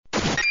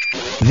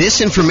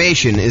This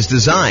information is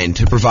designed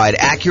to provide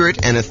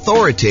accurate and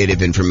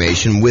authoritative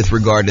information with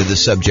regard to the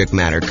subject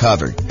matter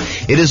covered.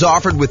 It is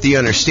offered with the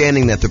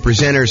understanding that the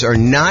presenters are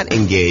not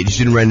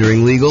engaged in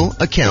rendering legal,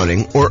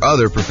 accounting, or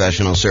other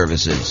professional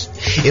services.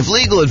 If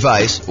legal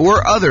advice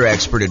or other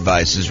expert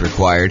advice is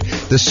required,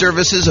 the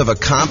services of a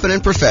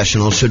competent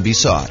professional should be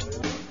sought.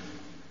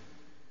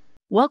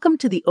 Welcome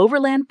to the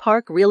Overland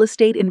Park Real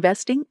Estate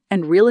Investing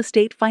and Real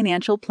Estate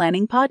Financial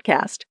Planning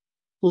Podcast.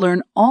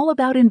 Learn all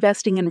about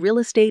investing in real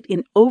estate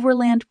in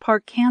Overland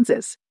Park,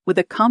 Kansas, with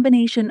a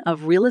combination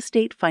of real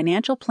estate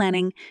financial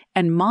planning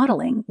and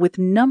modeling with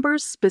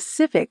numbers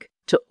specific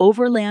to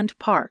Overland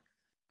Park,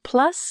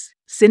 plus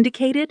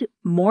syndicated,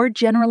 more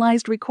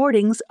generalized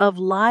recordings of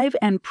live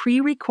and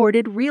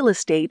pre-recorded real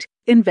estate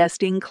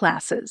investing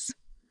classes.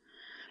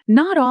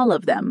 Not all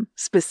of them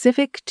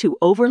specific to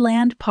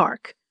Overland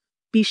Park.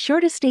 Be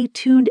sure to stay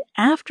tuned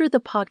after the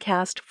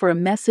podcast for a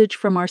message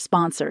from our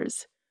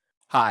sponsors.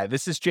 Hi,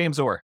 this is James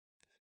Orr.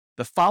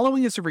 The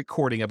following is a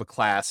recording of a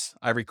class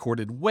I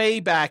recorded way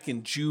back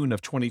in June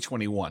of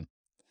 2021.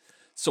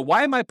 So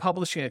why am I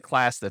publishing a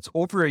class that's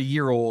over a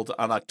year old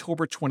on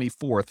October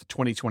 24th,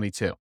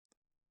 2022?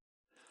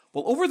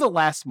 Well, over the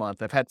last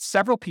month, I've had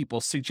several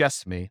people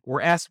suggest to me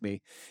or ask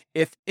me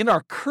if in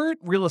our current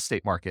real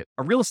estate market,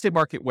 a real estate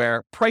market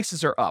where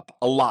prices are up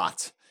a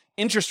lot,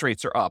 interest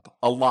rates are up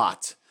a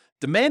lot,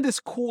 demand has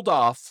cooled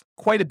off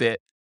quite a bit,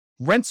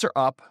 rents are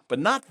up, but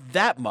not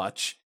that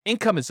much,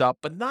 income is up,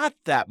 but not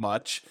that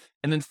much,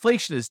 and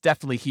inflation is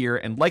definitely here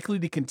and likely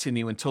to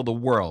continue until the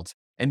world,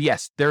 and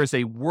yes, there is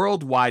a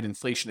worldwide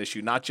inflation issue,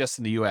 not just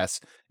in the US,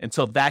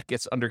 until that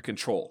gets under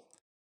control.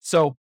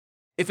 So,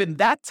 if in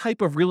that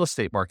type of real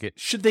estate market,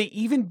 should they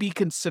even be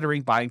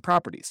considering buying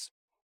properties?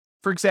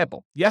 For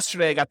example,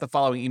 yesterday I got the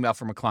following email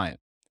from a client.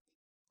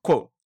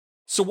 Quote,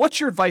 "So what's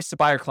your advice to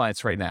buyer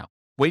clients right now?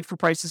 Wait for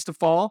prices to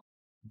fall?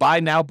 Buy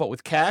now but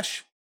with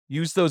cash?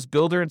 Use those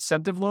builder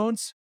incentive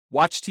loans?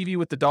 Watch TV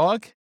with the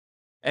dog?"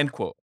 End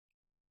quote.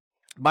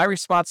 My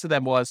response to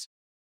them was,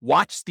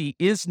 watch the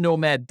Is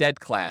Nomad Dead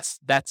class.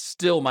 That's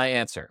still my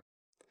answer.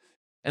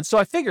 And so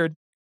I figured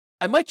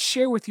I might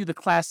share with you the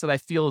class that I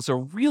feel is a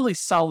really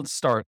solid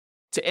start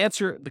to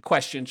answer the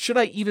question, should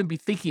I even be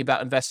thinking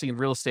about investing in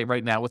real estate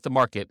right now with the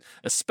market,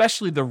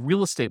 especially the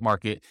real estate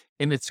market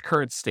in its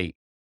current state?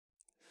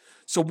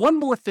 So one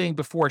more thing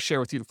before I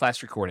share with you the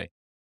class recording.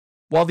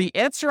 While the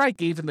answer I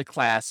gave in the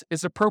class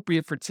is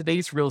appropriate for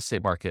today's real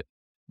estate market,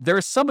 there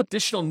is some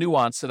additional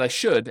nuance that I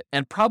should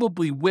and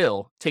probably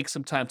will take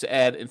some time to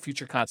add in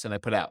future content I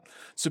put out.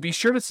 So be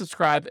sure to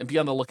subscribe and be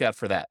on the lookout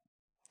for that.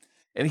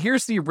 And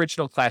here's the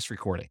original class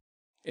recording.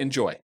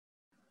 Enjoy.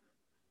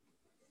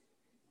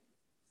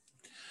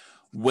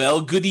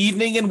 Well, good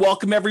evening and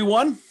welcome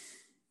everyone.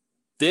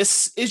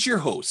 This is your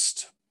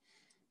host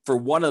for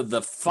one of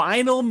the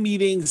final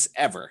meetings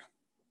ever,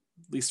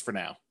 at least for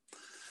now,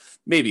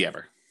 maybe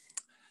ever.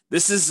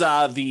 This is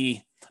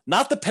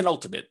not the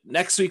penultimate.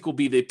 Next week will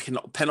be the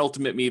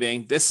penultimate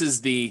meeting. This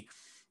is the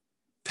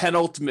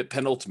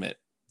penultimate,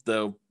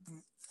 the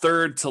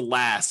third to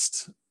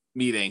last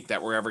meeting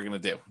that we're ever going to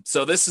do.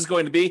 So this is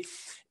going to be,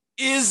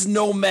 is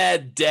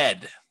Nomad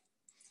dead?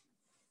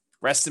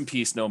 Rest in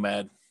peace,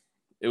 Nomad.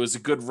 It was a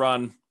good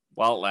run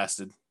while it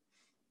lasted,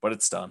 but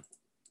it's done.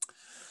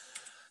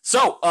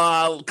 So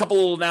a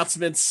couple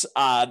announcements.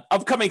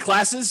 Upcoming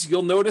classes,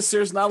 you'll notice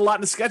there's not a lot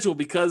in the schedule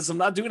because I'm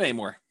not doing it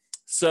anymore.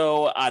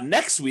 So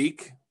next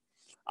week,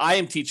 I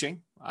am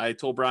teaching. I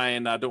told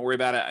Brian, don't worry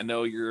about it. I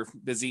know you're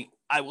busy.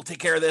 I will take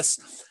care of this.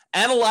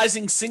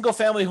 Analyzing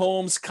single-family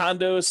homes,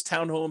 condos,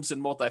 townhomes,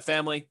 and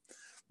multifamily.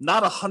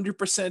 Not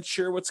 100%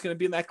 sure what's going to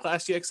be in that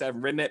class yet because I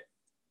haven't written it.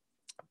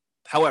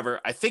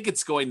 However, I think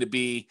it's going to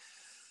be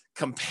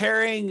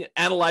comparing,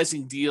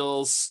 analyzing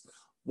deals,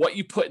 what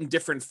you put in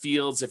different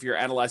fields if you're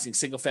analyzing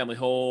single-family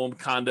home,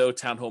 condo,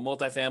 townhome,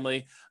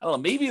 multifamily. I don't know.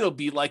 Maybe it'll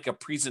be like a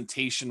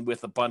presentation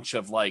with a bunch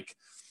of like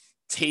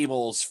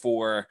tables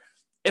for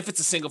if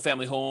it's a single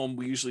family home,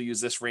 we usually use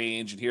this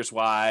range, and here's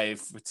why.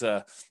 If it's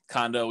a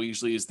condo, we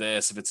usually use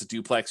this. If it's a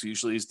duplex, we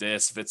usually use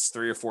this. If it's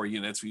 3 or 4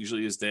 units, we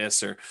usually use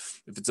this. Or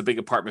if it's a big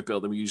apartment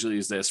building, we usually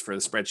use this for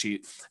the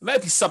spreadsheet. It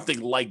might be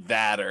something like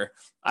that, or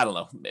I don't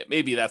know.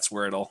 Maybe that's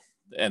where it'll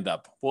end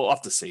up. We'll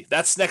have to see.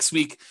 That's next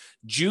week,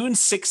 June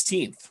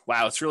 16th.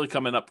 Wow, it's really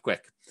coming up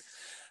quick.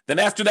 Then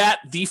after that,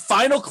 the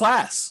final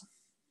class.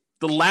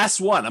 The last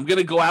one, I'm going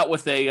to go out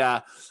with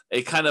a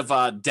kind of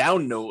a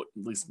down note,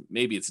 at least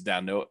maybe it's a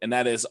down note, and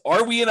that is,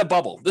 are we in a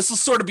bubble? This will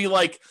sort of be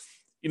like,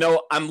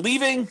 I'm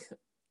leaving.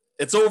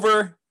 It's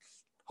over.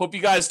 Hope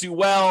you guys do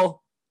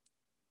well.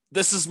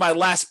 This is my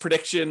last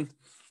prediction.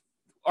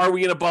 Are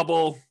we in a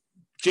bubble?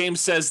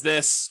 James says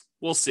this.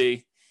 We'll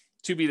see.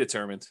 To be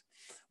determined.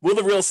 Will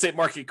the real estate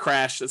market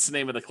crash? That's the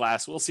name of the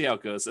class. We'll see how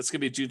it goes. That's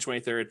going to be June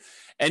 23rd.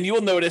 And you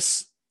will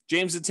notice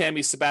James and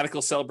Tammy's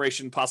sabbatical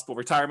celebration, possible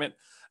retirement.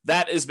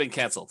 That has been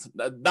canceled.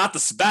 Not the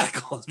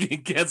sabbatical is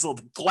being canceled.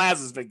 The class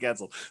has been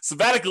canceled.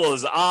 Sabbatical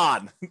is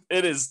on.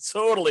 It is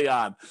totally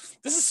on.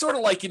 This is sort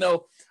of like,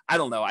 I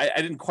don't know. I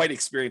didn't quite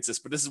experience this,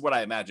 but this is what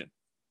I imagine.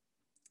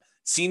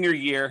 Senior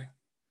year,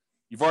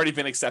 You've already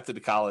been accepted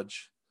to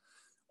college.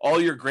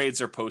 All your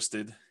grades are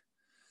posted.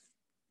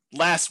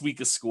 Last week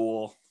of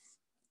school.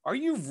 Are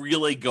you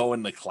really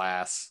going to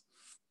class?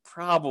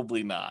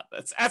 Probably not.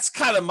 That's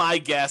kind of my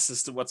guess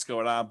as to what's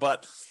going on,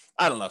 but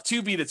I don't know.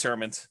 To be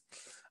determined.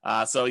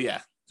 So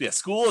yeah,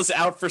 school is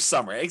out for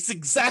summer. It's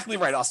exactly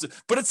right, Austin.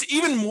 But it's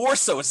even more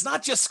so. It's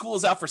not just school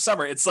is out for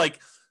summer. It's like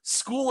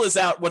school is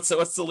out. What's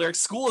the lyric?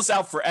 School is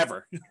out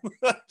forever.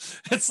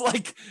 It's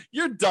like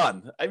you're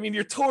done. I mean,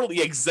 you're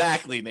totally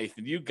exactly,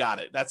 Nathan. You got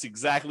it. That's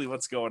exactly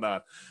what's going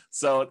on.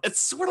 So it's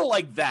sort of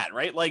like that,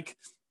 right? Like,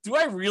 do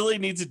I really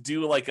need to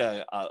do like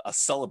a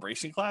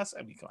celebration class?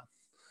 I mean, come on.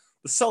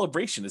 The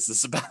celebration is the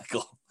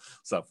sabbatical.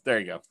 So there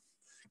you go.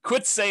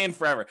 Quit saying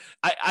forever.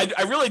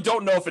 I really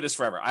don't know if it is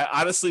forever.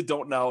 I honestly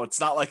don't know. It's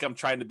not like I'm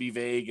trying to be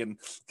vague and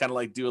kind of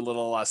like do a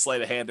little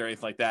sleight of hand or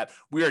anything like that.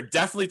 We are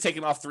definitely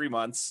taking off 3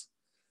 months.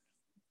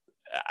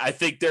 I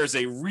think there's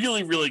a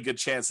really, really good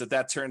chance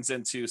that turns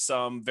into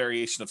some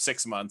variation of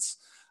 6 months.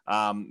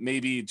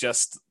 Maybe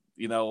just,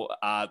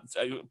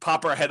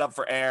 pop our head up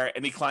for air.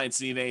 Any clients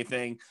need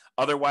anything.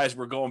 Otherwise,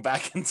 we're going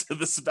back into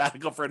the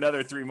sabbatical for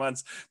another 3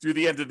 months through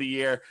the end of the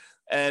year.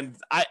 And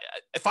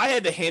if I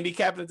had to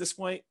handicap it at this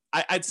point,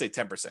 I'd say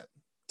 10%.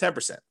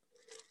 10%.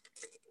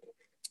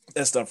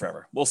 It's done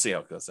forever. We'll see how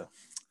it goes, though.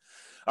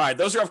 All right,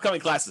 those are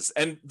upcoming classes.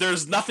 And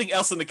there's nothing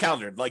else in the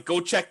calendar. Like,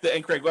 go check the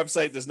NCRAG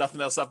website. There's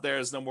nothing else up there.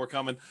 There's no more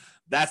coming.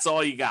 That's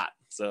all you got.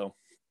 So,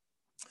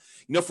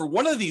 for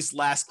one of these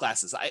last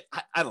classes, I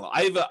don't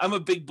know. I'm a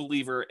big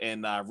believer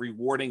in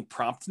rewarding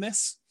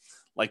promptness,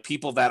 like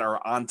people that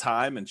are on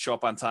time and show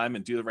up on time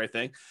and do the right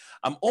thing.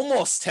 I'm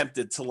almost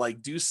tempted to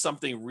like do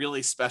something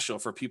really special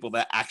for people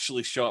that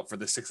actually show up for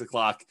the 6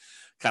 o'clock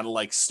kind of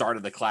like start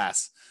of the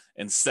class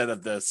instead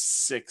of the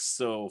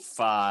 6:05,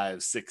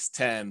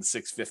 6:10,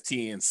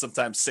 6:15,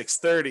 sometimes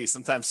 6:30,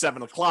 sometimes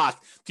 7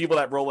 o'clock, people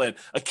that roll in.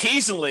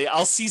 Occasionally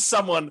I'll see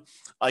someone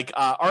like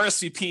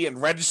RSVP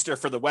and register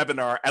for the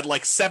webinar at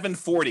like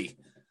 7:40.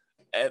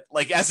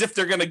 Like as if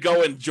they're going to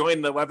go and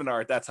join the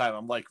webinar at that time.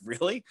 I'm like,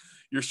 really?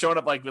 You're showing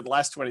up like with the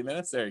last 20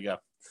 minutes? There you go.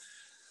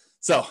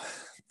 So, all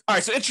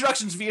right. So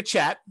introductions via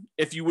chat,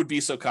 if you would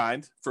be so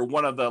kind for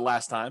one of the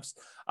last times.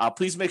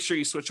 Please make sure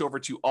you switch over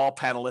to all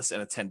panelists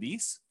and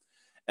attendees.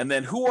 And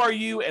then who are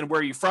you and where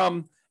are you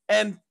from?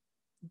 And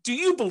do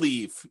you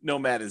believe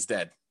Nomad is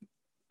dead?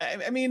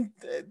 I mean,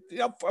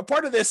 a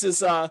part of this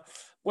is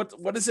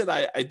what is it?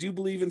 I do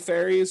believe in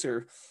fairies,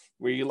 or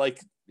where you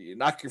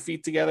knock your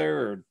feet together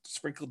or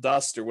sprinkle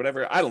dust or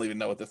whatever. I don't even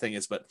know what the thing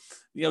is, but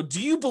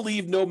do you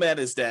believe Nomad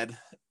is dead?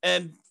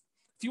 And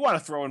if you want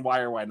to throw in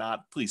why or why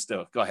not, please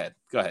do. Go ahead.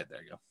 There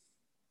you go.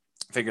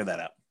 Figure that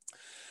out.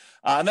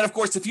 And then, of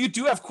course, if you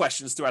do have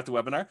questions throughout the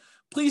webinar,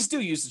 please do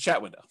use the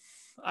chat window.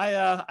 I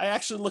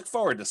actually look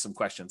forward to some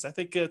questions. I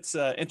think it's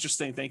an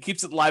interesting thing.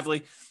 Keeps it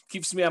lively,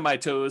 keeps me on my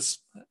toes.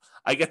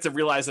 I get to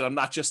realize that I'm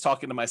not just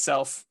talking to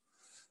myself.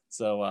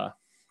 So,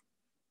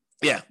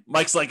 yeah,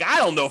 Mike's like, I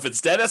don't know if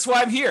it's dead. That's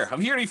why I'm here. I'm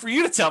here for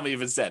you to tell me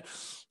if it's dead.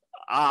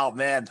 Oh,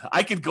 man,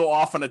 I could go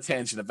off on a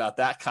tangent about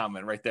that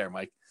comment right there,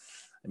 Mike.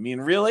 I mean,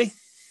 really?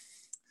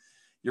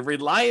 You're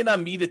relying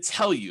on me to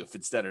tell you if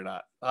it's dead or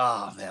not.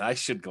 Oh, man, I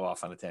should go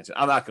off on a tangent.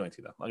 I'm not going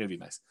to, though. I'm going to be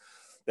nice.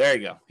 There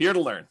you go. Here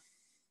to learn.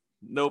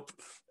 Nope.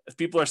 If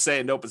people are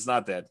saying, nope, it's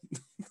not dead.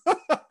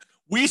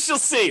 We shall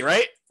see,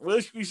 right?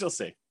 We shall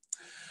see.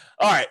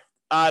 All right.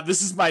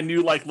 This is my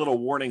new little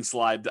warning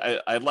slide.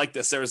 I like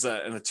this. There was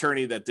an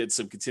attorney that did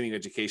some continuing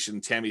education.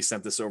 Tammy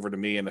sent this over to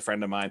me and a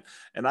friend of mine,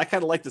 and I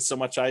kind of liked it so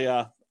much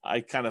I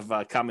kind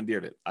of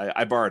commandeered it.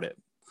 I borrowed it,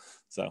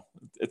 so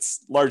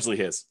it's largely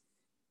his.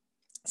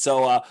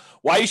 So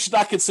why you should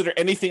not consider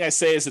anything I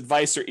say as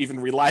advice or even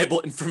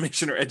reliable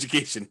information or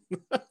education.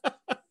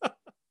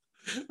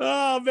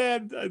 Oh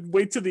man,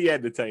 wait till the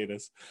end to tell you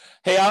this.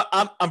 Hey,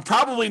 I'm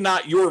probably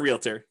not your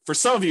realtor. For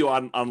some of you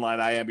online,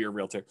 I am your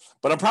realtor,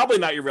 but I'm probably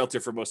not your realtor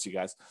for most of you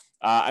guys.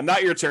 I'm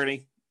not your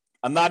attorney.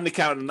 I'm not an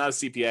accountant. I'm not a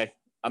CPA.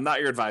 I'm not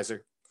your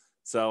advisor.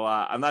 So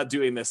I'm not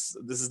doing this.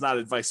 This is not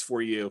advice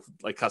for you,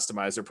 like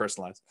customized or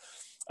personalized.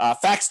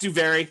 Facts do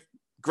vary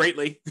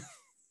greatly.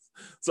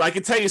 So I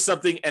can tell you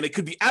something, and it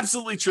could be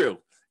absolutely true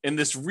in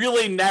this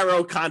really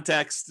narrow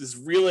context, this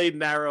really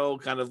narrow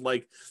kind of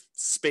like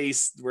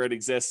space where it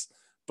exists.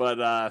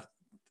 But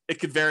it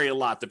could vary a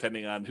lot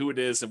depending on who it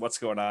is and what's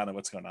going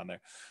on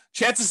there.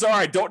 Chances are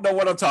I don't know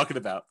what I'm talking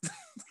about.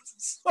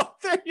 So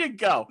there you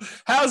go.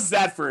 How's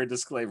that for a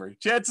disclaimer?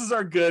 Chances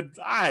are good.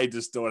 I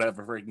just don't have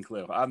a freaking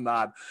clue.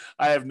 I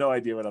have no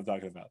idea what I'm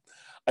talking about.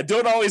 I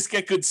don't always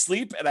get good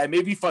sleep, and I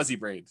may be fuzzy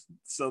brained.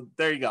 So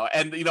there you go.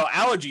 And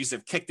allergies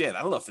have kicked in.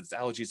 I don't know if it's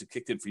allergies have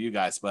kicked in for you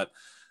guys, but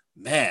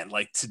man,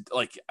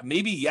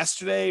 maybe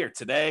yesterday or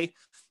today,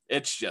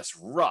 it's just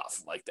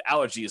rough. Like the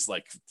allergy is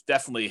like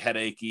definitely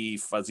headachy,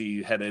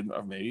 fuzzy headed,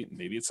 or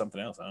maybe it's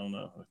something else. I don't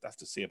know. I have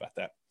to see about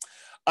that.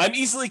 I'm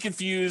easily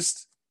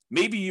confused.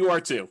 Maybe you are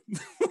too.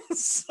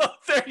 So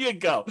there you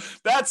go.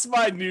 That's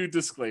my new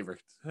disclaimer.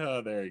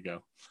 Oh, there you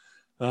go.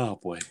 Oh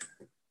boy.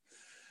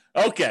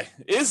 Okay.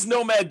 Is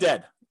Nomad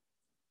dead?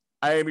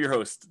 I am your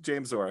host,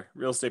 James Orr,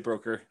 real estate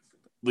broker, at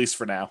least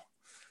for now.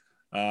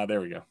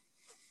 There we go.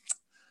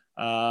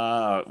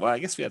 Well, I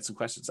guess we had some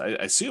questions. I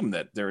assume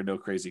that there are no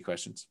crazy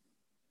questions.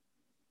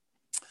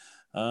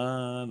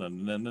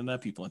 No,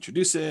 people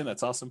introducing.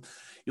 That's awesome.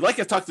 You like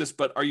I've talked this,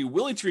 but are you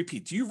willing to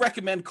repeat? Do you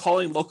recommend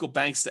calling local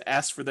banks to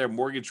ask for their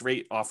mortgage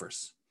rate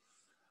offers?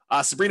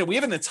 Sabrina, we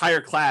have an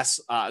entire class,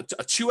 a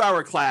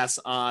 2-hour class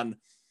on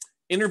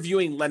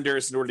interviewing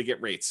lenders in order to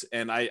get rates.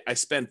 And I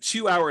spent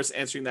 2 hours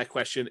answering that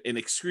question in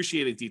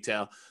excruciating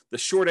detail. The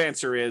short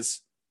answer is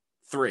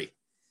 3.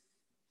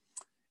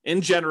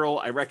 In general,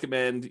 I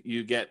recommend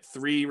you get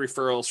 3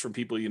 referrals from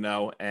people you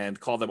know and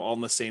call them all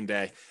on the same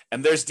day.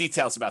 And there's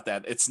details about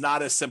that. It's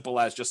not as simple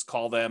as just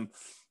call them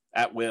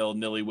at will,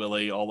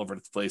 nilly-willy, all over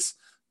the place.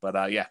 But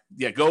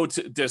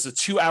there's a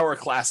 2-hour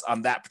class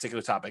on that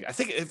particular topic. I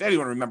think if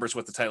anyone remembers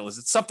what the title is,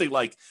 it's something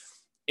like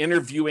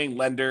interviewing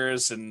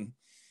lenders and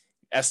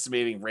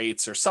estimating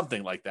rates or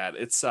something like that.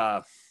 It's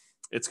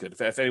good.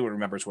 If anyone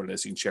remembers what it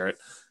is, you can share it,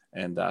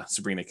 and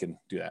Sabrina can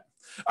do that.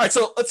 All right,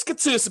 so let's get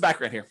to some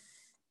background here.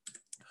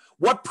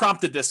 What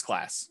prompted this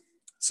class?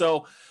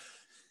 So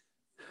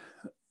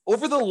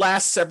over the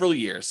last several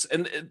years,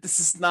 and this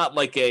is not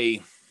like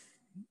a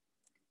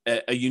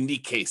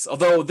unique case,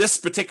 although this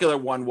particular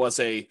one was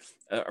a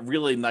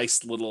really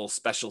nice little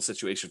special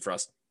situation for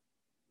us.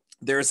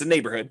 There's a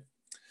neighborhood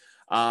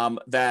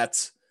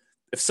that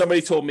if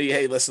somebody told me,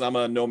 hey, listen, I'm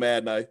a nomad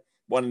and I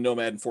want a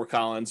nomad in Fort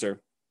Collins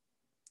or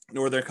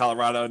Northern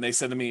Colorado, and they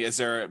said to me, is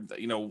there,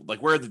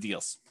 where are the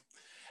deals?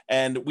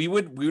 And we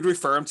would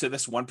refer them to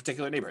this one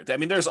particular neighborhood. I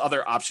mean, there's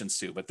other options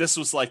too, but this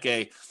was like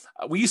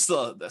we used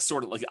to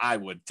sort of like,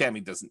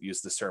 Tammy doesn't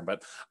use this term,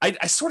 but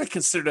I sort of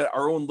considered it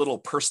our own little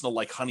personal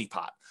like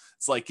honeypot.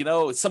 It's like,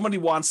 somebody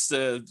wants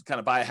to kind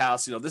of buy a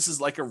house, this is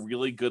like a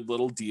really good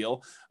little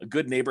deal, a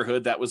good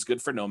neighborhood that was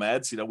good for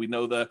nomads. We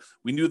knew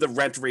the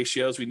rent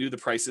ratios, we knew the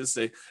prices,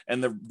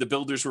 and the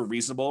builders were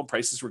reasonable,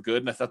 prices were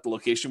good. And I thought the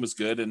location was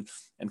good and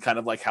kind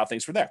of like how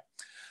things were there.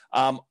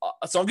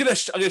 So I'm going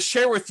to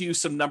share with you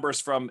some numbers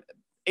from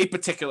a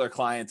particular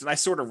client, and I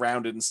sort of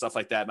rounded and stuff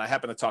like that. And I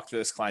happened to talk to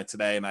this client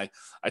today, and I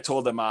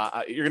told them,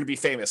 you're going to be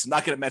famous. I'm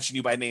not going to mention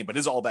you by name, but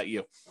it's all about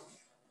you.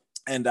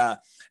 And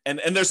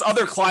there's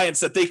other clients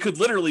that they could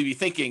literally be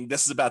thinking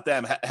this is about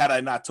them had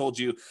I not told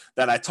you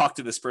that I talked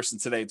to this person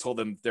today and told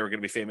them they were going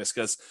to be famous,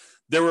 because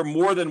there were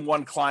more than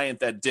one client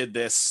that did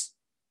this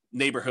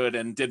neighborhood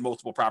and did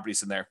multiple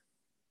properties in there.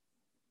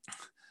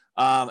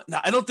 Now,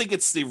 I don't think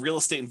it's the real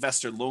estate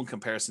investor loan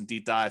comparison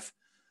deep dive,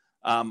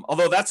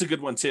 although that's a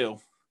good one too.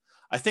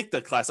 I think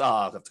the class,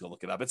 I'll have to go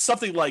look it up. It's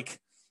something like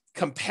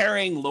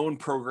comparing loan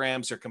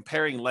programs or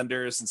comparing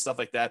lenders and stuff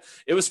like that.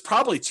 It was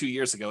probably 2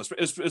 years ago.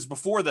 It was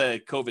before the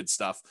COVID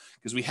stuff,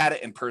 because we had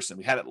it in person.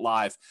 We had it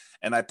live,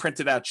 and I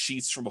printed out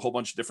sheets from a whole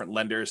bunch of different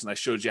lenders, and I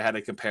showed you how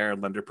to compare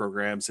lender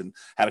programs and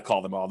how to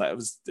call them all. It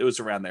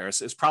was around there.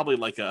 It's probably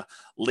like a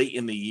late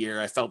in the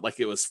year. I felt like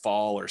it was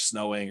fall or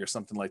snowing or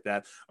something like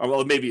that. Or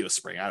well, maybe it was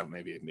spring. I don't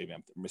know. Maybe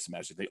I'm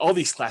misimagining. All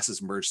these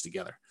classes merged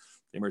together.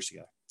 They merged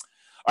together.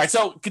 All right,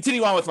 so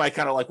continue on with my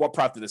kind of like what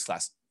prompted this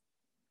class.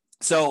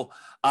 So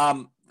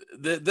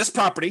this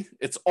property,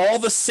 it's all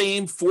the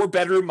same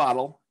 4-bedroom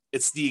model.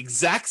 It's the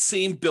exact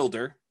same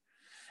builder.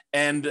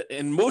 And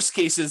in most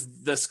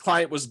cases, this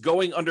client was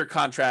going under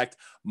contract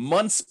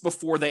months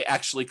before they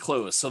actually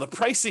close. So the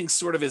pricing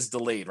sort of is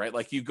delayed, right?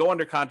 Like you go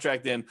under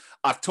contract in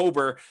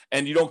October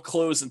and you don't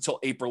close until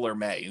April or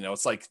May.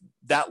 It's like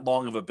that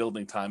long of a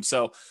building time.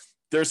 So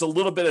there's a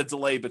little bit of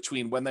delay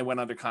between when they went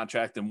under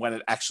contract and when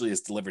it actually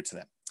is delivered to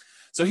them.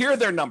 So here are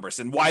their numbers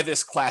and why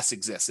this class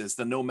exists, is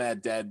the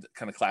Nomad Dead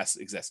kind of class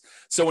exists.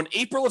 So in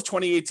April of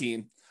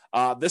 2018,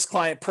 this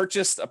client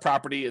purchased a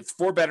property. It's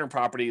 4-bedroom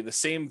property, the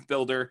same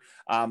builder,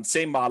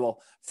 same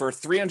model, for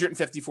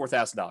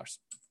 $354,000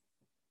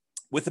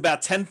 with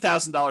about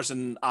 $10,000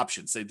 in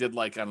options. They did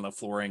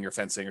flooring or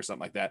fencing or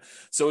something like that.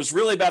 So it was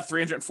really about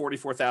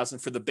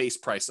 $344,000 for the base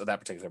price of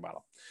that particular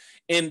model.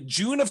 In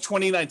June of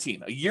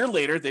 2019, a year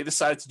later, they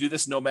decided to do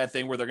this nomad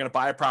thing where they're going to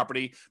buy a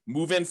property,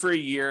 move in for a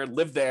year,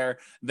 live there.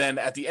 Then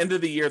at the end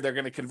of the year, they're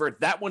going to convert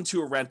that one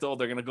to a rental.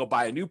 They're going to go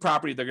buy a new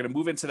property. They're going to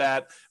move into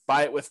that,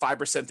 buy it with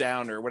 5%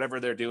 down or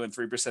whatever they're doing,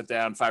 3%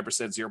 down,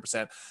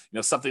 5%,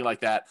 0%, something like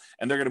that.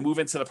 And they're going to move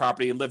into the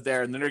property and live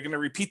there. And then they're going to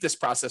repeat this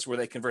process where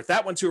they convert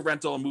that one to a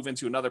rental and move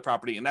into another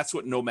property. And that's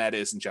what nomad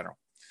is in general.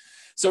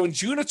 So in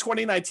June of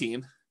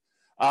 2019,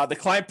 the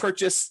client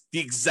purchased the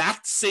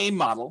exact same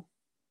model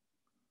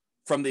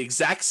from the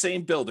exact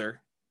same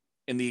builder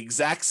in the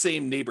exact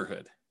same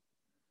neighborhood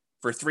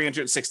for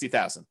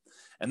 $360,000.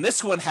 And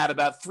this one had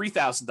about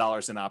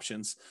 $3,000 in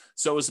options.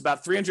 So it was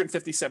about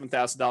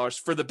 $357,000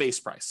 for the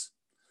base price.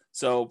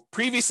 So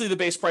previously the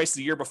base price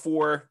the year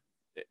before,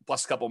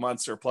 plus a couple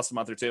months or plus a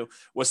month or two,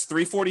 was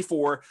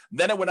 $344.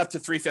 Then it went up to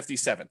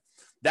 $357.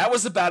 That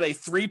was about a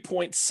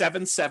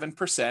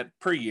 3.77%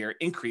 per year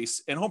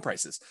increase in home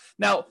prices.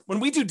 Now, when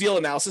we do deal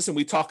analysis and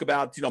we talk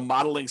about,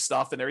 modeling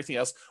stuff and everything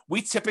else,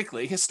 we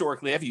typically,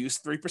 historically, have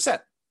used 3%.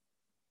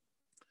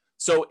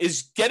 So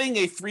is getting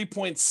a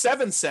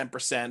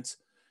 3.77%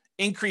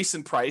 increase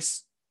in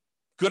price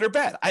good or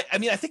bad? I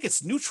mean, I think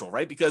it's neutral,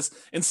 right? Because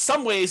in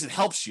some ways it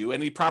helps you.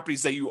 Any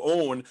properties that you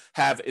own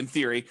have, in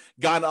theory,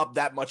 gone up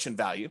that much in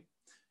value.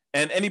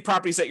 And any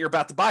properties that you're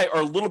about to buy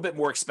are a little bit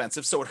more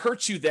expensive. So it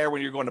hurts you there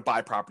when you're going to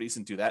buy properties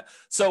and do that.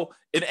 So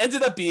it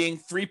ended up being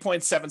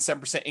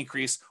 3.77%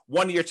 increase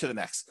 1 year to the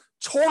next.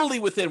 Totally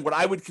within what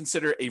I would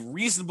consider a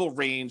reasonable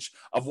range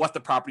of what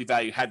the property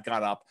value had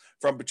gone up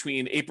from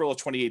between April of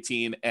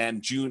 2018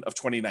 and June of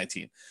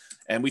 2019.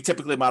 And we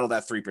typically model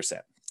that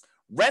 3%.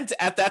 Rent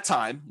at that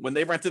time when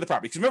they rented the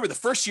property, because remember the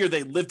first year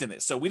they lived in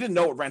it, so we didn't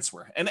know what rents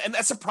were, and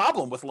that's a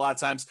problem with a lot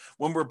of times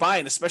when we're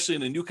buying, especially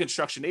in a new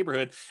construction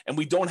neighborhood, and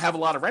we don't have a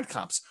lot of rent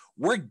comps.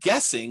 We're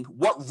guessing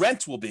what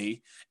rent will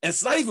be, and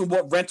it's not even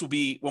what rent will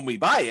be when we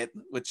buy it,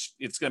 which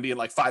it's going to be in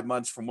like 5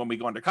 months from when we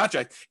go under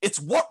contract. It's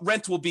what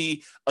rent will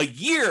be a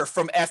year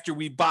from after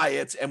we buy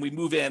it and we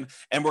move in,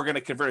 and we're going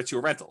to convert it to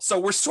a rental. So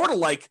we're sort of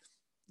like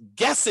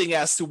guessing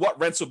as to what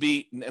rents will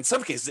be in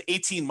some cases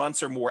 18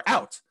 months or more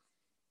out.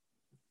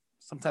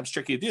 Sometimes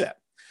tricky to do that.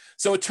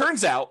 So it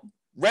turns out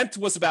rent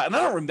was about, and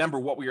I don't remember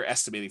what we were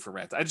estimating for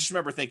rent. I just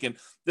remember thinking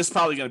this is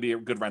probably going to be a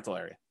good rental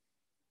area.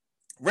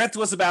 Rent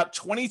was about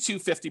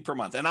 $22.50 per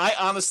month. And I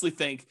honestly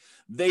think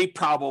they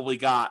probably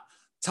got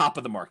top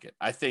of the market.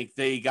 I think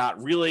they got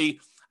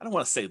really, I don't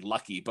want to say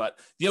lucky, but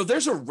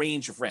there's a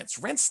range of rents.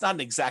 Rent's not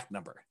an exact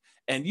number.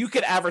 And you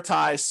could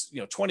advertise,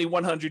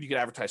 $2,100, you could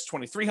advertise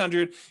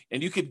 $2,300,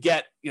 and you could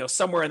get,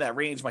 somewhere in that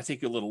range. Might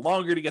take you a little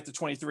longer to get to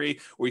 23,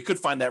 or you could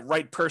find that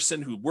right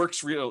person who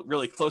works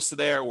really close to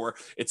there, or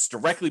it's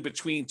directly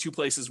between two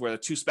places where the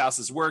two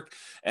spouses work.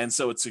 And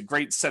so it's a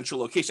great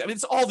central location. I mean,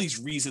 it's all these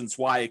reasons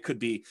why it could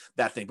be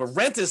that thing, but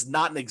rent is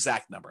not an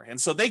exact number.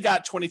 And so they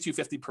got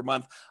 $22.50 per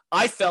month.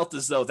 I felt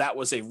as though that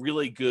was a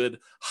really good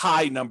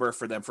high number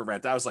for them for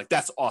rent. I was like,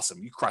 that's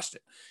awesome. You crushed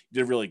it.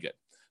 You did really good.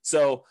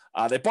 So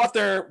they bought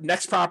their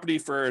next property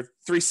for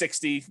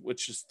 $360,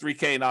 which is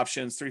 $3K in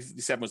options.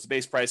 $357 was the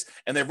base price,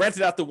 and they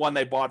rented out the one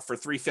they bought for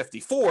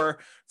 $354 for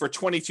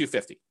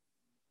 $22.50.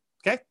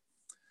 Okay,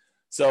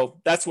 so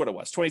that's what it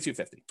was,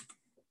 $22.50.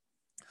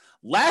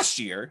 Last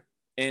year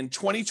in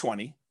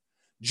 2020,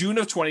 June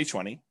of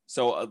 2020,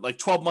 so like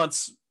 12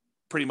 months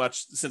pretty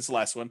much since the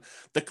last one,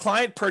 the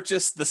client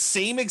purchased the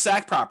same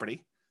exact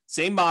property,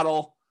 same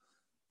model,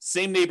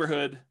 same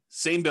neighborhood,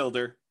 same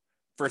builder,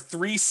 for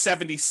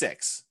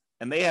 $376,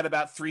 and they had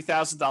about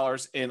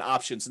 $3,000 in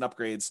options and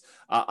upgrades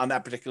on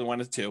that particular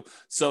one too.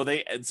 So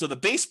the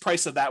base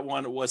price of that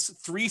one was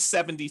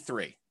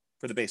 $373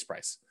 for the base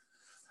price.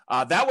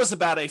 That was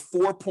about a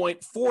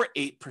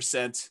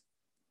 4.48%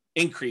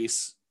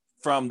 increase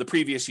from the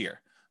previous year.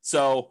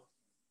 So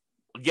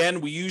again,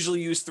 we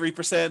usually use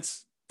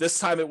 3%. This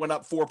time it went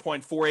up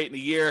 4.48 in a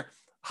year.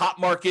 Hot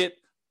market,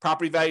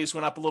 property values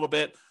went up a little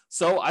bit.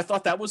 So I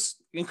thought that was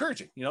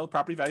encouraging.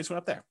 Property values went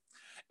up there.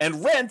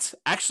 And rent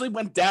actually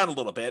went down a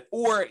little bit,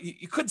 or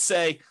you could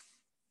say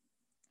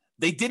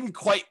they didn't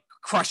quite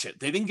crush it.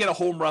 They didn't get a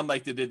home run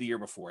like they did the year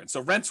before. And so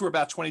rents were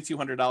about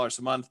 $2,200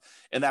 a month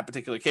in that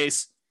particular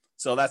case.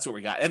 So that's what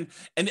we got. And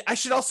I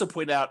should also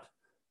point out,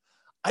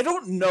 I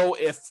don't know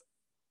if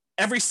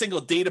every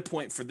single data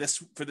point for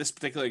this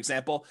particular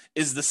example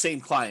is the same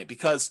client,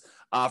 because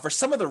for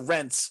some of the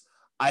rents,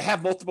 I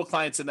have multiple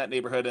clients in that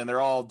neighborhood, and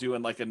they're all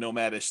doing like a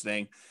nomadish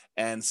thing.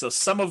 And so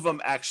some of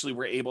them actually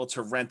were able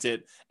to rent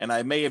it, and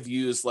I may have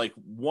used like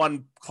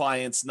one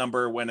client's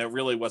number when it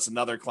really was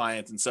another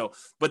client. And so,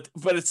 but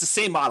it's the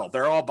same model.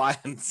 They're all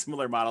buying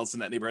similar models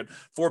in that neighborhood,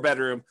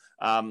 4-bedroom.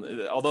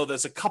 Although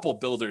there's a couple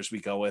builders we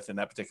go with in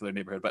that particular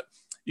neighborhood, but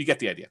you get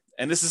the idea.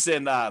 And this is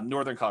in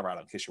northern Colorado,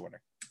 in case you're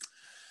wondering.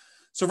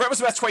 So rent was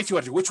about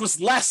 $2,200, which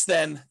was less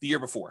than the year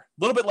before, a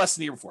little bit less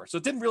than the year before. So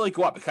it didn't really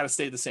go up. It kind of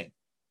stayed the same.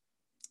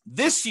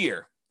 This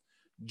year,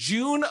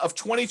 June of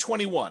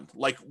 2021,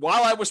 like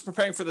while I was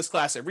preparing for this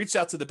class, I reached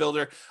out to the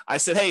builder. I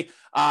said, hey,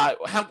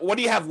 what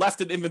do you have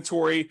left in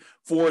inventory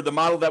for the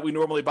model that we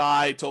normally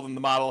buy? I told them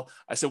the model.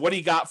 I said, what do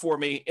you got for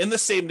me in the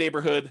same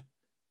neighborhood?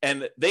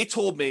 And they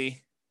told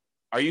me,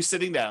 are you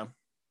sitting down?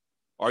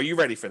 Are you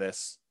ready for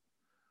this?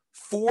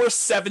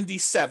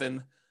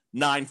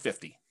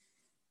 $477,950.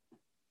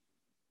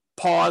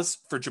 Pause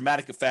for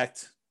dramatic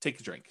effect. Take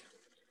a drink.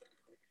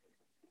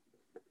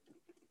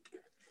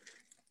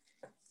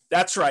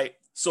 That's right.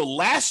 So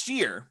last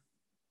year,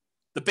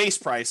 the base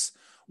price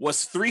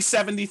was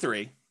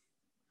 $373.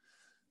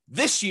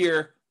 This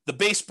year, the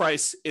base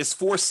price is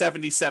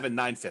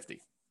 $477,950.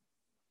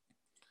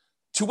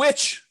 To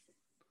which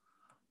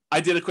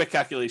I did a quick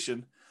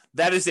calculation.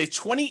 That is a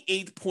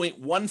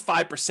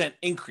 28.15%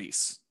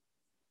 increase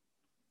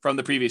from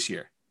the previous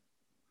year.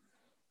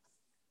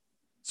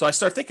 So I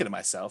start thinking to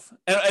myself,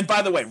 and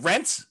by the way,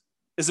 rent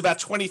is about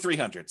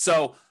 $2,300.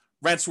 So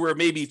rents were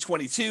maybe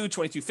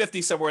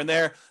 $2,250, somewhere in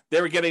there. They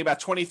were getting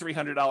about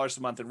 $2,300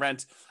 a month in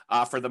rent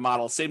for the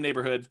model, same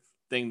neighborhood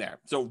thing there.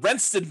 So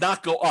rents did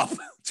not go up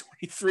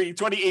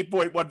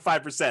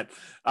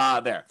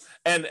 28.15% there.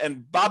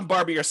 And Bob and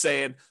Barbie are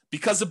saying,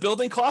 because of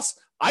building costs,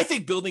 I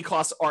think building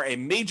costs are a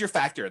major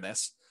factor in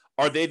this.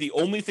 Are they the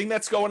only thing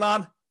that's going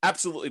on?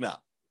 Absolutely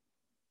not.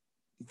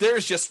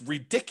 there's just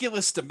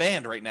ridiculous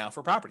demand right now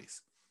for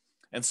properties.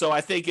 And so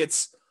I think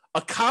it's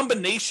a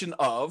combination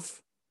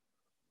of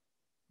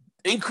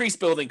increased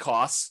building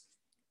costs,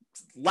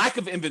 lack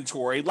of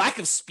inventory, lack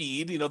of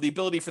speed, the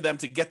ability for them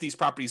to get these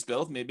properties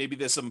built. Maybe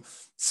there's some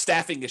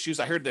staffing issues.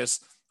 I heard there's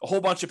a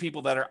whole bunch of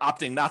people that are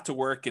opting not to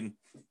work and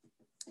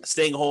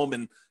staying home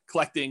and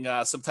collecting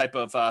some type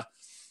of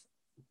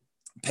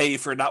pay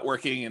for not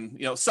working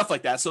and, stuff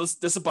like that. So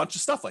there's a bunch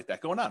of stuff like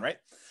that going on, right?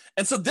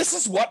 And so this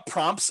is what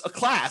prompts a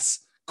class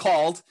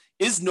called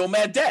Is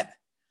Nomad Dead?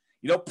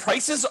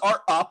 Prices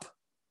are up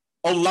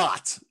a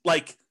lot,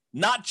 like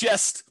not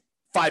just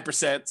 5%,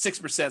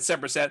 6%,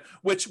 7%,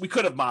 which we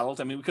could have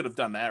modeled. I mean, we could have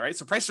done that, right?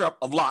 So prices are up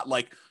a lot,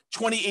 like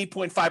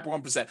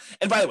 28.51%.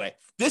 And by the way,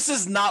 this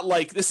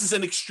is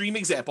an extreme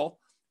example.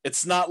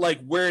 It's not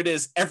like where it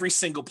is every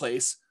single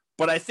place,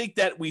 but I think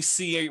that we're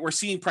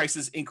seeing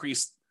prices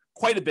increase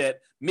quite a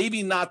bit,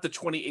 maybe not the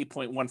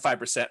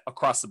 28.15%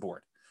 across the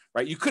board,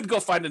 right? You could go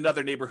find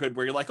another neighborhood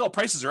where you're like, oh,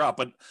 prices are up,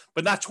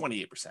 but not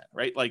 28%,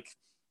 right? Like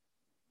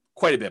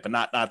quite a bit, but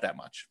not that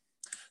much.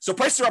 So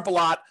prices are up a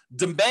lot.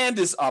 Demand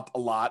is up a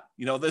lot.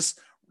 This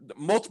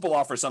multiple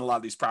offers on a lot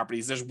of these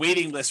properties. There's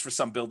waiting lists for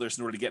some builders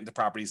in order to get into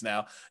properties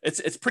now.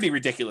 It's pretty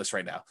ridiculous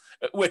right now,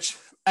 which,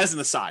 as an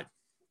aside,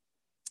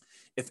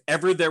 if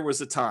ever there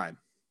was a time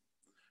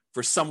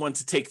for someone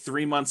to take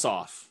 3 months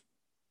off,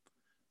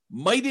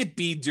 might it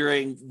be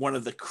during one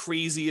of the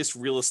craziest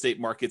real estate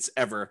markets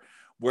ever,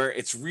 where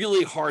it's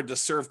really hard to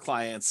serve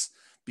clients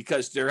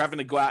because they're having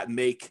to go out and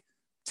make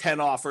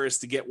 10 offers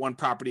to get one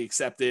property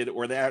accepted,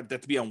 or they have to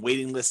be on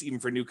waiting lists even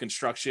for new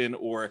construction,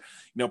 or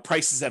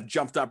prices have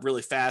jumped up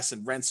really fast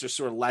and rents are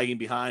sort of lagging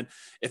behind.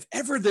 If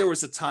ever there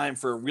was a time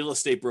for a real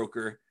estate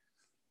broker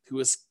who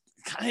was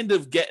kind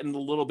of getting a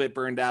little bit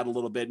burned out, a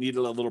little bit, needed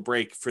a little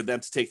break, for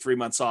them to take 3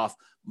 months off,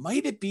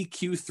 might it be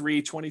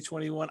Q3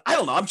 2021? I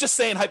don't know. I'm just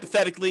saying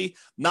hypothetically,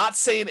 not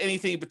saying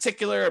anything in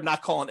particular. I'm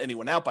not calling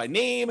anyone out by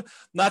name,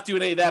 not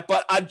doing any of that,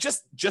 but I'm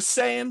just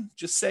saying,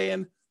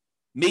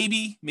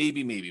 maybe.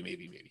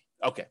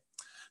 Okay.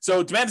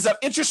 So demand is up.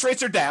 Interest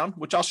rates are down,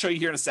 which I'll show you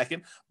here in a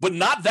second, but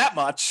not that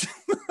much.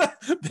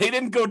 They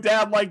didn't go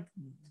down like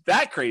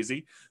that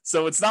crazy.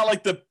 So it's not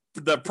like the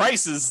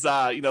price is,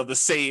 the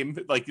same,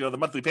 like, the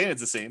monthly payment's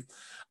the same.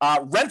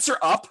 Rents are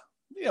up,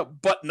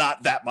 but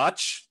not that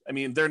much. I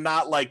mean, they're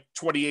not like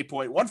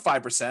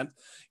 28.15%,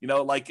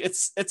 like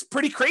it's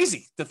pretty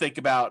crazy to think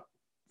about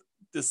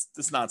this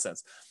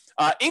nonsense.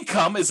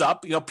 Income is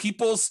up.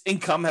 People's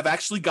income have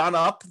actually gone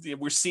up.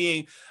 We're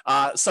seeing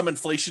some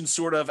inflation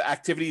sort of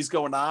activities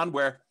going on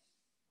where,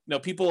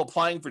 people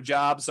applying for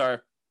jobs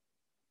are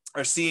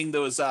seeing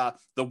those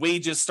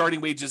the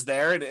starting wages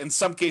there, and in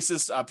some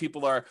cases,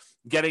 people are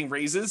getting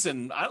raises.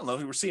 And I don't know,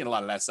 we're seeing a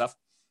lot of that stuff.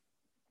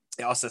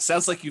 It also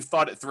sounds like you've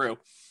thought it through.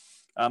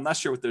 I'm not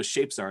sure what those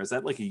shapes are. Is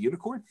that like a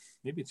unicorn?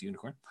 Maybe it's a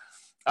unicorn.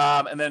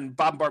 And then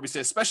Bob and Barbie say,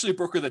 especially a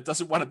broker that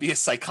doesn't want to be a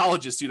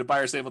psychologist due to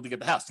buyers able to get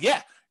the house.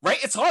 Yeah, right.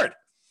 It's hard.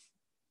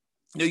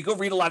 You go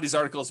read a lot of these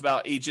articles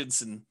about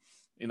agents and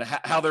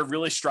how they're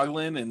really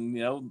struggling, and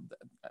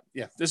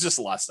there's just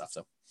a lot of stuff.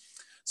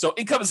 So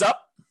income is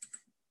up.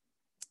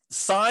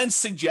 Signs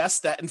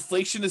suggest that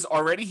inflation is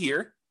already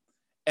here,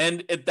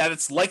 and that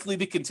it's likely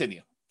to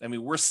continue. I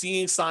mean, we're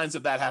seeing signs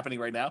of that happening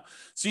right now.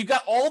 So you've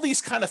got all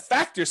these kind of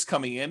factors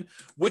coming in,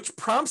 which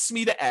prompts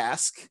me to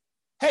ask,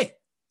 hey,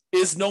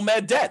 is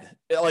Nomad dead?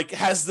 Like,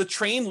 has the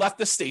train left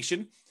the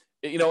station?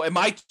 Am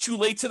I too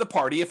late to the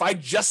party? If I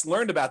just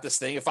learned about this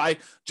thing, if I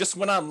just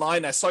went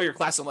online, I saw your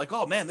class, I'm like,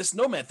 oh man, this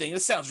Nomad thing,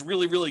 this sounds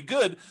really, really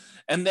good.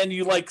 And then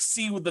you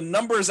see with the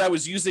numbers I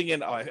was using,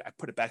 and I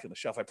put it back on the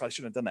shelf. I probably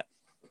shouldn't have done that.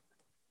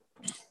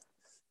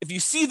 If you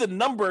see the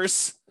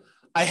numbers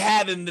I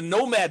had in the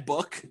Nomad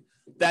book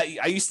that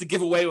I used to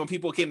give away when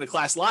people came to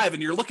class live,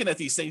 and you're looking at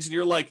these things and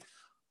you're like,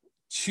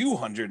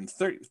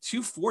 230,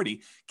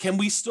 240. Can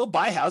we still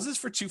buy houses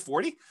for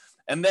 240?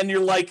 And then you're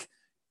like,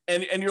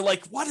 and you're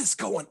like, what is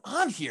going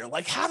on here?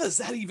 Like, how does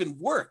that even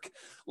work?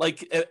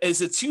 Like,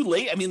 is it too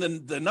late? I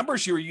mean, the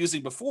numbers you were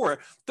using before,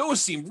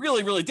 those seem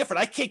really, really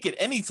different. I can't get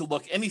any to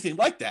look anything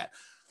like that.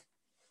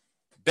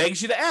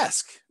 Begs you to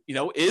ask,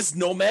 is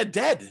Nomad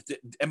dead?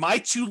 Am I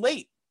too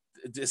late?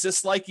 Is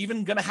this like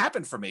even going to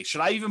happen for me?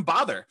 Should I even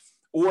bother?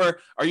 Or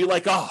are you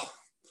like, oh,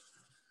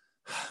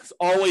 it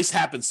always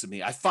happens to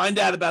me. I find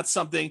out about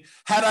something.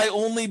 Had I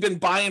only been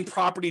buying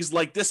properties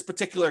like this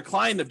particular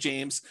client of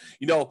James,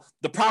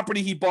 the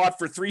property he bought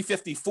for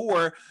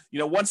 $354,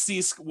 once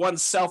these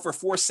ones sell for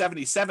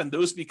 $477,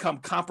 those become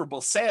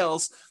comparable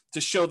sales to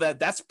show that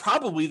that's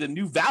probably the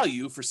new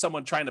value for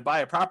someone trying to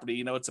buy a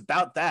property. It's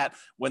about that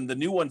when the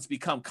new ones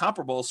become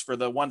comparables for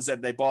the ones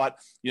that they bought,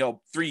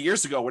 3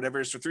 years ago, whatever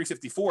it is, for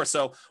 $354.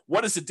 So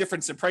what is the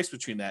difference in price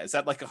between that? Is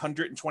that like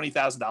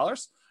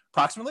 $120,000?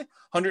 Approximately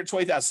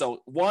 120,000.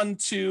 So 1,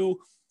 2,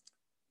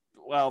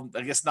 well,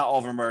 I guess not all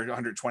of them are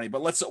 120,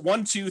 but let's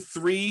 1, 2,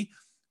 3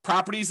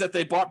 properties that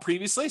they bought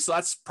previously. So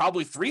that's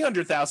probably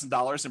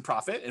 $300,000 in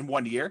profit in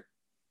 1 year.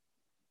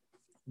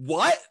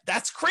 What?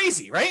 That's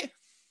crazy, right?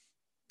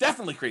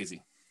 Definitely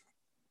crazy.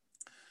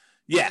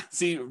 Yeah.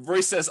 See,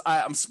 Royce says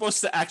I'm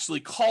supposed to actually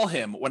call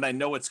him when I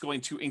know it's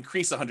going to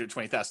increase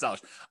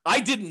 $120,000.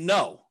 I didn't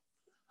know.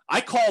 I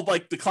called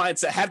like the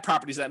clients that had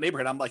properties in that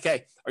neighborhood. I'm like,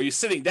 hey, are you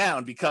sitting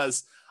down?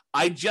 Because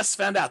I just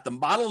found out the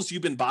models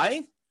you've been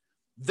buying,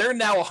 they're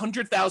now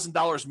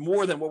 $100,000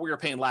 more than what we were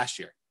paying last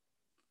year.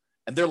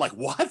 And they're like,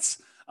 what?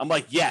 I'm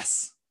like,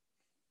 yes.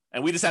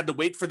 And we just had to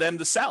wait for them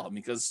to sell them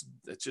because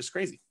it's just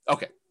crazy.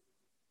 Okay.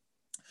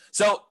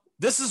 So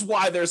this is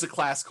why there's a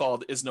class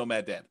called Is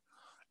Nomad Dead?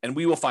 And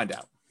we will find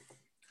out.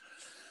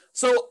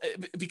 So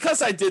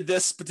because I did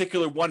this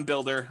particular one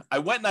builder, I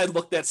went and I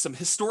looked at some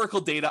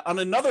historical data on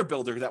another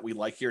builder that we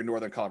like here in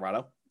Northern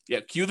Colorado. Yeah,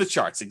 cue the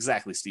charts.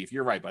 Exactly, Steve.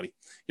 You're right, buddy.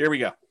 Here we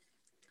go.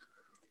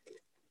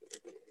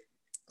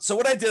 So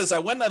what I did is I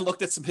went and I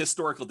looked at some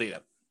historical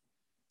data.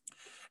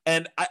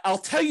 And I'll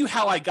tell you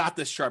how I got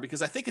this chart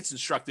because I think it's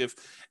instructive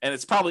and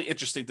it's probably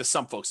interesting to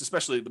some folks,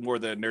 especially the more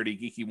the nerdy,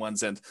 geeky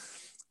ones. And,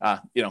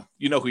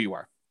 you know who you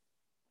are.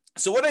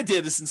 So what I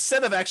did is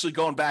instead of actually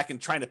going back and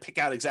trying to pick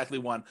out exactly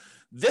one,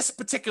 this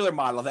particular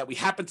model that we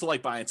happen to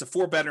like buying, it's a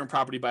 4-bedroom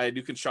property by a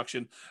new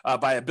construction,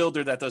 by a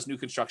builder that does new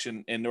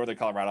construction in Northern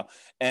Colorado.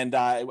 And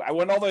I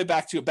went all the way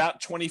back to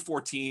about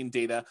 2014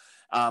 data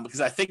because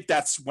I think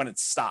that's when it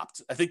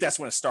stopped. I think that's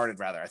when it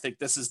started, rather. I think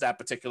this is that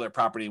particular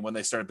property when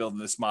they started building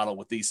this model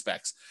with these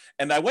specs.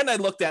 And I went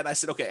and I looked at it and I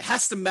said, okay, it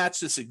has to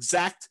match this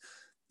exact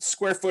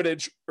square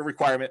footage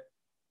requirement.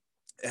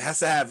 It has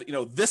to have,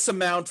 this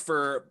amount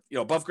for,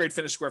 above grade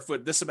finished square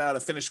foot, this amount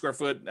of finished square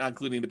foot,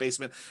 including the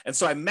basement. And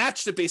so I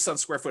matched it based on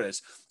square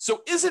footage.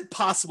 So is it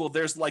possible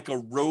there's like a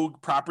rogue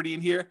property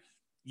in here?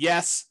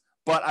 Yes.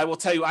 But I will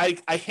tell you,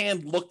 I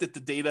hand looked at the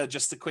data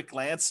just a quick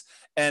glance,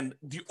 and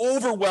the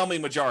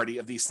overwhelming majority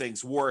of these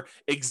things were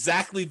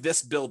exactly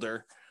this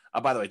builder.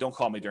 By the way, don't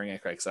call me during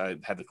Anchor because I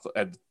had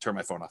to turn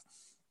my phone off.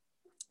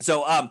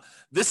 So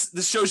this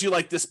shows you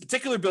like this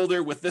particular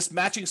builder with this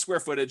matching square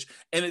footage,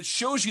 and it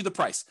shows you the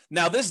price.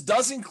 Now, this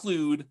does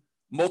include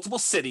multiple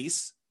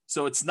cities,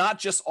 so it's not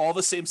just all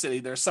the same city.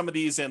 There's some of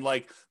these in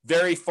like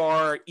very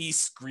far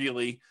east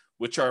Greeley,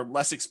 which are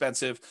less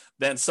expensive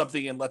than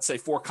something in, let's say,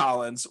 Fort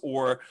Collins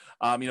or,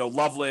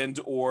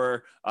 Loveland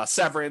or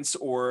Severance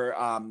or,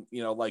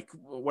 like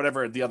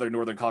whatever the other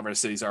Northern Colorado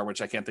cities are,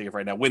 which I can't think of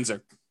right now,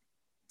 Windsor,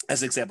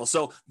 as an example.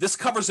 So this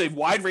covers a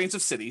wide range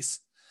of cities.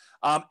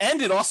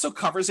 And it also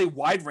covers a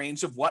wide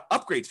range of what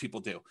upgrades people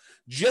do.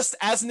 Just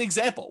as an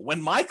example, when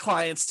my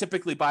clients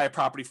typically buy a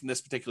property from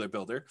this particular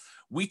builder,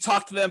 we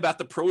talk to them about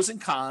the pros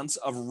and cons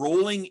of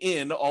rolling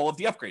in all of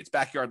the upgrades: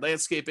 backyard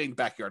landscaping,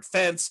 backyard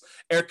fence,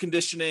 air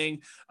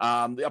conditioning,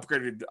 the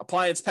upgraded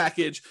appliance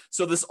package.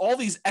 So there's all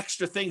these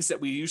extra things that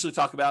we usually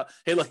talk about.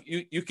 Hey, look,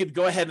 you could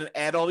go ahead and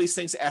add all these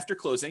things after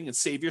closing and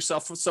save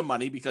yourself some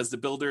money because the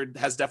builder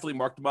has definitely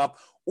marked them up.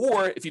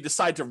 Or if you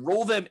decide to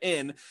roll them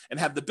in and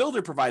have the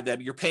builder provide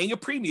them, you're paying a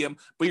premium,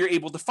 but you're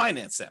able to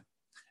finance them.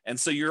 And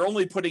so you're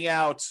only putting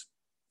out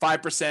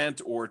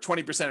 5% or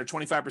 20% or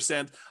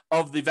 25%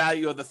 of the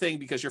value of the thing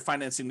because you're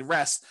financing the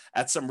rest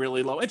at some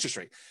really low interest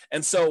rate.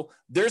 And so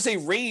there's a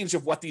range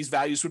of what these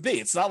values would be.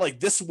 It's not like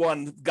this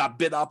one got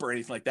bid up or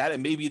anything like that.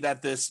 And maybe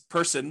that this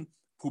person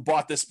who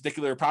bought this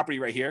particular property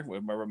right here,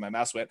 where my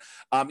mouse went,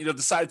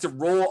 decided to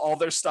roll all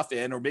their stuff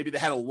in, or maybe they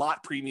had a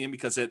lot premium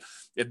because it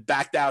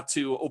backed out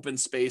to open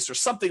space or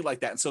something like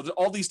that. And so there's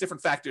all these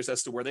different factors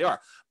as to where they are.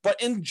 But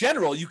in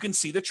general, you can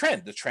see the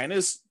trend. The trend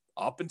is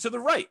up and to the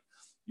right.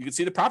 You can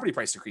see the property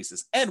price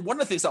increases. And one of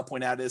the things I'll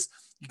point out is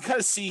you kind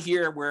of see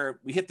here where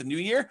we hit the new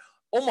year,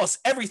 almost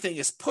everything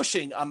is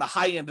pushing on the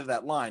high end of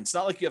that line. It's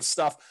not like you have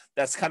stuff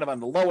that's kind of on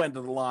the low end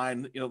of the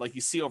line, like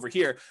you see over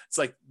here. It's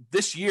like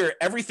this year,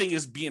 everything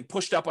is being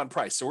pushed up on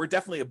price. So we're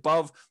definitely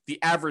above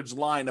the average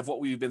line of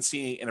what we've been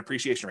seeing in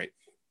appreciation rate.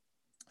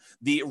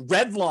 The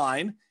red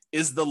line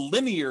is the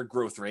linear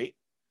growth rate.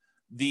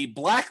 The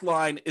black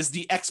line is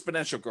the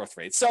exponential growth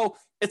rate. So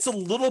it's a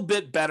little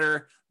bit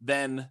better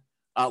than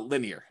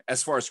linear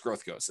as far as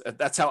growth goes.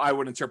 That's how I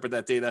would interpret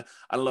that data.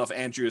 I don't know if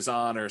Andrew is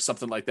on or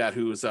something like that,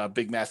 who is a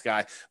big math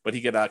guy, but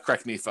he could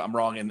correct me if I'm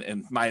wrong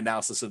in my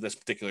analysis of this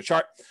particular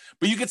chart.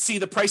 But you could see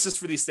the prices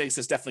for these things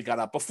has definitely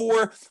gone up.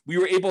 Before we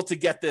were able to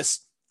get this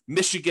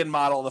Michigan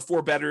model, the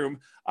 4-bedroom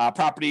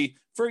property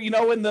for,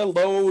 in the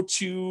low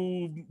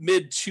to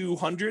mid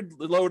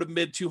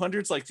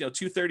 200s, like,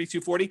 230,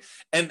 240.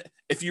 And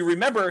if you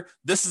remember,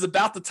 this is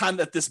about the time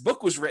that this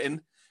book was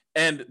written.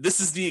 And this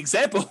is the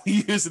example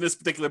we use in this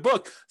particular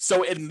book.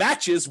 So it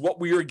matches what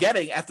we were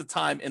getting at the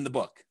time in the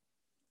book.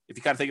 If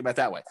you kind of think about it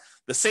that way,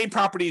 the same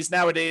properties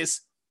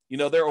nowadays,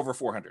 they're over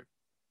 400.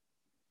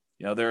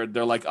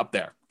 They're like up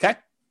there. Okay.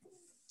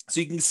 So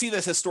you can see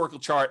this historical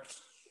chart.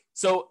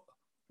 So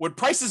when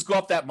prices go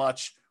up that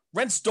much,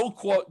 rents don't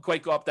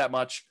quite go up that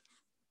much.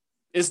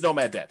 Is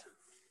Nomad dead?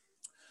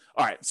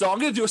 All right. So I'm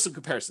going to do some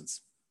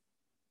comparisons,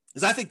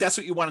 because I think that's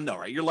what you want to know,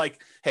 right? You're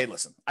like, hey,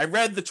 listen, I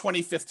read the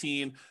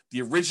 2015,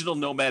 the original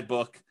Nomad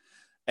book,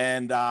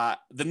 and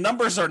the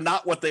numbers are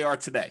not what they are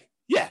today.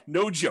 Yeah,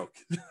 no joke,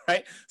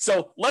 right?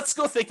 So let's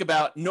go think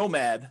about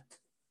Nomad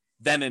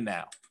then and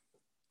now.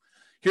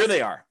 Here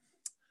they are.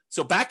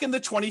 So back in the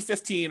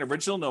 2015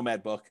 original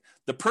Nomad book,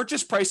 the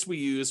purchase price we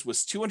used was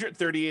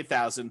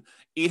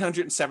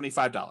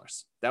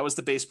 $238,875. That was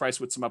the base price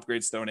with some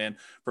upgrades thrown in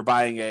for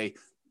buying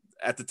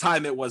at the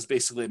time, it was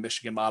basically a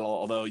Michigan model,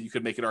 although you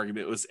could make an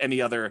argument it was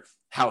any other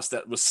house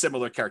that was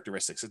similar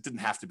characteristics. It didn't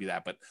have to be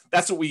that, but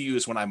that's what we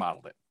used when I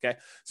modeled it. Okay.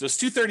 So it's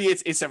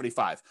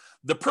 $238,875.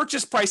 The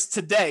purchase price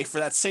today for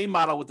that same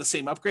model with the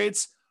same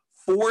upgrades,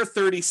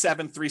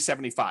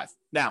 $437,375.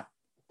 Now,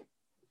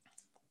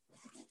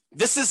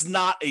 this is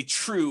not a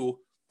true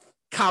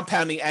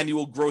compounding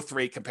annual growth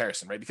rate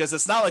comparison, right? Because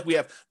it's not like we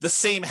have the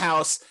same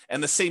house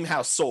and the same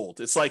house sold.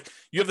 It's like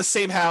you have the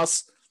same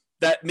house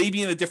that may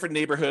be in a different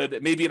neighborhood.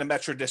 It may be in a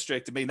metro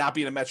district. It may not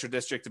be in a metro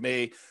district. It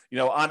may,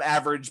 on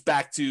average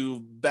back to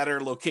better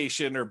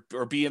location or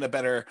be in a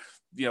better,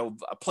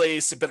 a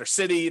place, a better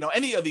city,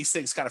 any of these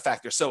things kind of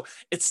factor. So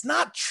it's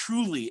not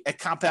truly a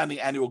compounding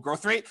annual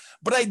growth rate,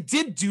 but I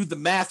did do the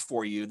math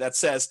for you that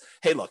says,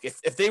 hey, look,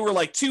 if they were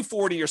like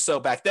 240 or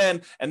so back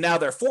then, and now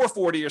they're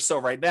 440 or so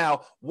right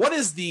now, what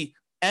is the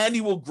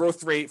annual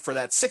growth rate for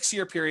that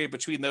 6-year period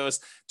between those?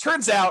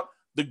 Turns out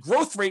the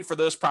growth rate for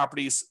those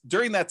properties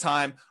during that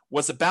time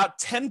was about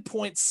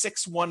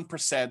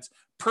 10.61%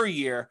 per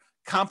year,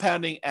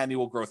 compounding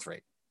annual growth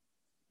rate.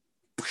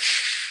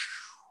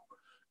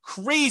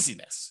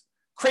 Craziness.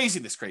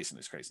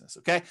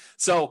 Okay.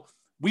 So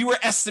we were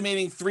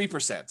estimating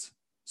 3%.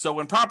 So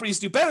when properties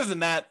do better than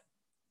that,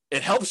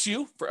 it helps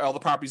you for all the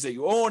properties that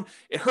you own.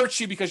 It hurts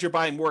you because you're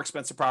buying more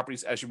expensive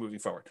properties as you're moving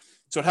forward.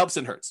 So it helps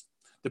and hurts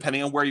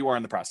depending on where you are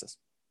in the process.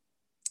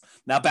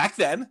 Now, back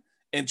then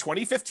in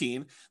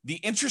 2015, the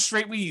interest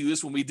rate we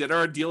used when we did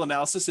our deal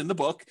analysis in the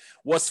book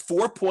was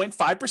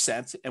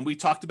 4.5%. And we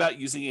talked about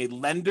using a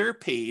lender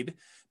paid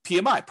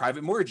PMI,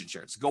 private mortgage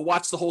insurance. Go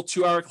watch the whole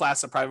 2-hour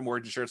class on private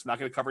mortgage insurance. I'm not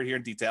going to cover it here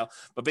in detail,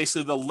 but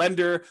basically the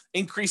lender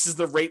increases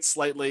the rate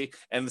slightly,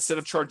 and instead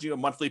of charging you a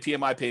monthly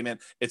PMI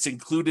payment, it's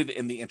included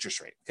in the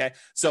interest rate. Okay,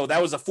 so that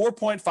was a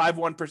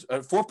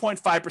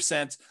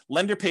 4.5%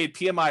 lender paid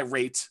PMI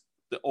rate,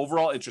 the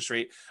overall interest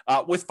rate,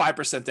 with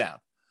 5% down.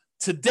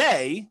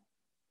 Today,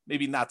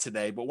 maybe not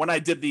today, but when I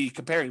did the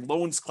comparing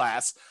loans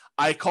class,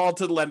 I called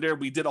to the lender.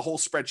 We did a whole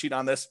spreadsheet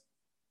on this.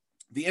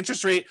 The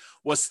interest rate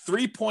was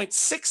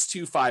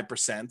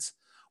 3.625%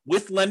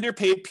 with lender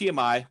paid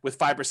PMI with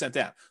 5%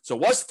 down. So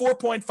it was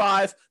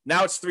 4.5.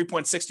 Now it's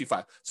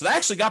 3.625. So that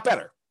actually got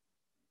better.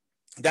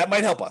 That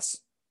might help us,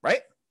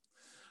 right?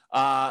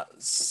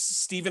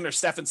 Stephen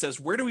says,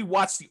 where do we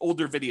watch the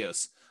older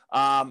videos?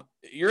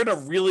 You're in a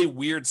really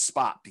weird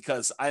spot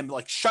because I'm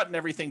like shutting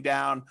everything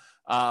down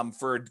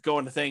for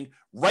going to thing.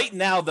 Right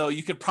now, though,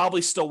 you could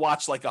probably still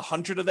watch like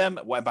 100 of them.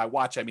 By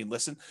watch, I mean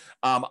listen,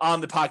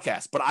 on the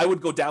podcast. But I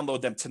would go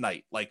download them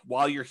tonight. Like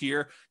while you're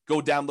here,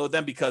 go download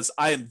them because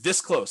I am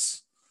this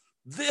close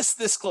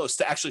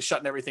to actually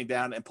shutting everything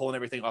down and pulling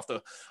everything off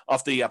the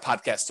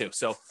podcast too.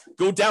 So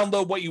go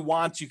download what you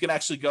want. You can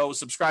actually go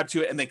subscribe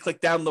to it and then click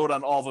download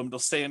on all of them. They'll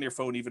stay on your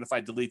phone even if I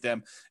delete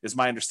them, is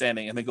my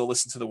understanding. And then go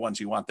listen to the ones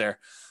you want there.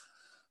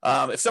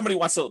 If somebody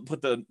wants to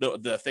put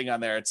the thing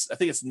on there, I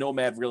think it's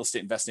Nomad Real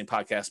Estate Investing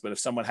Podcast. But if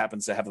someone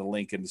happens to have the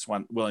link and is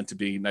willing to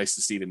be nice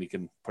to Steven, you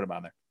can put them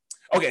on there.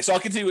 Okay, so I'll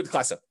continue with the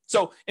class up.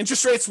 So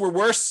interest rates were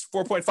worse,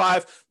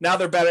 4.5. Now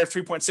they're better,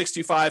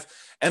 3.625.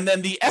 And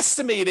then the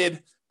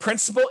estimated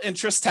principal,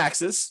 interest,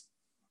 taxes,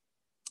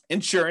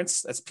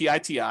 insurance, that's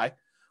PITI,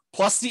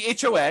 plus the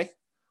HOA,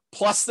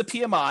 plus the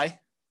PMI.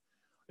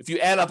 If you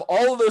add up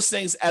all of those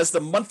things as the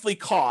monthly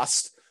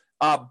cost,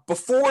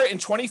 before in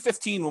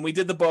 2015, when we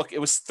did the book, it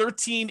was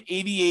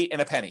 $13.88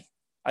 and a penny.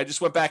 I just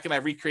went back and I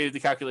recreated the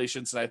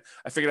calculations and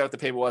I figured out what the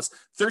payment was.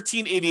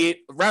 $13.88,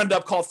 round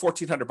up, call it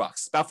 $1,400,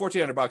 about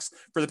 $1,400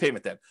 for the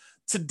payment then.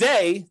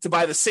 Today, to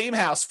buy the same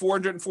house,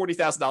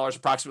 $440,000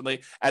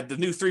 approximately at the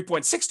new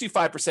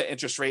 3.625%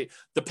 interest rate,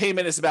 the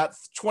payment is about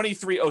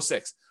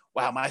 $2,306.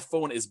 Wow, my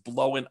phone is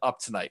blowing up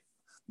tonight.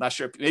 Not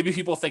sure. Maybe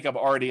people think I'm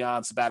already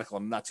on sabbatical.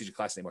 I'm not teaching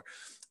class anymore.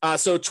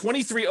 So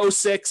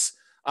 $2,306,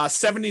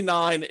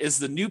 79 is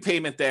the new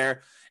payment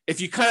there. If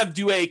you kind of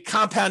do a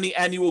compounding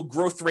annual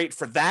growth rate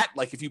for that,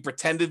 like if you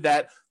pretended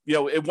that,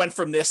 it went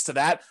from this to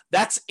that,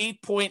 that's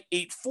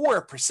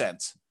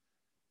 8.84%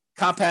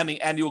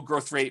 compounding annual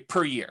growth rate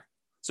per year.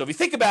 So if you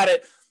think about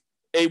it,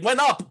 it went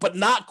up, but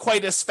not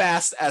quite as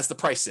fast as the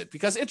price did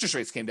because interest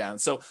rates came down.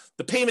 So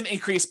the payment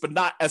increased, but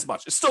not as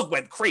much. It still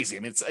went crazy.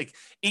 I mean, it's like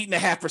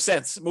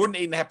 8.5%, more than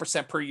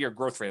 8.5% per year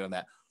growth rate on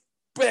that.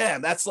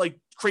 Bam, that's like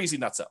crazy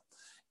nuts up.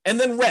 And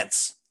then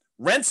rents.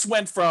 Rents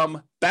went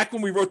from, back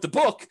when we wrote the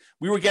book,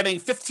 we were getting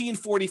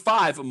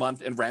 $1,545 a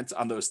month in rent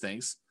on those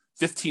things.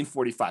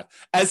 $1,545,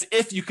 as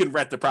if you can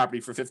rent the property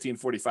for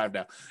 $1,545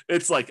 now.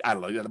 It's like, I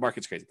don't know, the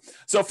market's crazy.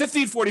 So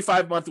 $1,545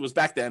 a month was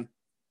back then.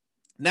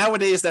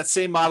 Nowadays, that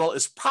same model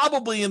is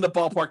probably in the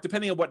ballpark,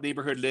 depending on what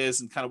neighborhood it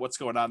is and kind of what's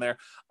going on there,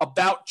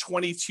 about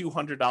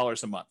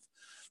 $2,200 a month.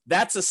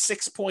 That's a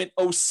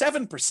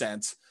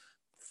 6.07%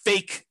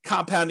 fake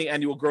compounding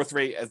annual growth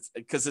rate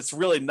because it's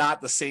really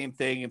not the same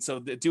thing. And so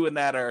doing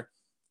that are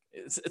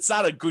It's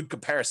not a good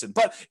comparison,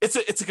 but it's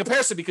a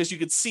comparison because you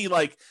can see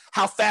like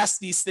how fast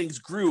these things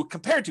grew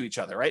compared to each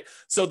other, right?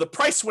 So the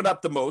price went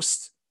up the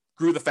most,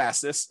 grew the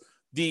fastest.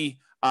 The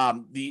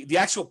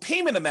actual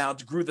payment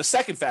amount grew the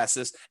second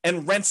fastest,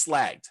 and rents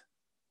lagged.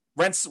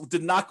 Rents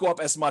did not go up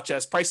as much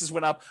as prices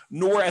went up,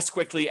 nor as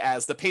quickly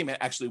as the payment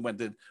actually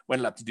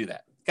went up to do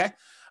that. Okay,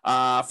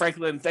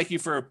 Franklin, thank you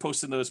for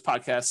posting those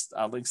podcast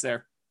links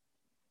there.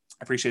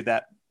 I appreciate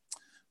that.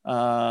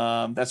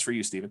 That's for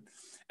you, Stephen.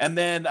 And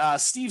then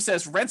Steve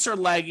says rents are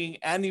lagging.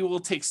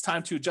 Annual takes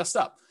time to adjust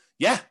up.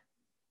 Yeah,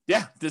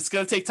 it's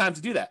going to take time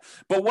to do that.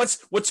 But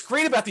what's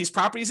great about these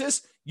properties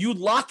is you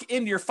lock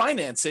in your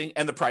financing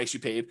and the price you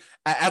paid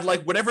at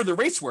like whatever the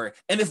rates were.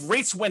 And if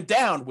rates went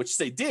down, which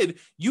they did,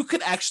 you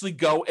could actually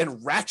go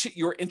and ratchet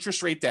your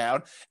interest rate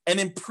down and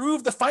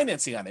improve the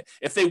financing on it.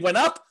 If they went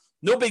up,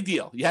 no big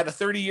deal. You had a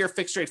 30-year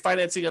fixed rate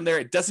financing on there.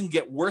 It doesn't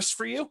get worse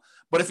for you.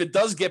 But if it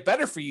does get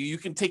better for you, you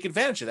can take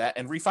advantage of that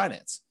and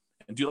refinance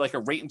and do like a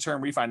rate and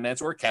term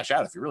refinance or cash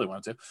out if you really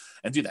want to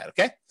and do that.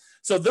 Okay.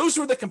 So those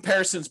were the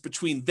comparisons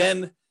between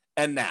then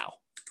and now.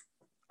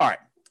 All right.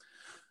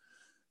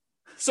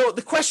 So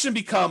the question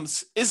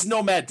becomes, is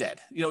Nomad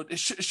dead? You know,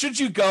 should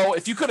you go,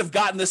 if you could have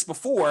gotten this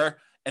before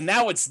and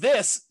now it's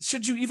this,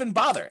 should you even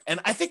bother? And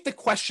I think the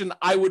question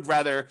I would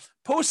rather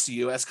pose to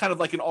you as kind of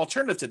like an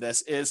alternative to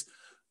this is,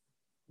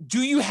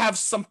 do you have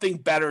something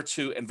better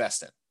to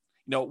invest in?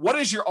 You know, what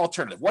is your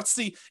alternative?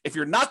 If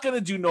you're not going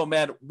to do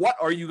Nomad, what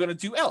are you going to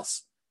do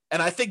else?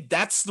 And I think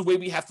that's the way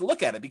we have to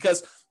look at it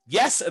because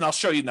yes, and I'll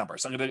show you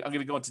numbers. I'm going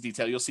to go into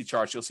detail. You'll see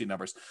charts, you'll see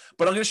numbers,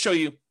 but I'm going to show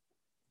you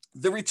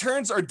the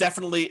returns are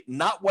definitely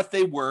not what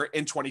they were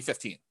in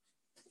 2015.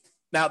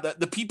 Now,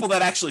 the people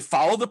that actually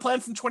follow the plan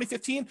from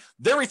 2015,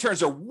 their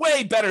returns are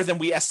way better than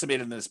we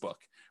estimated in this book,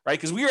 right?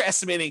 Because we were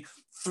estimating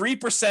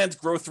 3%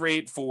 growth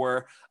rate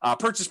for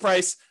purchase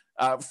price,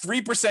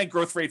 3%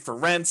 growth rate for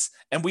rents,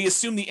 and we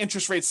assume the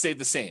interest rate stayed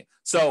the same.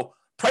 So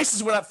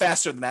prices went up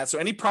faster than that. So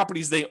any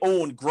properties they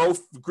own grew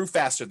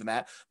faster than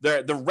that.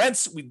 The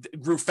rents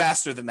grew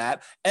faster than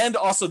that. And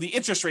also the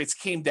interest rates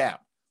came down.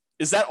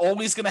 Is that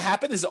always going to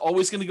happen? Is it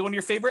always going to go in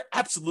your favor?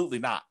 Absolutely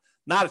not.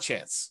 Not a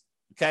chance.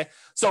 Okay.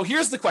 So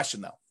here's the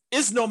question though.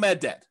 Is Nomad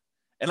dead?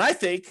 And I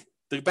think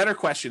the better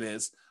question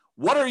is,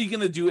 what are you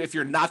going to do if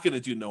you're not going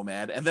to do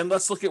Nomad? And then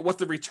let's look at what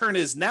the return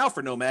is now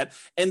for Nomad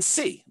and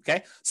see.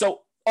 Okay.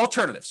 So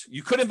alternatives.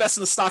 You could invest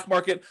in the stock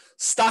market.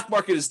 Stock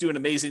market is doing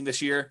amazing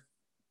this year.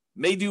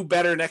 May do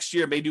better next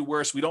year, may do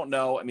worse. We don't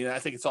know. I mean, I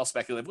think it's all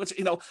speculative, which,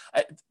 you know,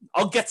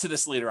 I'll get to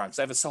this later on because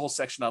I have a whole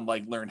section on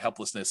like learned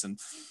helplessness and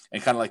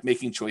kind of like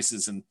making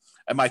choices and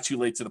am I too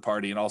late to the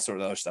party and all sort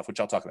of other stuff, which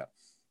I'll talk about.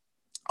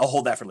 I'll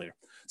hold that for later.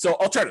 So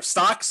alternative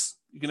stocks,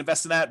 you can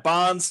invest in that.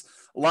 Bonds.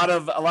 A lot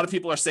of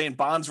people are saying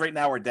bonds right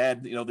now are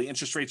dead. You know, the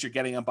interest rates you're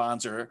getting on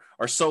bonds are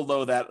so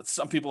low that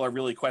some people are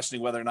really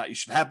questioning whether or not you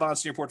should have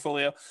bonds in your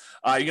portfolio.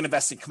 You're going to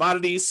invest in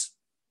commodities.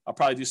 I'll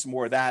probably do some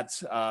more of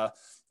that.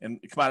 In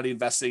commodity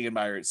investing in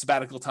my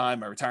sabbatical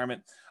time, my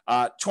retirement,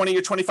 20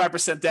 or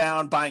 25%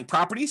 down buying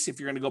properties. If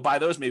you're going to go buy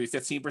those, maybe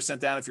 15%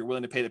 down. If you're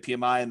willing to pay the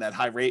PMI and that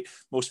high rate,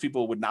 most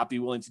people would not be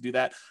willing to do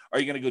that. Are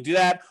you going to go do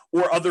that?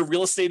 Or other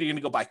real estate? Are you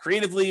going to go buy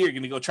creatively? Are you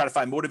going to go try to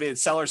find motivated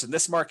sellers in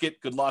this market?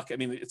 Good luck. I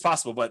mean, it's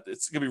possible, but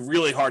it's going to be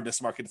really hard in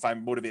this market to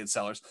find motivated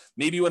sellers.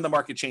 Maybe when the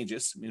market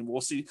changes. I mean, we'll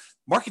see.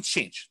 Markets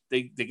change.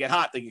 They get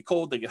hot, they get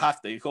cold, they get hot,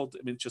 they get cold.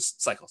 I mean, it's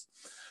just cycles.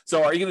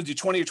 So are you going to do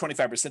 20 or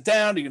 25%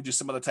 down? Are you going to do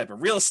some other type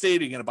of real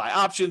estate? Are you going to buy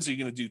options? Are you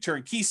going to do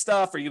turnkey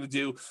stuff? Are you going to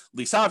do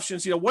lease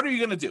options? You know, what are you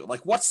going to do?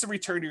 Like, what's the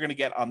return you're going to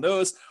get on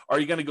those? Are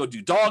you going to go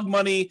do dog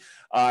money?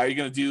 Are you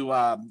going to do,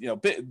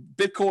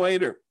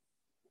 Bitcoin or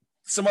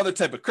some other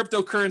type of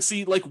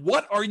cryptocurrency? Like,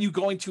 what are you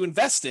going to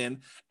invest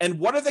in? And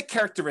what are the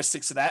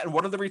characteristics of that? And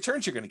what are the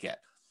returns you're going to get?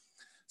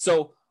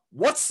 So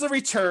what's the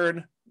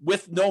return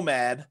with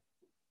Nomad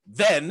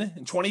then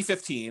in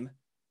 2015?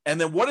 And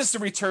then what is the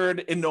return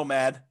in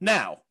Nomad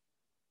now?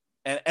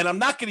 And I'm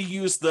not going to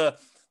use the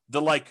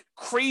like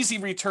crazy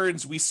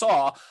returns we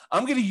saw.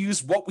 I'm going to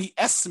use what we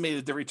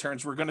estimated the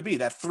returns were going to be,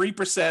 that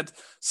 3%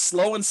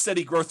 slow and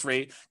steady growth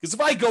rate. Because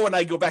if I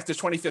go back to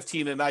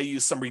 2015 and I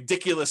use some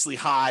ridiculously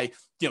high,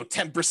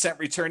 10%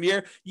 return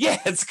year,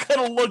 yeah, it's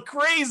going to look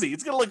crazy.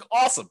 It's going to look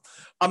awesome.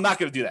 I'm not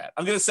going to do that.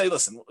 I'm going to say,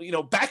 listen,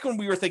 back when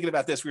we were thinking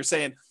about this, we were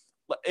saying,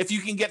 if you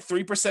can get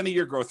 3% of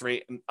your growth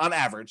rate on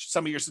average,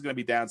 some years is going to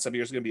be down, some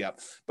years is going to be up,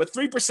 but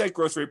 3%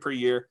 growth rate per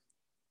year,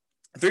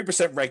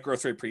 3% rate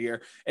growth rate per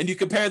year, and you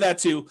compare that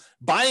to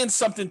buying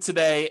something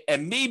today,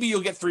 and maybe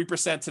you'll get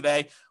 3%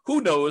 today.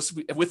 Who knows?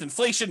 With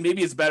inflation,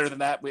 maybe it's better than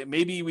that.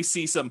 Maybe we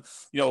see some,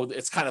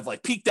 it's kind of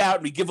like peaked out,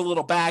 and we give a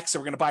little back, so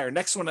we're going to buy our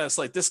next one at a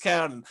slight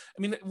discount. And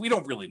I mean, we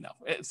don't really know.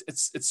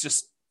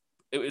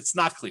 It's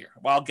not clear.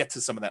 Well, I'll get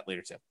to some of that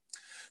later too.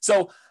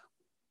 So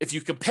if you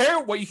compare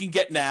what you can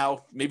get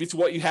now, maybe to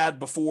what you had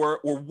before,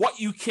 or what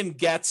you can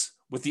get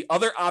with the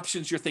other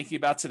options you're thinking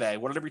about today,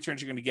 what are the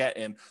returns you're going to get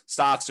in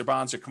stocks or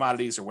bonds or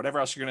commodities or whatever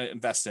else you're going to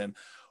invest in?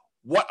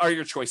 What are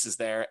your choices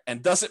there?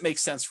 And does it make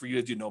sense for you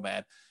to do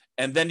Nomad?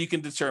 And then you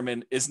can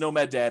determine, is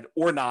Nomad dead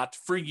or not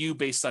for you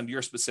based on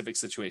your specific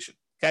situation.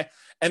 Okay.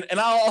 And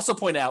I'll also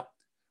point out,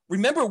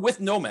 remember with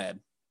Nomad,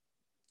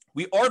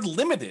 we are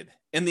limited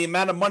in the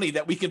amount of money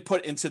that we can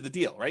put into the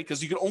deal, right?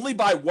 Because you can only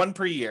buy one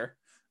per year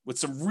with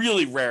some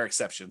really rare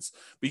exceptions.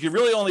 But you can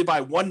really only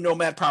buy one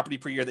Nomad property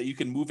per year that you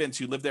can move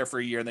into, live there for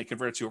a year, and they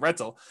convert it to a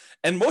rental.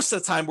 And most of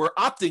the time, we're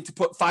opting to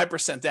put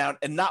 5% down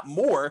and not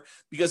more,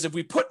 because if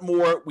we put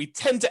more, we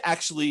tend to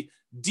actually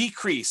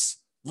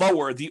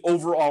lower the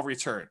overall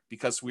return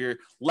because we're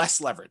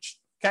less leveraged.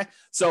 Okay.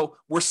 So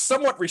we're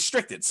somewhat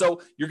restricted.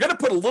 So you're going to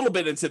put a little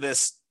bit into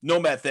this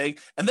Nomad thing.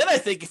 And then I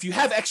think if you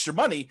have extra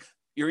money,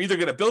 you're either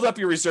going to build up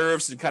your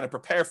reserves and kind of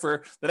prepare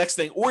for the next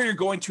thing, or you're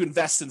going to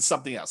invest in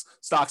something else,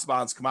 stocks,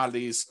 bonds,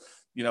 commodities,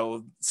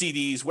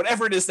 CDs,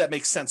 whatever it is that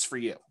makes sense for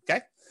you.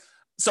 Okay.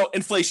 So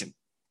inflation,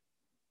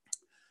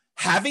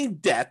 having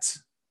debt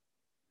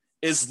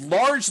is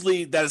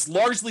largely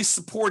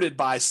supported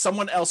by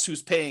someone else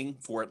who's paying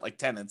for it, like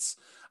tenants,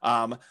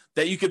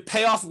 that you could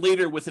pay off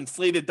later with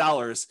inflated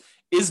dollars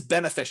is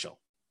beneficial.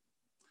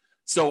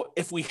 So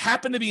if we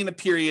happen to be in a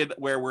period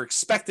where we're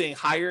expecting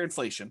higher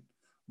inflation,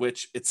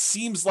 which it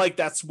seems like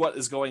that's what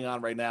is going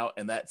on right now,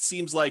 and that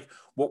seems like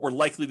what we're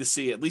likely to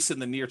see, at least in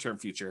the near-term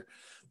future,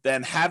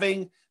 then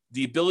having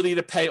the ability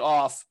to pay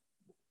off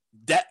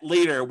debt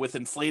later with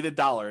inflated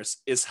dollars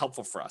is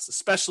helpful for us,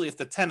 especially if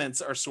the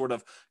tenants are sort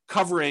of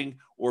covering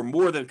or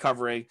more than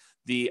covering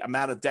the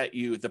amount of debt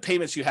the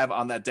payments you have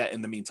on that debt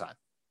in the meantime.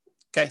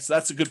 Okay, so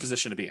that's a good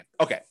position to be in.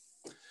 Okay,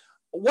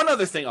 one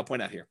other thing I'll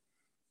point out here.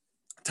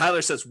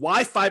 Tyler says,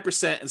 why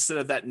 5% instead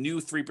of that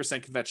new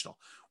 3% conventional?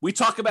 We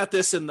talk about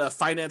this in the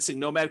financing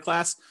Nomad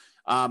class.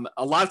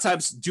 A lot of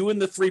times doing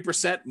the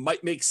 3%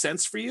 might make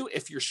sense for you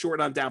if you're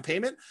short on down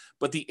payment,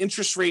 but the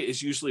interest rate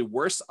is usually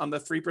worse on the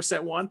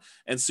 3% one.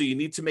 And so you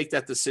need to make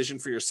that decision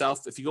for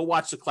yourself. If you go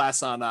watch the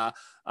class on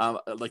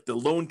like the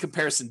loan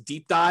comparison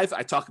deep dive,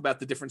 I talk about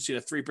the difference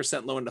between a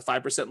 3% loan and a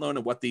 5% loan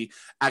and what the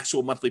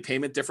actual monthly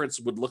payment difference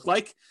would look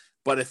like.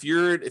 But if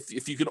you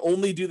can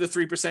only do the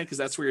 3% because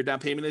that's where your down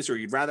payment is, or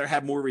you'd rather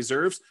have more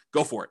reserves,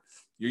 go for it.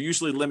 You're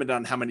usually limited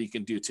on how many you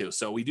can do too.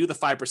 So we do the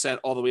 5%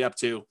 all the way up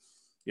to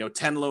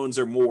 10 loans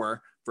or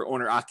more for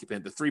owner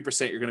occupant. The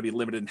 3%, you're going to be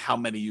limited in how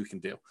many you can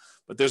do.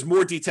 But there's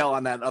more detail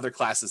on that in other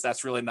classes.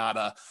 That's really not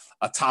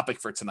a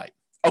topic for tonight.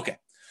 Okay.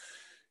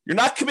 You're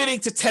not committing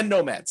to 10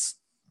 nomads.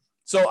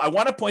 So I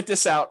want to point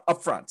this out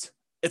up front.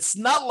 It's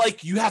not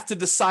like you have to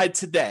decide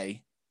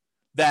today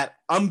that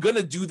I'm going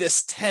to do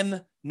this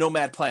 10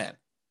 nomad plan.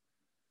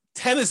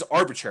 10 is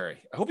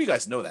arbitrary. I hope you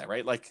guys know that,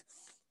 right? Like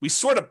we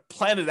sort of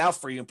plan it out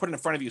for you and put it in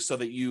front of you so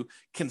that you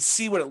can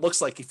see what it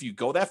looks like if you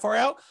go that far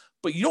out.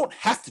 But you don't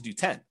have to do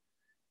 10.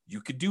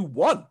 You could do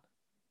 1.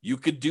 You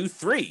could do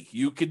 3.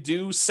 You could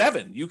do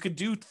 7. You could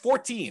do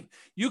 14.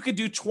 You could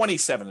do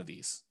 27 of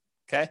these.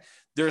 Okay.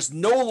 There's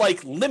no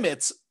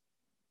limits,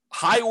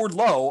 high or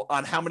low,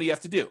 on how many you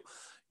have to do.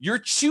 You're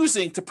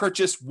choosing to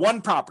purchase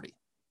one property.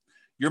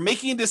 You're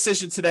making a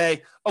decision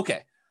today.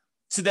 Okay.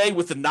 Today,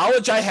 with the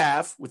knowledge I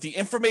have, with the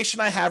information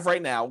I have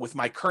right now, with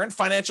my current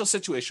financial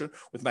situation,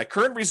 with my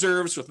current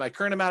reserves, with my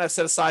current amount I've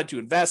set aside to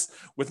invest,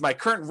 with my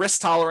current risk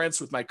tolerance,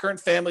 with my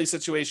current family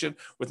situation,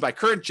 with my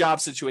current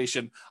job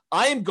situation,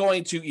 I am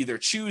going to either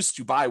choose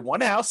to buy one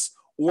house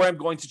or I'm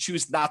going to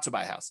choose not to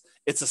buy a house.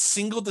 It's a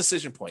single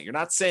decision point. You're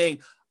not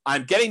saying,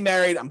 I'm getting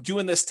married, I'm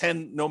doing this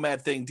 10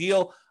 nomad thing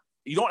deal.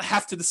 You don't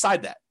have to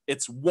decide that.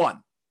 It's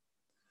one.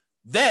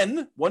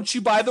 Then, once you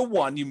buy the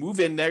one, you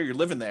move in there, you're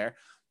living there,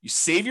 you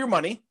save your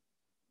money.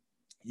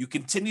 You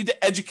continue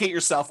to educate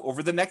yourself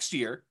over the next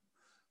year.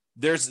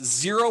 There's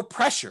zero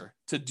pressure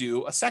to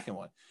do a second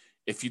one.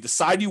 If you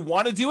decide you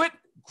want to do it,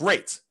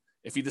 great.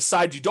 If you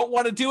decide you don't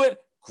want to do it,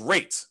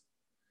 great.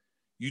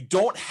 You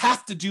don't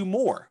have to do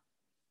more.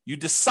 You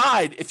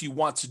decide if you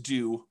want to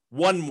do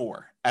one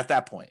more at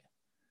that point.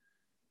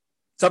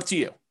 It's up to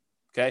you.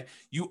 Okay.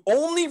 You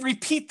only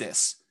repeat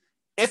this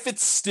if it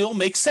still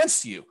makes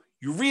sense to you.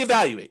 You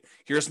reevaluate.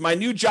 Here's my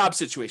new job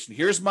situation.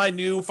 Here's my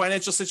new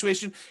financial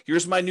situation.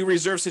 Here's my new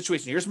reserve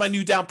situation. Here's my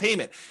new down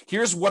payment.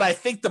 Here's what I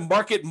think the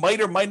market might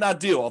or might not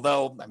do.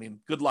 Although,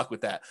 good luck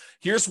with that.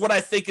 Here's what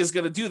I think is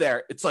going to do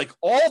there. It's like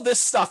all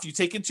this stuff you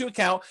take into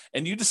account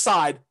and you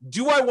decide,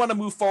 do I want to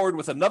move forward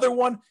with another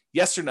one?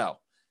 Yes or no?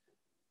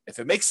 If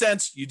it makes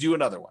sense, you do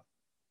another one.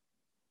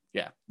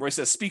 Yeah. Roy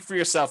says, speak for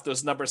yourself.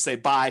 Those numbers say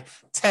buy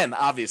 10,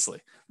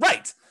 obviously.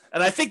 Right.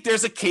 And I think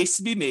there's a case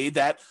to be made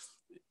that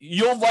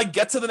you'll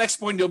get to the next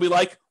point and you'll be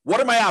like, what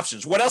are my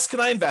options? What else can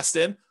I invest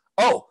in?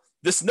 Oh,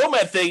 this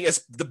Nomad thing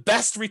is the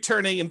best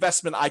returning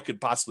investment I could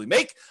possibly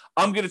make.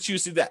 I'm going to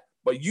choose to do that.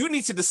 But you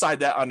need to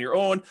decide that on your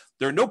own.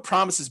 There are no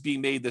promises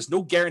being made. There's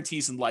no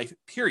guarantees in life,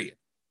 period.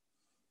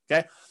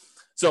 Okay.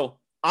 So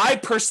I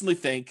personally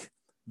think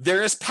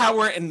there is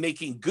power in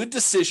making good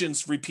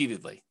decisions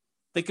repeatedly.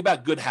 Think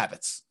about good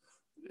habits.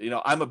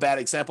 I'm a bad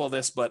example of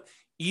this, but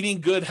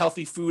eating good,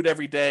 healthy food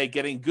every day,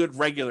 getting good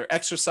regular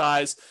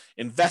exercise,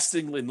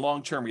 investing in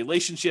long-term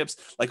relationships,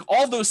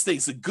 all those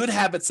things, the good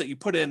habits that you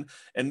put in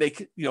and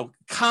make,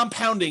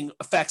 compounding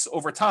effects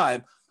over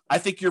time, I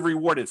think you're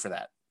rewarded for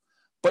that.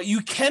 but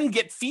you can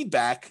get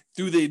feedback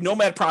through the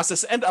Nomad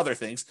process and other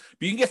things.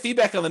 But you can get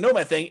feedback on the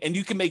Nomad thing, and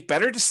you can make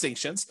better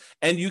distinctions,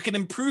 and you can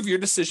improve your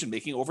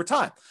decision-making over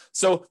time.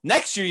 So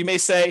next year, you may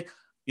say,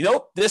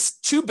 this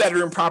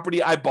 2-bedroom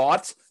property I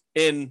bought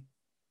in,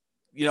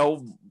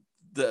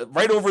 the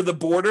right over the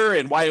border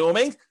in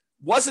Wyoming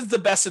wasn't the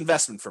best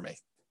investment for me.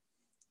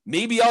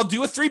 Maybe I'll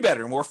do a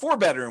 3-bedroom or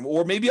 4-bedroom,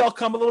 or maybe I'll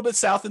come a little bit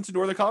south into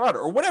northern Colorado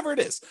or whatever it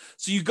is.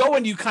 So you go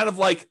and you kind of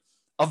like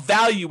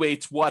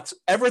evaluate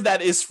whatever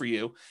that is for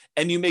you,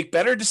 and you make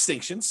better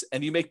distinctions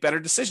and you make better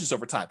decisions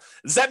over time.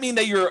 Does that mean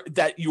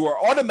that you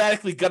are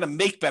automatically going to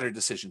make better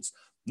decisions?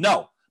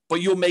 No,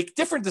 but you'll make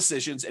different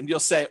decisions and you'll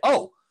say,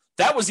 oh,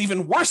 that was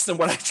even worse than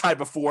what I tried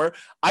before.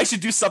 I should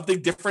do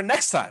something different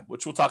next time,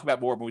 which we'll talk about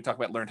more when we talk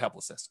about learned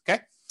helplessness.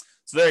 Okay.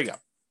 So there you go.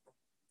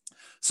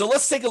 So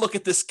let's take a look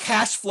at this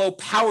cash flow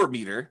power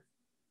meter,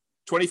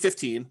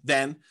 2015,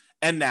 then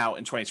and now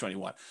in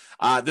 2021.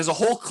 There's a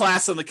whole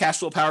class on the cash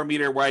flow power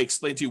meter where I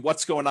explain to you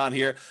what's going on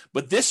here,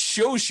 but this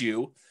shows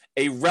you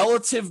a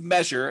relative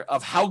measure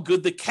of how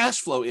good the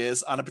cash flow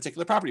is on a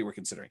particular property we're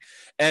considering.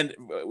 And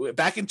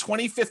back in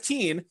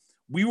 2015,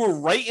 we were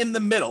right in the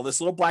middle.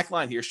 This little black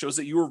line here shows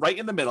that you were right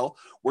in the middle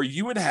where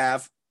you would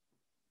have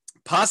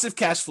positive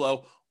cash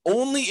flow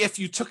only if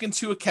you took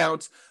into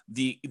account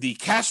the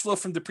cash flow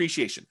from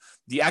depreciation,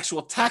 the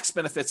actual tax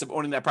benefits of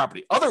owning that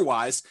property.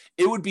 Otherwise,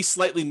 it would be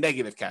slightly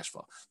negative cash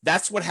flow.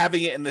 That's what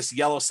having it in this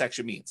yellow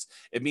section means.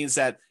 It means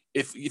that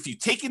if you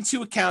take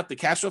into account the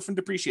cash flow from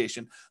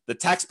depreciation, the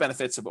tax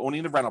benefits of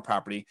owning the rental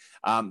property,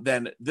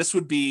 then this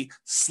would be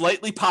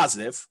slightly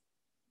positive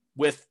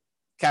with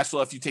cash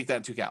flow if you take that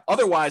into account.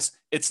 Otherwise,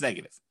 it's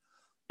negative.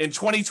 In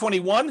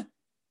 2021,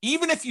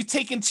 even if you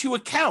take into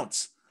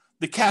account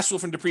the cash flow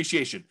from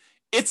depreciation,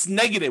 it's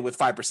negative with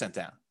 5%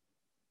 down.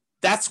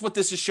 That's what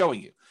this is showing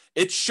you.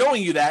 It's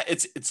showing you that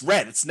it's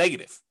red, it's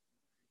negative.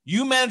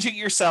 You manage it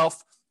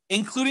yourself,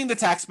 including the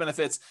tax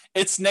benefits,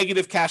 it's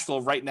negative cash flow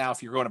right now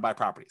if you're going to buy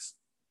properties.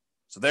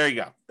 So there you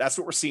go. That's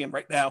what we're seeing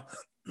right now.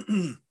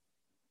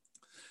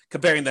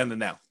 Comparing them to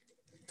now.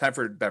 Time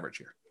for a beverage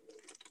here.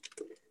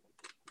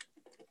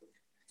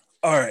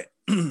 All right,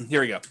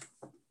 here we go.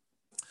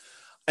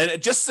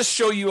 And just to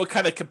show you a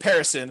kind of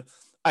comparison,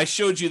 I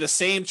showed you the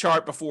same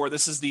chart before.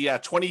 This is the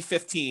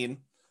 2015,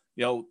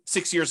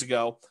 6 years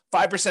ago,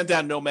 5%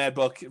 down Nomad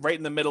book, right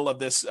in the middle of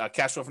this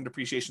cash flow from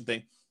depreciation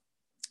thing.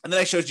 And then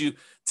I showed you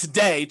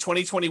today,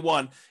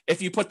 2021,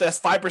 if you put that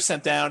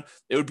 5% down,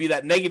 it would be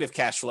that negative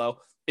cash flow.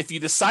 If you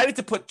decided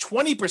to put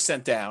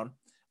 20% down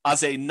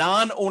as a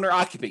non-owner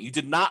occupant, you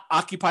did not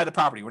occupy the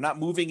property, we're not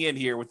moving in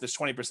here with this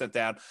 20%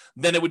 down,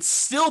 then it would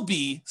still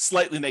be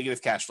slightly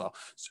negative cash flow.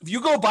 So if you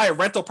go buy a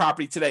rental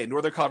property today in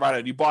northern Colorado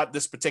and you bought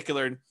this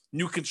particular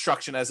new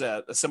construction as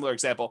a similar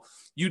example,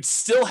 you'd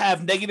still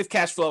have negative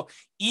cash flow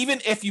even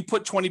if you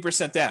put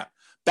 20% down.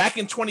 Back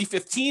in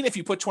 2015, if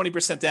you put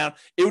 20% down,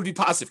 it would be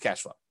positive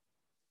cash flow.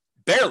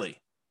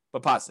 Barely,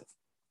 but positive.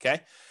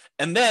 Okay.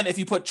 And then if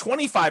you put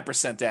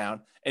 25%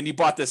 down and you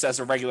bought this as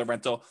a regular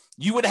rental,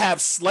 you would have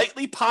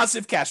slightly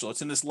positive cash flow.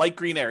 It's in this light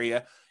green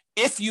area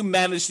if you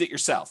managed it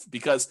yourself,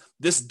 because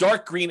this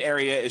dark green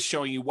area is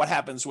showing you what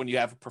happens when you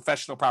have a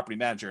professional property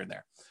manager in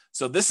there.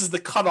 So this is the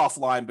cutoff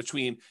line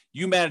between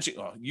you managing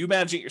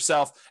it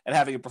yourself and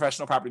having a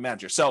professional property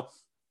manager. So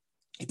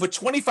you put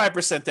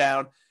 25%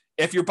 down.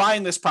 If you're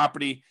buying this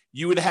property,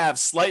 you would have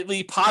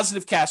slightly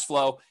positive cash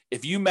flow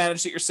if you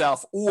managed it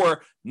yourself,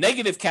 or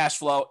negative cash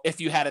flow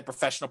if you had a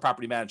professional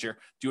property manager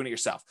doing it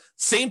yourself.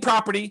 Same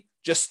property,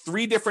 just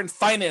 3 different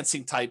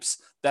financing types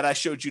that I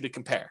showed you to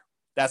compare.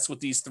 That's what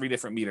these 3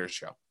 different meters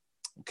show.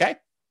 Okay.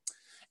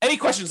 Any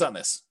questions on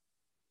this?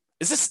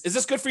 Is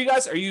this good for you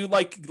guys? Are you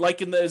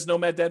liking this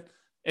Nomad Dead?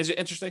 Is it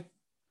interesting?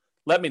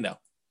 Let me know.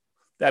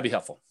 That'd be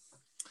helpful.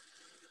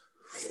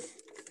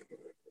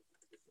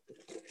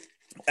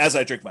 As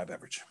I drink my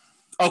beverage.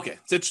 Okay,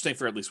 it's interesting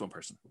for at least one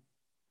person.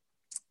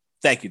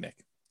 Thank you, Nick.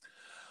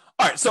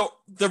 All right, so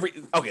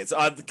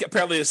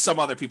apparently there's some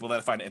other people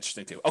that find it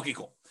interesting too. Okay,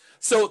 cool.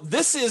 So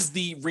this is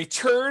the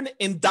return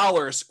in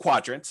dollars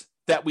quadrant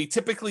that we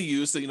typically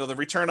use. The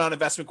return on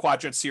investment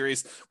quadrant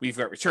series. We've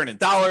got return in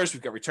dollars.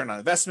 We've got return on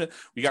investment.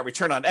 We got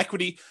return on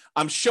equity.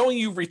 I'm showing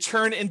you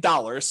return in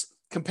dollars,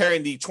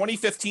 comparing the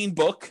 2015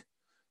 book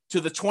to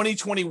the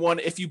 2021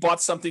 if you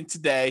bought something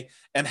today,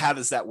 and how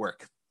does that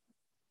work?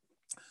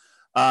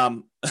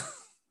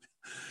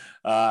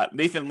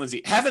 Nathan and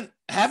Lindsay haven't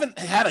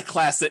had a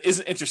class that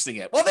isn't interesting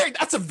yet. Well,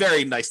 that's a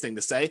very nice thing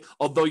to say,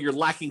 although you're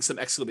lacking some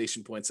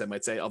exclamation points, I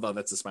might say, although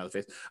that's a smiley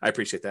face. I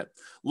appreciate that.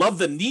 Love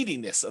the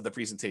neediness of the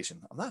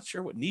presentation. I'm not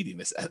sure what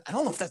neediness. I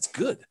don't know if that's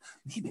good.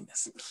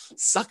 Neediness.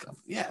 Suck up.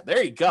 Yeah,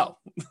 there you go.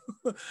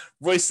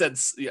 Royce said,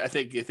 I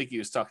think he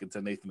was talking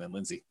to Nathan and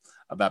Lindsay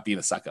about being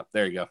a suck up.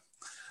 There you go.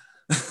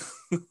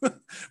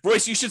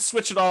 Royce, you should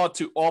switch it all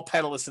to all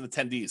panelists and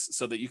attendees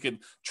so that you can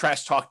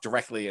trash talk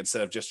directly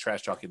instead of just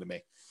trash talking to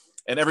me.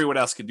 And everyone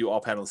else can do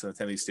all panelists and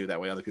attendees too. That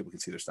way other people can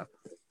see their stuff.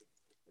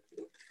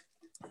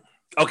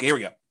 Okay, here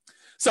we go.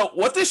 So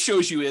what this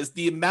shows you is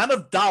the amount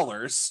of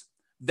dollars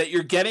that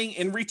you're getting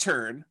in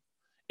return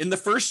in the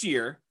first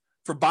year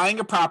for buying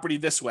a property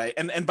this way,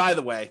 and by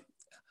the way,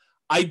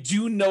 I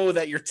do know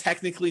that you're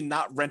technically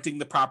not renting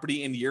the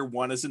property in year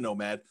one as a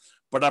nomad,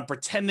 but I'm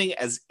pretending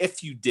as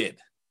if you did.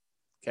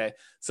 Okay.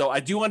 So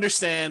I do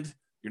understand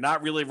you're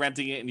not really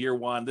renting it in year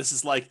one. This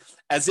is like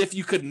as if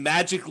you could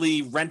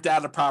magically rent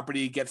out a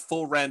property, get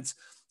full rent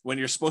when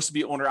you're supposed to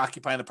be owner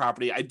occupying the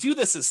property. I do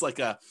this as like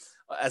an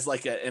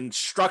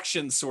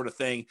instruction sort of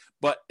thing,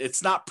 but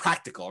it's not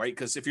practical, right?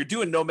 Because if you're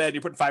doing nomad,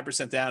 you're putting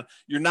 5% down,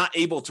 you're not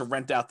able to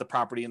rent out the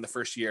property in the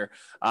first year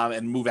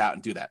and move out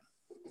and do that.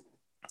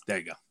 There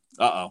you go.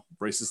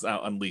 Brace is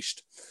now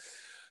unleashed.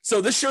 So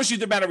this shows you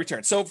the amount of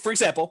return. So for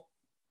example,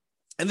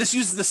 and this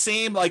uses the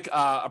same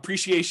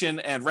appreciation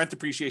and rent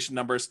appreciation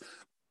numbers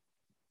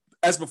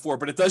as before,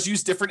 but it does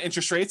use different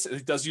interest rates.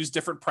 It does use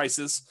different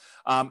prices.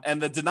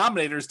 And the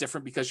denominator is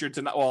different because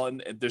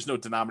and there's no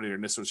denominator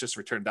in this, so it's just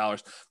return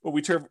dollars. But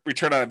we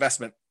return on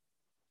investment.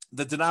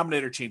 The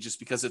denominator changes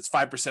because it's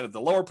 5% of the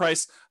lower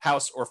price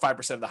house or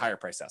 5% of the higher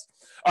price house.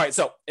 All right,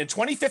 so in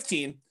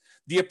 2015,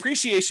 the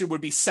appreciation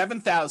would be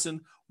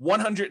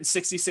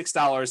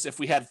 $7,166 if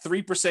we had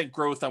 3%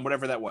 growth on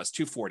whatever that was,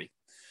 240.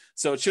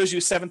 So it shows you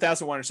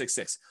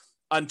 7,166.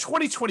 On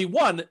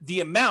 2021,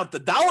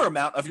 the dollar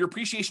amount of your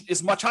appreciation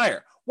is much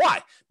higher.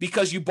 Why?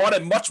 Because you bought a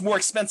much more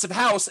expensive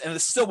house and it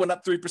still went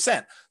up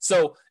 3%.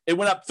 So it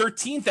went up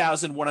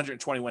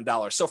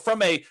 $13,121. So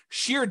from a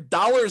sheer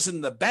dollars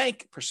in the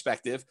bank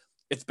perspective,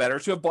 it's better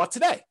to have bought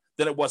today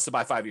than it was to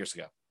buy 5 years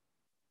ago.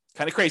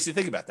 Kind of crazy to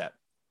think about that.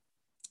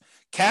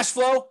 Cash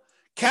flow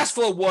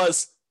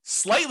was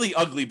slightly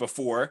ugly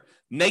before,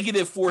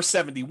 negative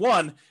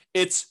 471.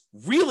 It's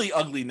really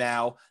ugly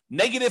now,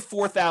 negative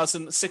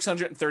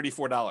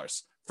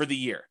 $4,634 for the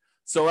year.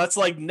 So that's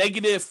like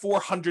negative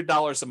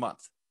 $400 a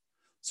month.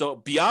 So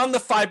beyond the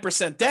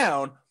 5%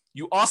 down,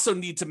 you also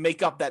need to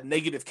make up that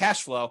negative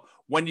cash flow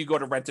when you go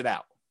to rent it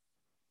out.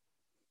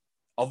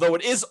 Although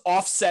it is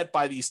offset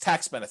by these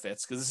tax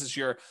benefits, because this is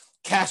your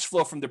cash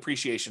flow from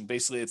depreciation.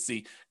 Basically, it's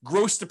the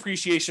gross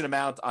depreciation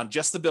amount on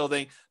just the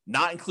building,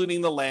 not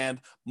including the land,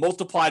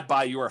 multiplied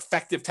by your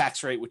effective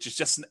tax rate, which is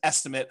just an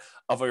estimate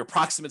of your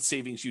approximate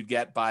savings you'd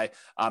get by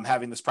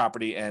having this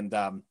property and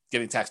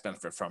getting tax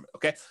benefit from it.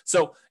 Okay.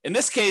 So in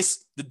this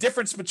case, the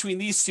difference between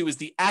these two is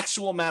the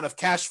actual amount of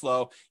cash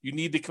flow you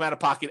need to come out of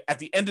pocket at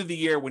the end of the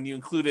year when you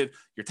included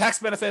your tax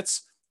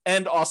benefits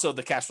and also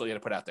the cash flow you had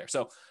to put out there.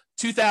 So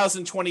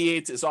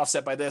 2028 is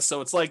offset by this. So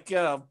it's like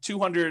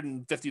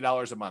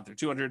 $250 a month or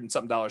 $200 and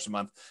something a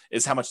month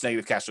is how much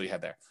negative cash flow you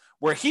had there.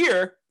 Where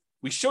here,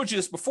 we showed you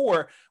this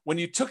before, when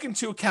you took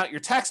into account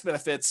your tax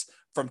benefits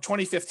from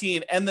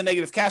 2015 and the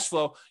negative cash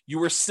flow, you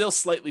were still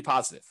slightly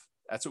positive.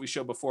 That's what we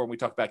showed before when we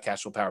talked about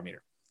cash flow power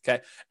meter.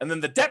 Okay. And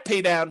then the debt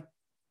pay down,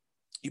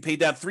 you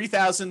paid down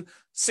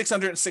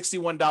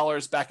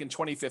 $3,661 back in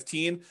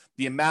 2015.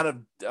 The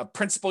amount of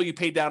principal you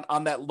paid down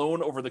on that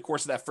loan over the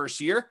course of that first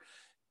year.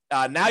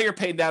 Now you're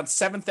paying down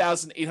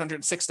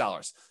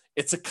 $7,806.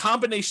 It's a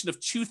combination of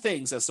two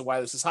things as to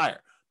why this is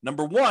higher.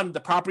 Number one, the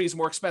property is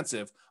more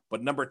expensive,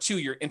 but number two,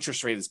 your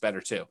interest rate is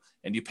better too.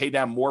 And you pay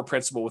down more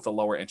principal with a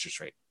lower interest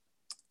rate.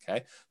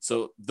 Okay.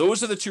 So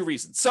those are the two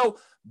reasons. So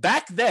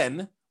back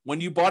then,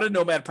 when you bought a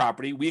Nomad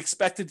property, we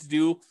expected to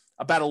do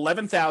about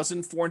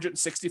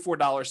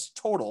 $11,464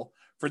 total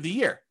for the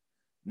year.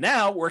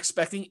 Now we're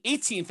expecting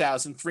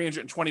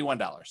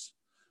 $18,321.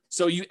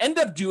 So you end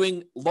up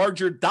doing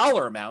larger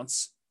dollar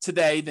amounts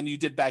today than you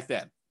did back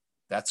then.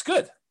 That's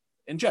good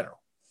in general.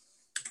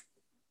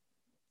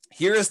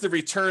 Here is the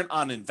return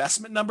on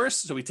investment numbers.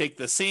 So we take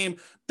the same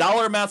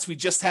dollar amounts we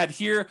just had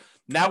here.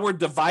 Now we're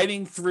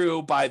dividing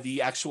through by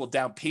the actual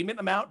down payment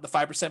amount, the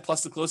 5%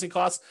 plus the closing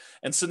costs.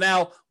 And so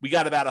now we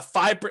got about a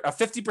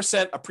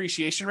 50%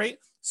 appreciation rate.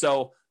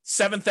 So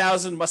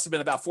 $7,000 must have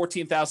been about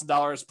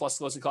 $14,000 plus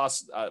closing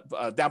costs,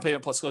 down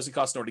payment plus closing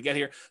costs in order to get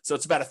here. So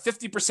it's about a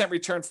 50%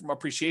 return from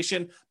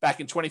appreciation back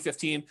in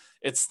 2015.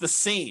 It's the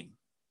same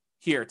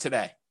here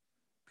today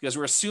because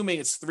we're assuming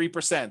it's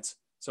 3%.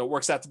 So it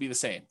works out to be the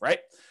same, right?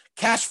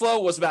 Cash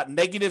flow was about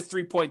negative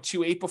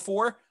 3.28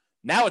 before.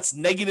 Now it's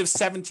negative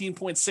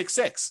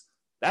 17.66.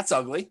 That's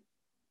ugly.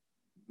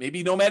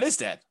 Maybe Nomad is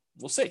dead.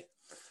 We'll see.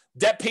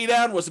 Debt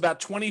paydown was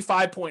about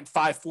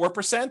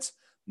 25.54%.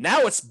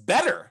 Now it's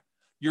better.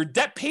 Your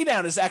debt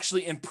paydown is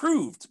actually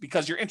improved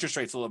because your interest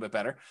rate's a little bit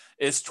better.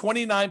 Is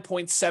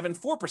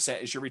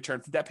 29.74% is your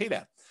return from debt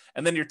paydown.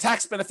 And then your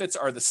tax benefits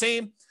are the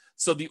same.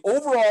 So the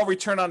overall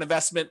return on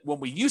investment when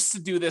we used to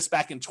do this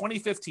back in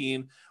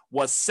 2015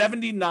 was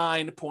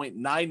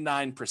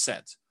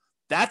 79.99%.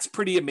 That's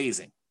pretty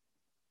amazing.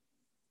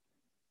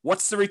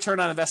 What's the return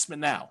on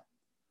investment now?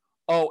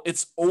 Oh,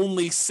 it's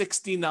only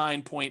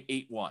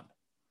 69.81.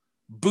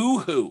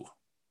 Boo-hoo,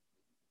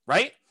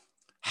 right?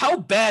 How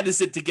bad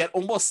is it to get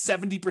almost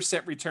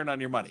 70% return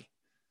on your money?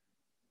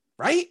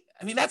 Right?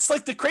 I mean, that's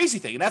like the crazy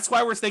thing. And that's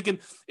why we're thinking,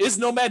 is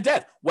Nomad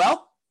dead?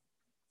 Well,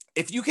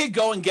 if you could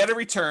go and get a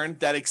return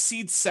that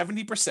exceeds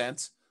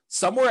 70%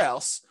 somewhere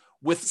else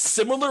with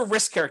similar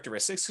risk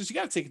characteristics, because you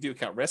got to take into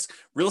account risk.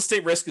 Real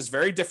estate risk is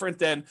very different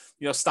than,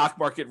 stock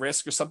market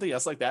risk or something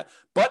else like that.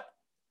 But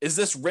is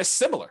this risk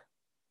similar?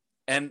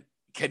 And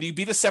can you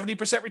beat a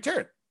 70%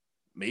 return?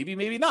 Maybe,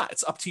 maybe not.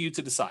 It's up to you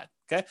to decide.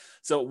 Okay.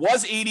 So it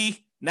was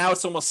 80. Now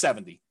it's almost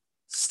 70.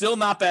 Still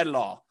not bad at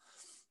all.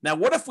 Now,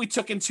 what if we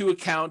took into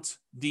account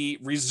the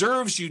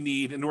reserves you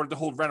need in order to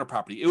hold rental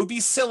property? It would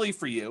be silly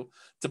for you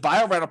to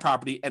buy a rental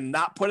property and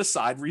not put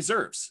aside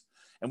reserves.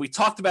 And we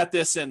talked about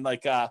this in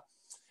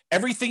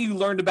everything you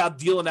learned about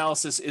deal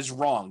analysis is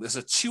wrong. There's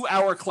a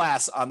 2-hour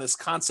class on this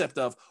concept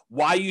of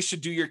why you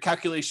should do your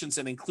calculations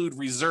and include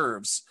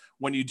reserves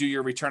when you do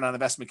your return on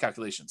investment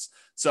calculations.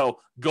 So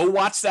go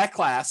watch that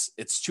class.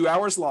 It's 2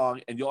 hours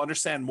long, and you'll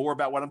understand more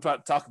about what I'm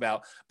about to talk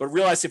about. But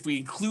realize if we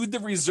include the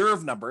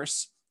reserve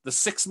numbers, the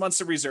 6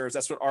 months of reserves,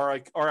 that's what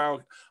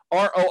ROIQ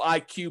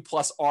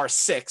plus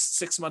R6,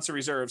 6 months of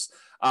reserves,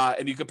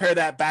 and you compare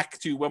that back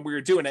to when we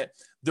were doing it,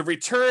 the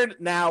return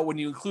now when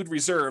you include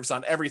reserves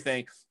on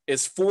everything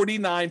is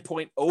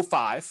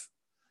 49.05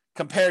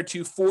 compared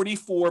to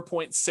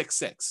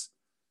 44.66.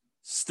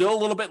 Still a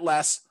little bit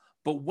less,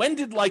 but when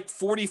did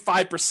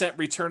 45%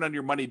 return on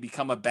your money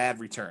become a bad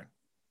return?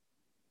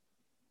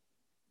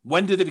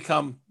 When did it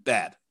become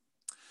bad?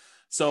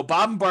 So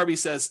Bob and Barbie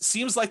says,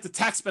 seems like the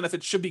tax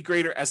benefit should be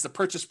greater as the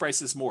purchase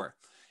price is more.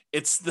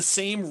 It's the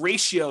same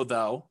ratio,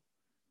 though,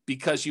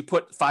 because you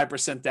put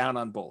 5% down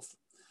on both.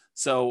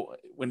 So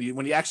when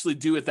you actually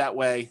do it that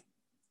way,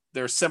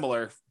 they're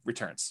similar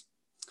returns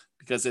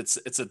because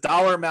it's a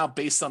dollar amount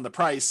based on the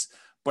price,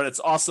 but it's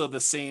also the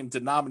same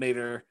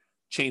denominator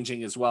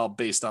changing as well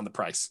based on the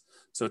price.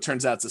 So it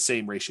turns out it's the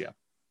same ratio.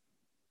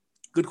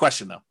 Good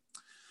question, though.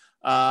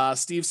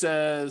 Steve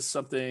says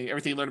something,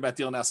 everything you learned about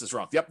deal analysis is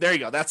wrong. Yep, there you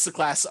go. That's the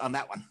class on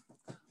that one.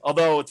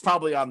 Although it's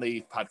probably on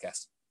the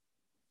podcast.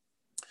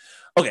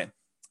 Okay,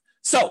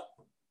 so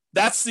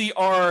that's the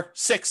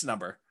R6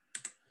 number.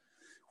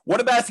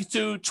 What about if you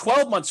do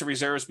 12 months of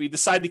reserves, but you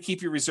decide to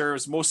keep your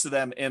reserves, most of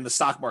them in the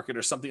stock market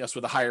or something else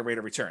with a higher rate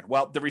of return?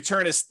 Well, the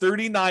return is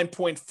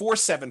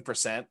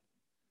 39.47%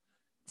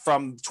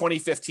 from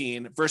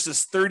 2015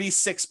 versus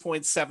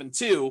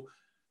 36.72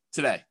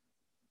 today.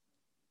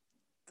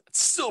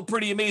 Still a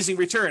pretty amazing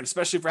return,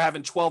 especially for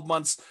having 12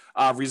 months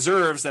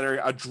reserves that are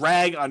a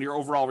drag on your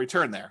overall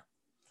return there.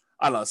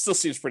 I don't know. It still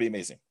seems pretty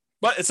amazing.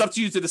 But it's up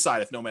to you to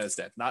decide if Nomad is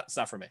dead. It's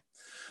not for me.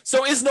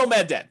 So is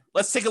Nomad dead?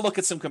 Let's take a look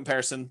at some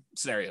comparison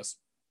scenarios.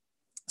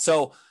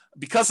 So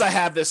because I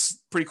have this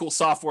pretty cool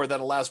software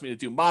that allows me to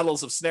do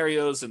models of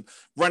scenarios and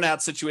run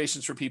out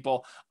situations for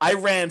people, I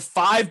ran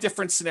 5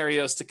 different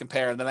scenarios to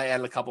compare, and then I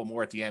added a couple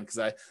more at the end because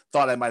I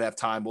thought I might have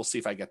time. We'll see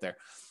if I get there.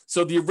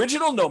 So the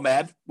original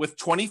Nomad with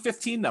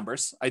 2015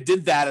 numbers, I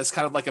did that as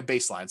kind of like a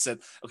baseline. Said,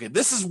 okay,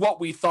 this is what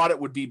we thought it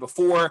would be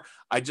before.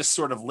 I just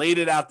sort of laid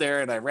it out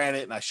there and I ran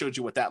it and I showed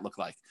you what that looked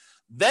like.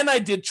 Then I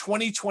did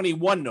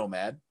 2021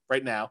 Nomad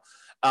right now.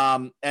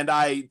 And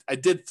I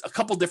did a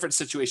couple different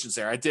situations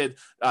there. I did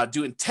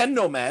doing 10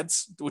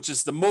 Nomads, which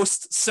is the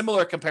most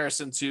similar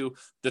comparison to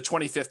the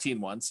 2015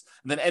 ones.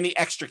 And then any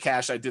extra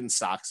cash I did in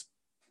stocks,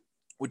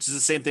 which is the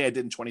same thing I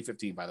did in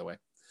 2015, by the way.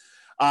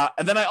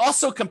 And then I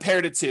also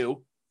compared it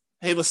to,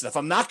 hey, listen, if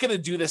I'm not going to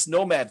do this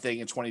Nomad thing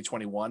in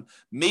 2021,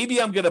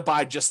 maybe I'm going to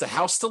buy just a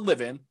house to live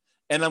in,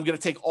 and I'm going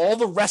to take all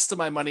the rest of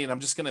my money and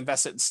I'm just going to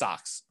invest it in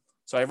stocks.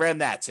 So I ran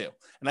that too.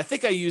 And I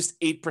think I used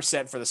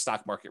 8% for the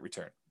stock market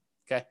return.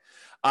 Okay.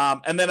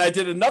 And then I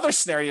did another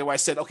scenario where I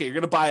said, okay, you're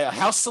going to buy a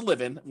house to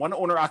live in, one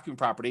owner occupant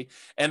property,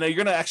 and you're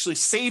going to actually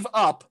save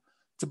up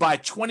to buy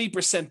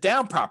 20%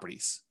 down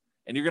properties.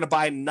 And you're going to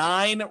buy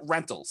 9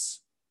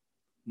 rentals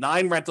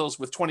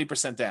with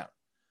 20% down.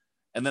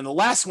 And then the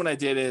last one I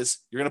did is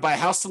you're going to buy a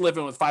house to live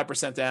in with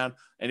 5% down,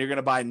 and you're going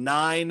to buy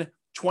 9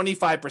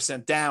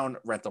 25% down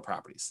rental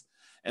properties.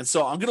 And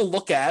so I'm going to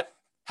look at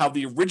how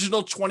the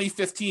original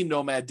 2015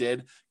 Nomad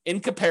did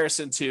in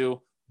comparison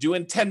to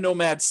doing 10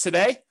 Nomads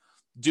today,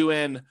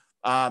 doing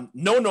no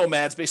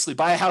Nomads, basically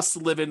buy a house to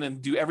live in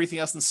and do everything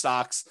else in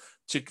stocks,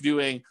 to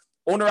doing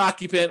owner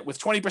occupant with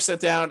 20%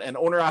 down and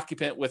owner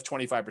occupant with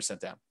 25%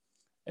 down.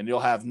 And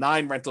you'll have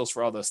 9 rentals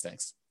for all those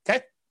things.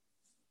 Okay.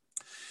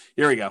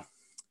 Here we go.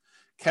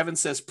 Kevin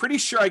says, pretty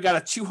sure I got a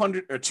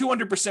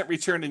 200%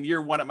 return in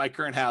year 1 at my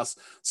current house.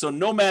 So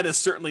Nomad is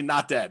certainly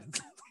not dead.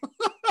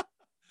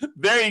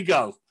 There you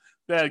go.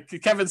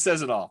 Kevin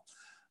says it all.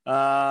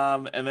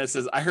 And then it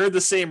says, I heard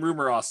the same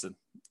rumor, Austin.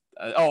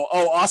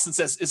 Austin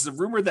says, is the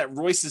rumor that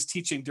Royce is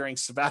teaching during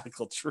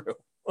sabbatical true?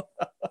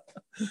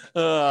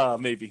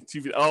 Maybe.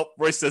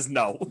 Royce says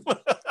no.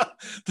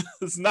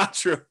 It's not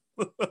true.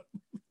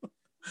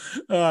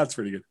 That's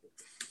pretty good.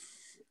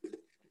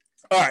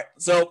 All right,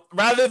 so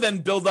rather than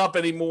build up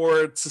any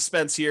more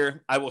suspense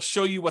here, I will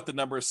show you what the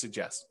numbers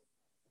suggest.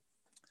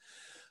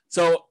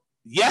 So,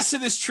 yes,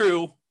 it is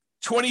true.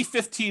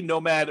 2015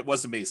 Nomad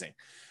was amazing.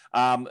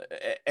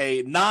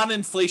 A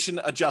non-inflation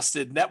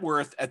adjusted net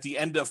worth at the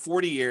end of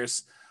 40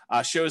 years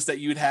shows that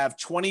you'd have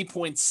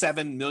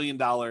 $20.7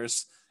 million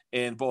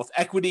in both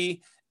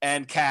equity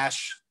and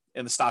cash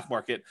in the stock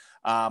market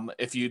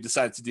if you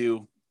decided to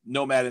do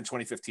Nomad in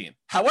 2015.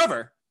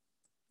 However,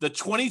 the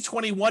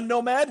 2021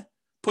 Nomad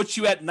puts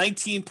you at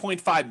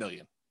 19.5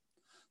 million.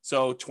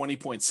 So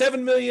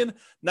 20.7 million,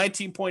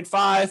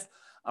 19.5.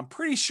 I'm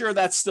pretty sure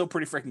that's still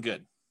pretty freaking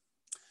good.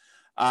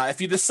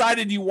 If you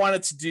decided you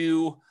wanted to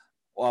do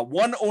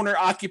one owner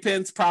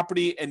occupant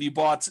property and you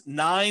bought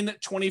 9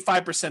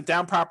 25%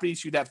 down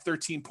properties, you'd have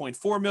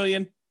 13.4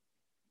 million.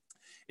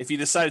 If you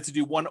decided to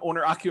do one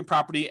owner occupant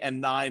property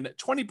and 9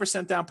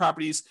 20% down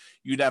properties,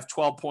 you'd have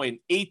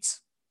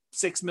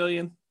 12.86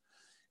 million.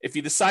 If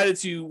you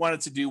decided you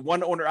wanted to do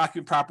one owner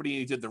occupant property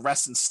and you did the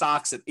rest in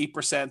stocks at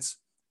 8%,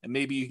 and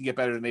maybe you can get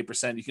better than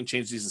 8%, you can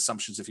change these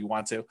assumptions if you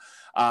want to,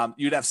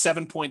 you'd have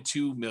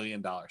 $7.2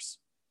 million.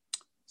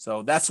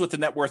 So that's what the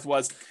net worth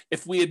was.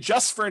 If we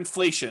adjust for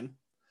inflation,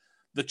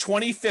 the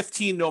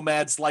 2015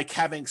 nomads like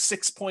having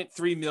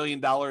 $6.3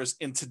 million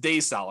in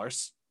today's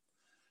dollars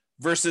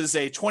versus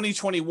a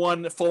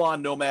 2021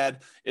 full-on nomad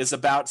is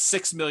about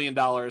 $6 million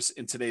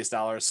in today's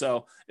dollars.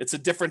 So it's a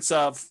difference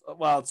of,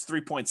 well, it's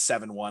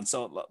 3.71.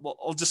 So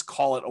I'll just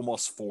call it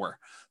almost 4.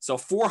 So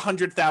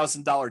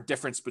 $400,000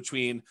 difference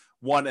between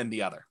one and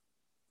the other,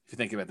 if you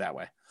think of it that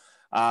way.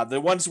 The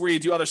ones where you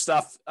do other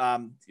stuff,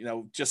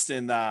 just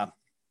in,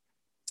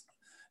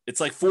 it's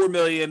like 4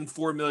 million, and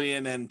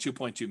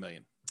 2.2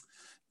 million.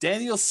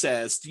 Daniel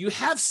says, do you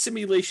have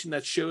simulation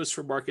that shows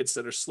for markets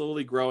that are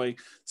slowly growing,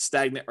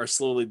 stagnant, or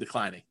slowly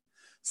declining?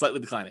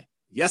 Slightly declining.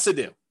 Yes, I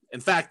do. In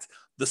fact,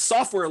 the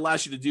software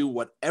allows you to do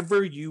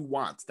whatever you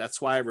want. That's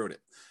why I wrote it.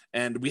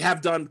 And we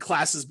have done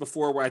classes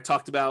before where I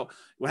talked about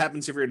what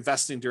happens if you're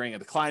investing during a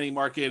declining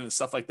market and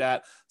stuff like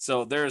that.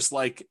 So there's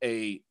like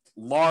a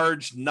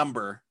large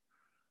number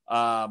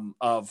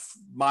of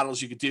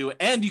models you could do,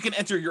 and you can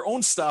enter your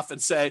own stuff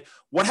and say,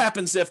 what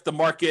happens if the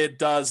market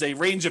does a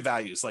range of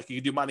values? Like you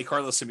can do Monte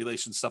Carlo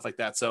simulations, stuff like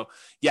that. So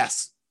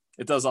yes,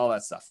 it does all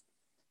that stuff.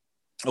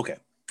 Okay.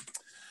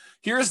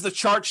 Here's the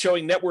chart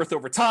showing net worth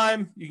over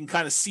time. You can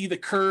kind of see the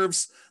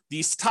curves.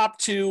 These top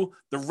two,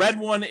 the red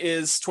one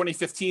is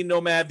 2015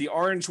 Nomad. The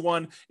orange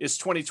one is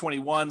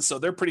 2021. So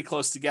they're pretty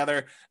close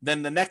together.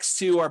 Then the next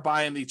two are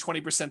buying the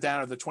 20%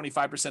 down or the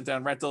 25%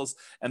 down rentals.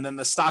 And then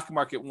the stock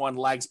market one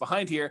lags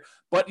behind here.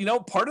 But,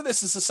 part of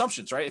this is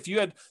assumptions, right? If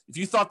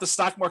you thought the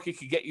stock market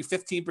could get you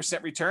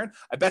 15% return,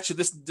 I bet you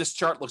this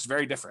chart looks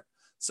very different.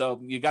 So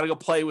you got to go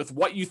play with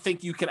what you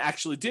think you can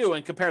actually do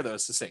and compare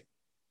those to see.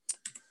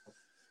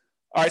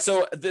 All right,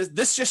 so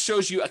this just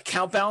shows you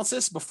account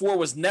balances. Before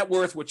was net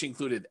worth, which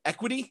included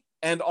equity,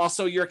 and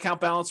also your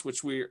account balance,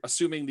 which we're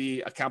assuming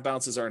the account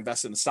balances are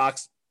invested in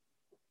stocks.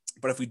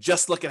 But if we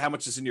just look at how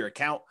much is in your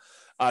account,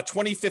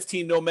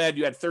 2015 Nomad,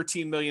 you had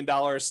 $13 million,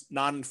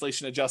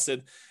 non-inflation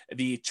adjusted.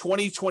 The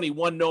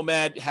 2021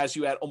 Nomad has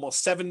you at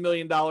almost $7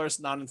 million,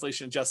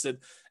 non-inflation adjusted.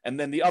 And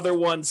then the other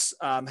ones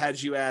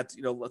had you at,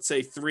 let's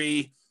say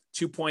 3,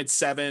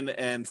 2.7,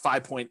 and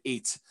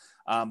 5.8.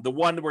 The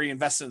one where you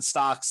invest in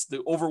stocks,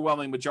 the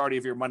overwhelming majority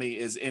of your money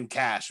is in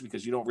cash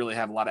because you don't really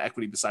have a lot of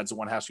equity besides the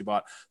one house you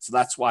bought. So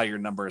that's why your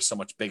number is so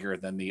much bigger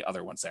than the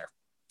other ones there.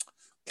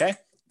 Okay.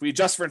 If we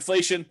adjust for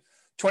inflation,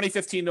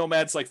 2015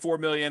 Nomads like 4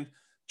 million,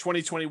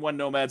 2021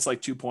 Nomads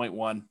like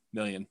 2.1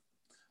 million.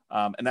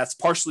 And that's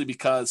partially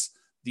because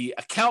the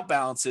account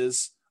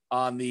balances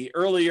on the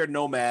earlier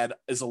Nomad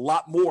is a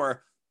lot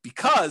more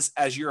because,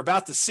 as you're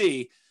about to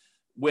see,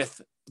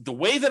 with the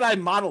way that I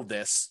modeled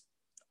this,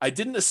 I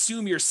didn't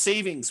assume your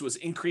savings was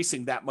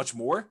increasing that much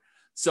more.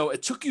 So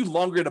it took you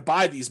longer to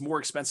buy these more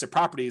expensive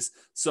properties.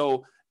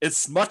 So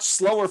it's much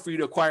slower for you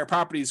to acquire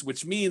properties,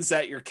 which means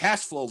that your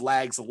cash flow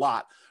lags a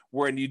lot.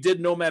 When you did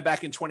Nomad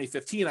back in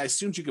 2015, I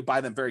assumed you could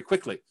buy them very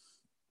quickly.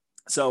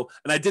 So,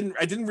 and I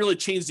didn't really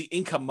change the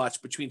income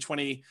much between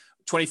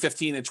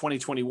 2015 and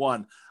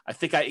 2021. I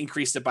think I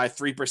increased it by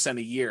 3%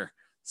 a year.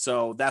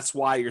 So that's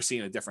why you're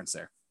seeing a difference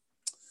there.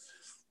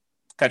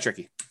 Kind of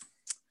tricky.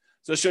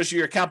 So it shows you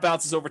your account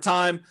balances over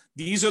time.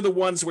 These are the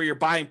ones where you're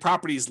buying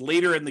properties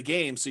later in the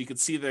game. So you can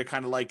see they're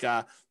kind of like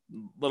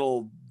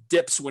little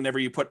dips whenever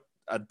you put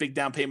a big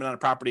down payment on a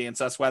property. And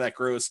so that's why that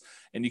grows.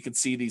 And you can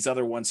see these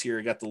other ones here,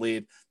 you got the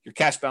lead. Your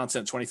cash balance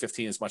in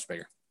 2015 is much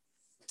bigger.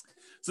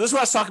 So this is what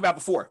I was talking about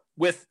before.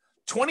 With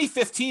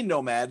 2015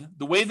 Nomad,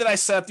 the way that I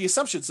set up the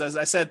assumptions is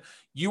I said,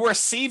 you are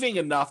saving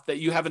enough that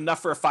you have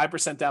enough for a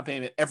 5% down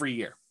payment every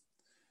year.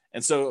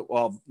 And so,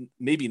 well,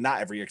 maybe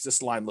not every year because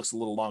this line looks a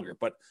little longer,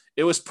 but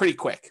it was pretty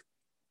quick.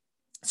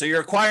 So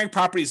you're acquiring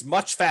properties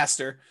much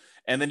faster,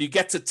 and then you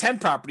get to 10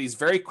 properties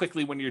very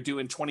quickly when you're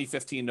doing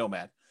 2015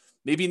 Nomad.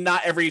 Maybe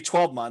not every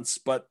 12 months,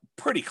 but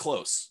pretty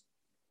close.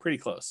 Pretty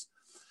close.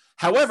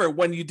 However,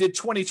 when you did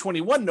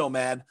 2021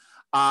 Nomad,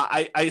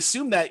 I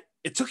assume that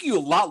it took you a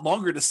lot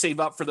longer to save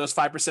up for those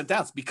 5%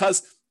 downs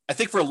because I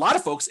think for a lot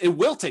of folks, it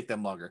will take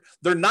them longer.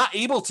 They're not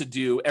able to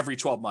do every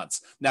 12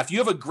 months. Now, if you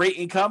have a great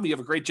income, you have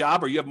a great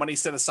job, or you have money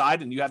set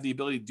aside and you have the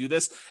ability to do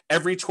this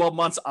every 12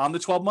 months on the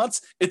 12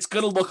 months, it's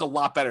going to look a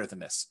lot better than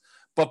this.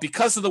 But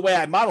because of the way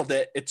I modeled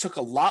it, it took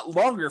a lot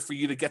longer for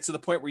you to get to the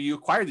point where you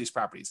acquire these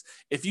properties.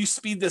 If you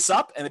speed this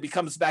up and it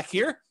becomes back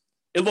here,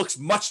 it looks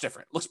much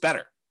different. It looks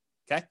better.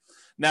 Okay.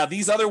 Now,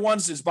 these other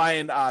ones is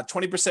buying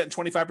 20% and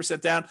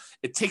 25% down.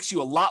 It takes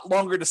you a lot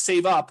longer to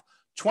save up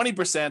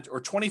 20%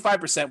 or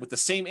 25% with the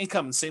same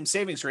income and same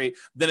savings rate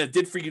than it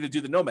did for you to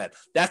do the Nomad.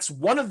 That's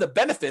one of the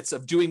benefits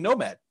of doing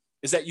Nomad.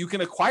 is that you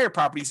can acquire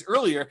properties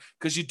earlier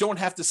because you don't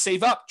have to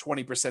save up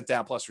 20%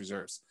 down plus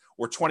reserves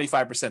or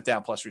 25%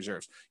 down plus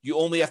reserves. You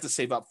only have to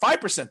save up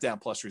 5% down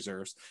plus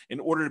reserves in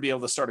order to be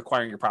able to start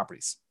acquiring your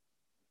properties.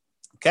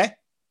 Okay?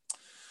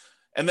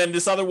 And then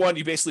this other one,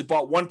 you basically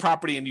bought one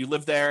property and you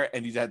lived there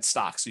and you had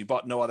stocks. So you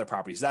bought no other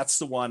properties. That's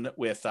the one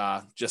with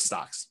just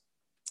stocks.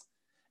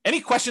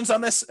 Any questions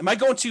on this? Am I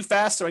going too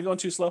fast? Am I going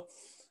too slow?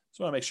 Just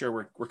want to make sure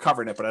we're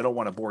covering it, but I don't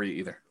want to bore you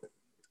either.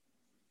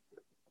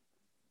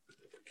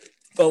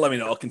 Well, let me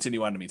know. I'll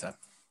continue on in the meantime.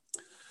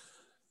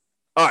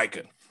 All right,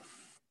 good.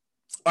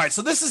 All right,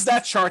 so this is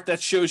that chart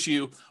that shows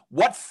you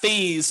what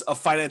phase of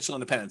financial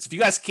independence. If you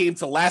guys came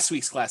to last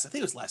week's class, I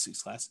think it was last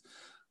week's class.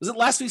 Was it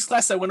last week's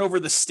class I went over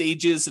the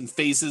stages and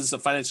phases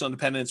of financial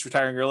independence,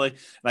 retiring early, and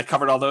I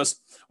covered all those?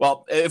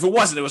 Well, if it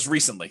wasn't, it was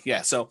recently.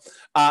 Yeah. So,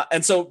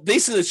 and so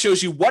basically it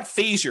shows you what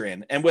phase you're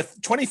in. And with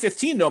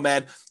 2015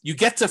 Nomad, you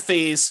get to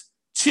phase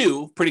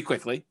 2 pretty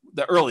quickly,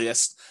 the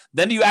earliest.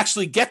 Then you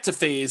actually get to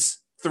phase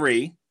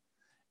 3,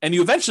 and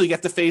you eventually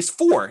get to phase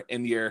 4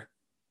 in your,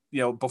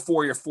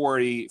 before your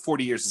 40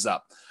 years is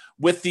up.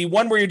 With the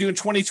one where you're doing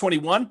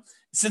 2021,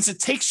 since it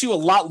takes you a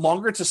lot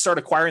longer to start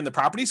acquiring the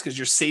properties because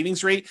your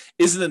savings rate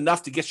isn't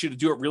enough to get you to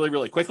do it really,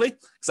 really quickly,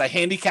 because I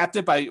handicapped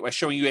it by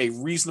showing you a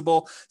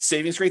reasonable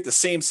savings rate, the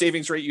same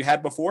savings rate you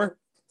had before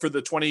for the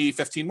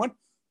 2015 one.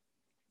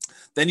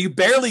 Then you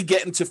barely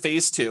get into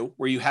phase 2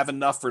 where you have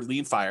enough for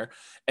lean fire.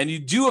 And you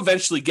do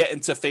eventually get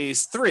into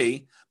phase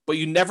 3, but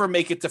you never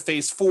make it to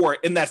phase 4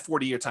 in that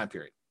 40-year time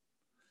period.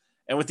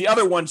 And with the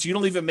other ones, you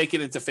don't even make it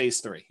into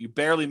phase 3. You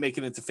barely make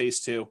it into phase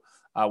 2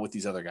 with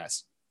these other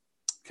guys.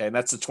 Okay, and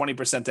that's the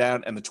 20%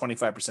 down and the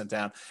 25%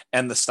 down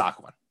and the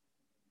stock one.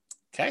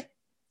 Okay,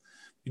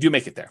 you do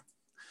make it there.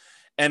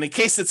 And in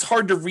case it's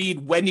hard to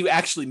read when you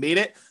actually made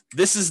it,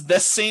 this is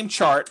the same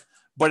chart,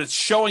 but it's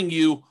showing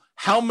you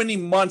how many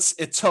months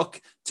it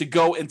took to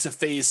go into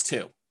phase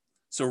 2.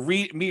 So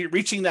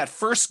reaching that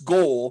first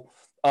goal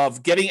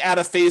of getting out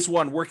of phase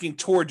 1, working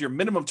toward your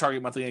minimum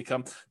target monthly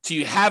income till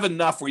you have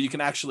enough where you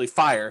can actually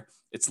fire.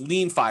 It's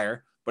lean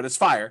fire, but it's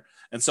fire.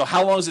 And so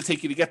how long does it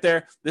take you to get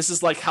there? This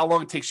is like how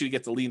long it takes you to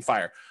get to lean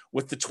fire.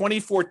 With the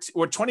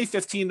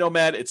 2015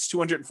 Nomad, it's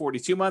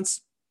 242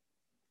 months.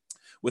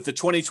 With the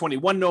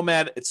 2021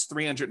 Nomad, it's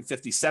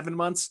 357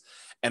 months.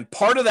 And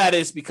part of that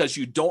is because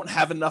you don't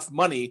have enough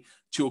money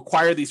to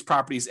acquire these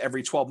properties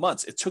every 12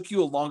 months. It took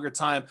you a longer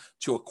time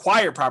to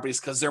acquire properties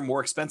because they're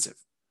more expensive.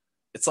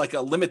 It's like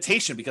a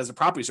limitation because the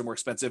properties are more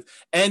expensive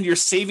and your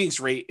savings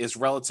rate is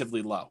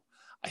relatively low.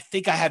 I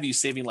think I have you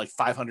saving like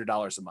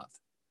 $500 a month.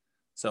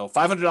 So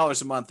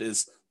 $500 a month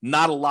is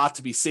not a lot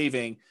to be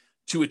saving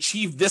to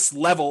achieve this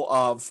level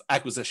of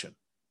acquisition.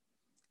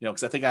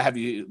 Because I think I have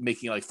you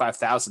making like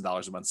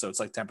 $5,000 a month. So it's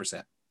like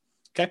 10%.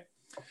 Okay.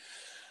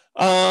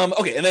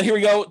 Okay. And then here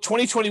we go.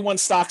 2021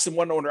 stocks and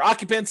one owner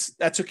occupants.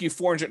 That took you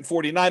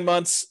 449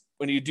 months.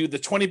 When you do the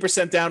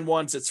 20% down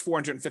ones, it's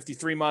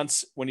 453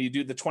 months. When you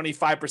do the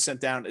 25%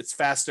 down, it's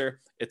faster.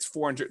 It's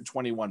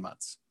 421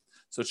 months.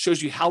 So it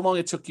shows you how long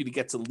it took you to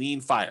get to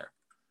lean fire.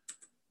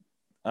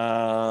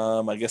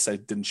 I guess I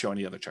didn't show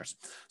any other charts.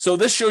 So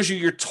this shows you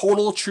your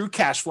total true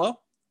cash flow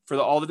for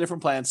all the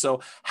different plans.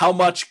 So how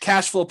much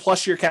cash flow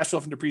plus your cash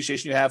flow from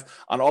depreciation you have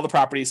on all the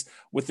properties.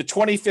 With the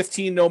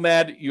 2015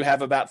 Nomad, you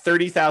have about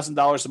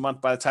 $30,000 a month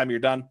by the time you're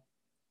done.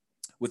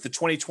 With the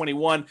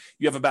 2021,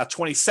 you have about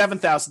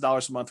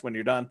 $27,000 a month when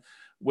you're done.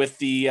 With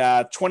the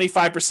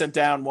 25%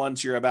 down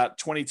ones, you're about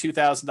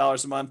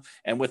 $22,000 a month.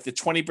 And with the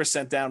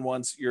 20% down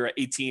ones, you're at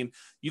 18.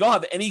 You don't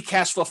have any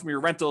cash flow from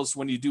your rentals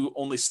when you do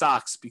only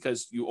stocks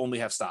because you only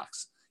have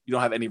stocks. You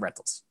don't have any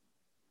rentals.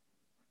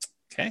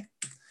 Okay.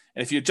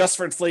 And if you adjust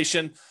for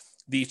inflation,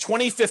 the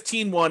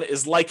 2015 one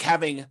is like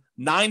having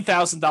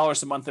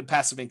 $9,000 a month in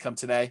passive income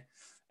today.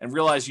 And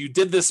realize you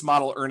did this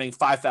model earning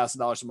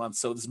 $5,000 a month.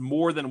 So it's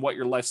more than what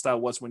your lifestyle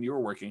was when you were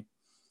working.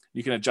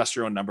 You can adjust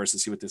your own numbers to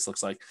see what this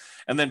looks like.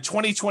 And then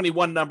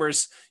 2021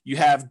 numbers, you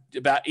have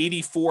about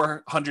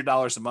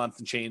 $8,400 a month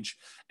and change.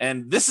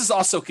 And this is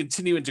also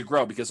continuing to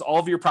grow because all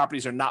of your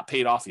properties are not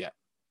paid off yet.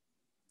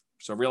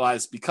 So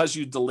realize because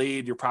you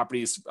delayed your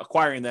properties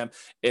acquiring them,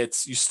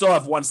 you still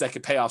have ones that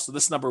could pay off. So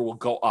this number will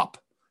go up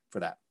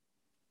for that.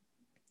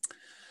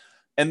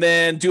 And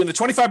then doing the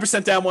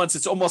 25% down ones,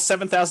 it's almost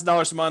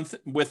 $7,000 a month.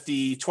 With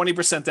the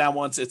 20% down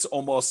ones, it's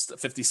almost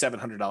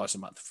 $5,700 a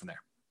month from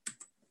there.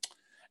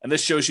 And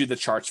this shows you the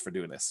charts for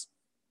doing this.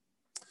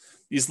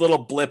 These little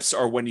blips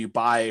are when you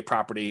buy a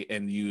property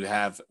and you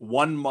have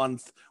 1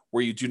 month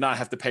where you do not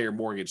have to pay your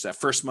mortgage. That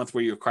first month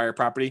where you acquire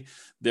property,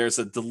 there's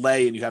a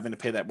delay and you having to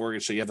pay that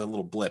mortgage. So you have a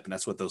little blip, and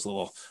that's what those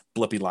little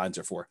blippy lines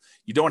are for.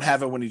 You don't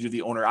have it when you do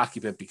the owner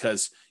occupant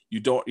because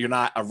you're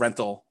not a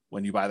rental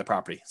when you buy the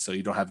property. So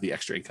you don't have the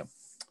extra income.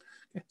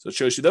 Okay, so it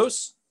shows you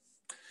those.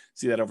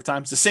 See that over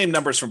time. It's the same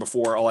numbers from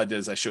before. All I did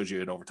is I showed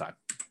you it over time.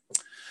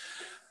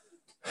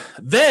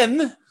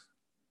 Then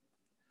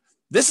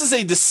this is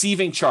a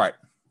deceiving chart.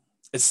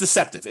 It's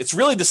deceptive. It's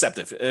really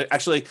deceptive.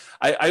 Actually,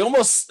 I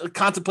almost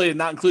contemplated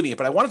not including it,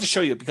 but I wanted to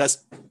show you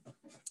because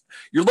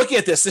you're looking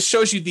at this. This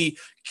shows you the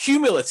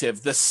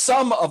cumulative, the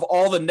sum of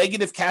all the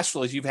negative cash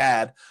flows you've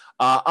had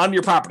on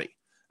your property.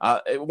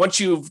 Once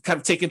you've kind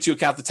of taken into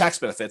account the tax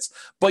benefits,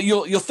 but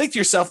you'll think to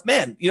yourself,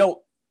 man,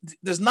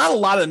 there's not a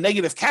lot of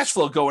negative cash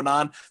flow going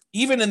on,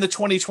 even in the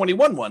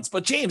 2021 ones.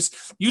 But James,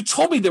 you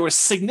told me there was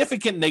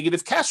significant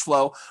negative cash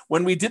flow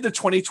when we did the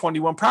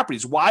 2021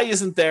 properties. Why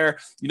isn't there,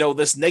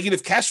 this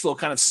negative cash flow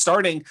kind of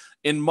starting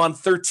in month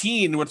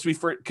 13 once we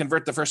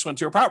convert the first one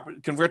to a property,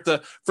 convert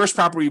the first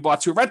property we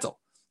bought to a rental?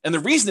 And the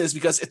reason is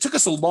because it took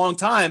us a long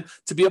time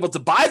to be able to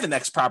buy the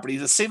next property,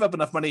 to save up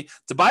enough money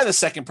to buy the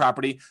second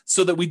property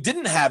so that we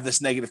didn't have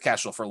this negative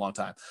cash flow for a long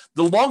time.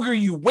 The longer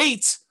you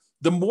wait,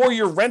 the more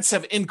your rents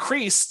have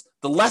increased,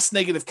 the less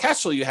negative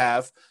cash flow you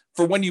have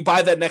for when you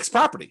buy that next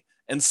property.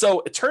 And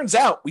so it turns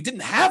out we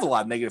didn't have a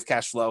lot of negative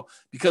cash flow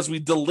because we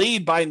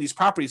delayed buying these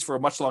properties for a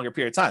much longer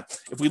period of time.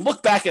 If we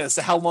look back at as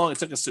to how long it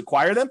took us to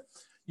acquire them,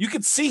 you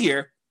can see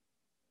here,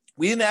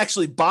 we didn't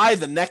actually buy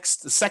the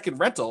second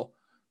rental,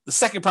 the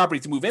second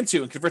property to move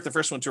into and convert the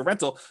first one to a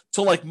rental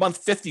till like month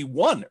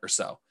 51 or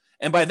so.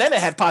 And by then it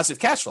had positive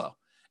cash flow.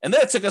 And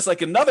then it took us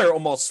like another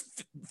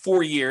almost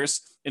 4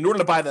 years in order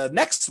to buy the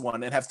next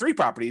one and have 3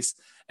 properties.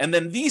 And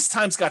then these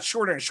times got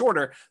shorter and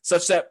shorter,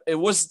 such that it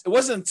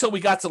wasn't until we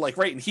got to like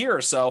right in here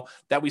or so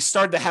that we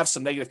started to have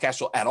some negative cash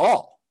flow at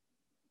all,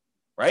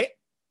 right?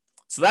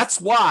 So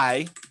that's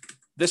why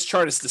this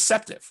chart is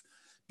deceptive.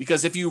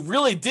 Because if you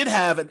really did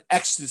have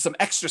some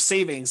extra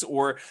savings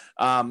or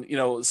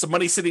some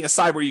money sitting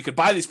aside where you could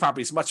buy these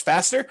properties much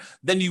faster,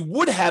 then you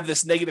would have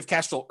this negative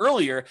cash flow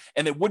earlier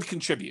and it would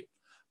contribute.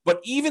 But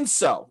even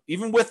so,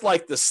 even with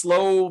like the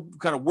slow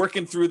kind of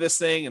working through this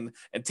thing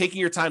and taking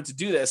your time to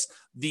do this,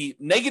 the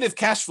negative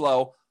cash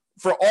flow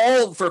for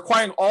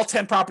acquiring all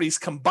 10 properties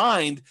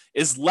combined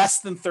is less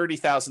than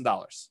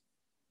 $30,000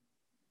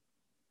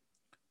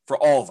 for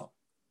all of them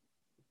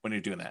when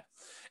you're doing that.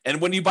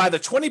 And when you buy the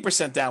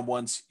 20% down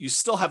ones, you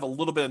still have a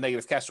little bit of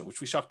negative cash flow,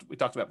 which we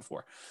talked about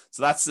before.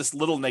 So that's this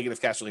little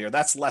negative cash flow here.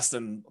 That's less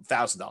than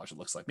 $1,000. It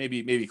looks like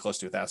maybe close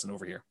to 1,000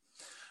 over here.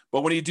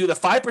 But when you do the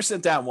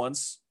 5% down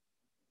ones,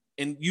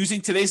 in using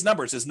today's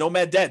numbers as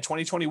Nomad Dead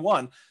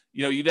 2021,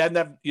 you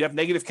have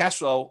negative cash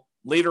flow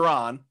later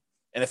on,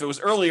 and if it was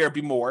earlier, it'd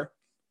be more.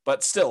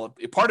 But still,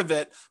 part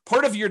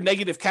of your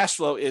negative cash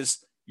flow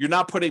is you're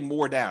not putting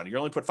more down. You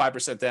only put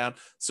 5% down,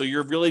 so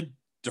you're really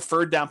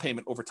deferred down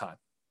payment over time.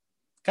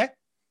 Okay.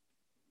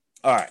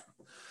 All right.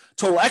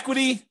 Total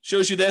equity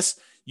shows you this.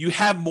 You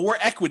have more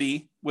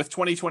equity with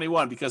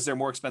 2021 because they're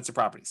more expensive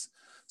properties.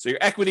 So your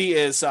equity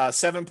is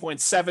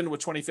 7.7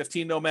 with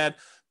 2015 Nomad,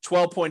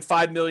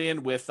 12.5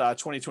 million with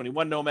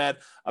 2021 Nomad,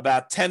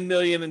 about 10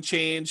 million and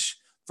change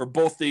for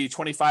both the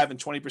 25 and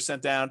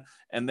 20% down.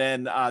 And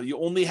then you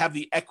only have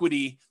the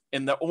equity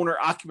in the owner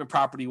occupant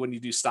property when you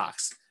do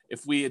stocks.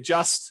 If we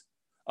adjust,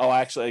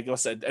 I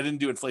guess I didn't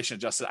do inflation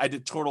adjusted. I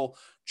did total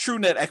true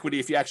net equity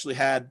if you actually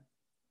had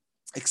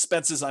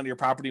expenses on your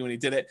property when you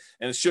did it,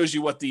 and it shows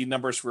you what the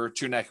numbers for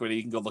true net equity.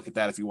 You can go look at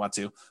that if you want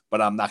to,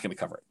 but I'm not going to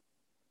cover it.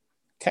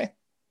 Okay.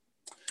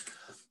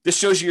 This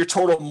shows you your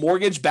total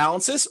mortgage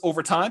balances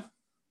over time.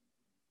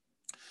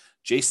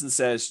 Jason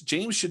says,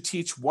 James should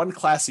teach one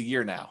class a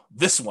year now.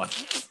 This one.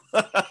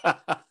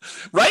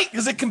 Right?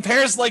 Because it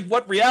compares like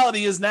what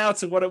reality is now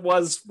to what it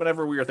was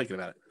whenever we were thinking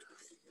about it.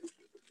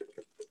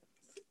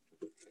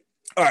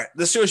 All right.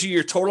 This shows you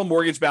your total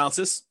mortgage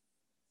balances.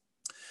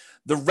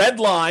 The red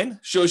line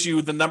shows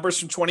you the numbers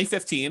from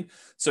 2015.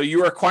 So you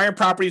were acquiring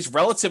properties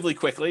relatively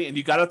quickly, and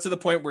you got up to the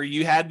point where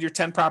you had your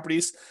 10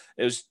 properties.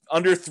 It was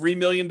under $3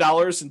 million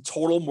in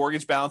total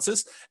mortgage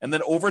balances. And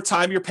then over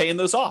time, you're paying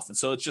those off. And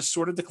so it's just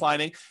sort of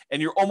declining,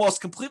 and you're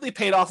almost completely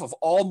paid off of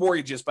all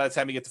mortgages by the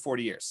time you get to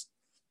 40 years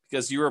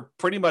because you were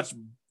pretty much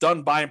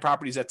done buying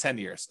properties at 10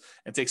 years.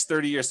 It takes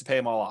 30 years to pay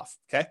them all off.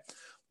 Okay.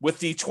 With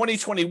the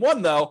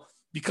 2021, though,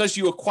 because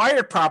you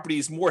acquired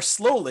properties more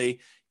slowly,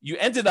 you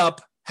ended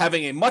up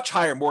having a much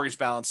higher mortgage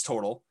balance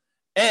total,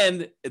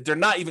 and they're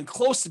not even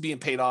close to being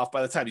paid off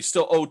by the time you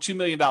still owe $2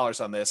 million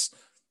on this,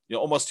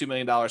 almost $2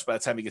 million by the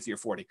time you get to your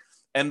 40.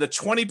 And the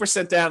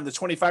 20% down, the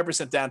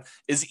 25% down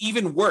is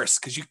even worse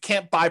because you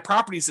can't buy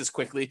properties as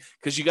quickly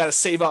because you got to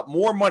save up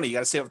more money. You got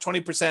to save up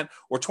 20%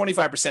 or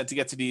 25% to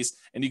get to these,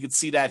 and you can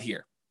see that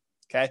here.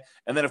 Okay.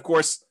 And then, of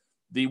course,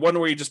 the one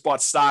where you just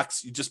bought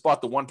stocks, you just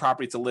bought the one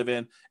property to live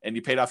in, and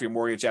you paid off your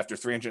mortgage after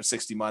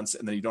 360 months,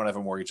 and then you don't have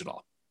a mortgage at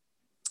all.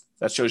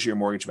 That shows you your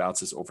mortgage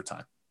balances over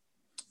time.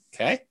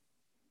 Okay.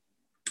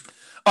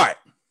 All right.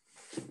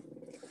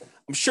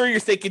 I'm sure you're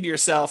thinking to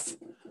yourself,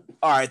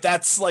 all right,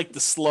 that's like the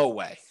slow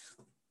way.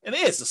 It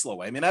is the slow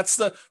way. I mean, that's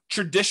the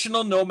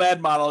traditional nomad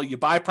model. You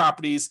buy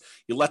properties,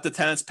 you let the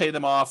tenants pay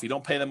them off. You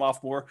don't pay them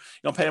off more.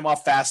 You don't pay them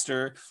off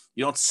faster.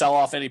 You don't sell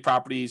off any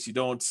properties. You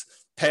don't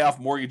pay off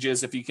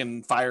mortgages if you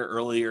can fire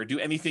early or do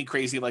anything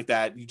crazy like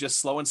that. You just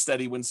slow and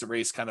steady wins the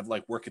race, kind of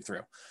like work it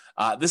through.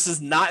 This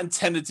is not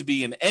intended to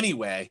be in any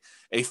way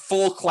a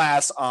full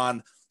class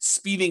on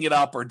speeding it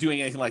up or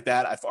doing anything like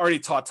that. I've already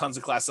taught tons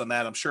of classes on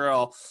that. I'm sure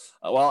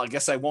I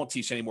guess I won't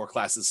teach any more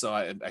classes, so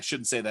I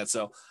shouldn't say that.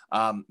 So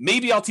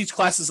maybe I'll teach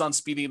classes on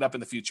speeding it up in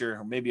the future,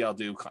 or maybe I'll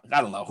do,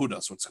 I don't know, who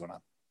knows what's going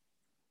on.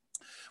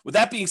 With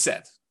that being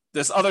said,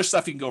 there's other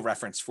stuff you can go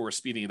reference for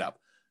speeding it up.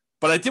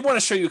 But I did want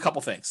to show you a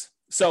couple things.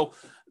 So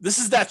this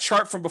is that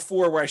chart from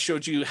before where I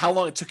showed you how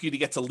long it took you to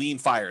get to lean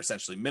fire,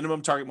 essentially,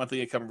 minimum target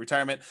monthly income in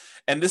retirement.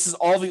 And this is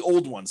all the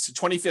old ones. So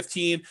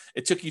 2015,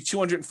 it took you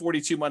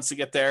 242 months to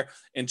get there.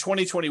 In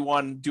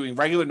 2021, doing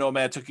regular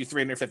Nomad took you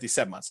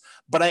 357 months.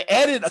 But I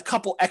added a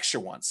couple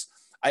extra ones.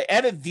 I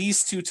added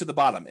these two to the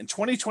bottom. In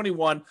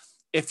 2021,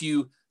 if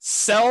you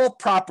sell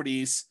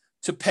properties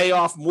to pay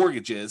off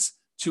mortgages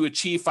to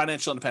achieve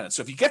financial independence.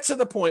 So if you get to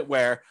the point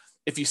where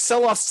if you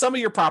sell off some of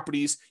your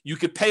properties, you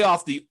could pay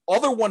off the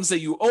other ones that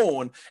you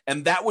own,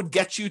 and that would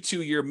get you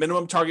to your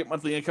minimum target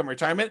monthly income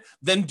retirement,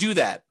 then do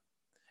that.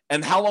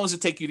 And how long does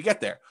it take you to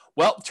get there?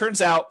 Well, it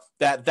turns out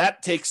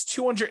that takes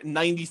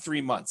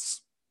 293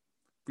 months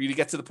for you to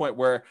get to the point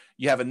where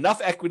you have enough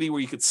equity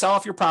where you could sell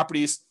off your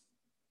properties,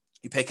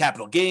 you pay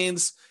capital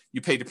gains, you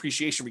pay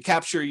depreciation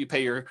recapture, you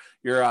pay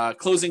your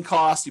closing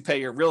costs, you pay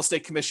your real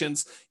estate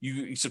commissions,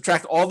 you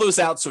subtract all those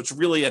out. So it's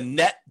really a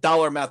net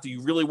dollar amount that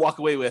you really walk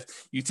away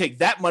with. You take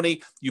that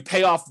money, you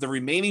pay off the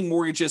remaining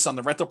mortgages on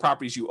the rental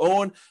properties you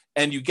own,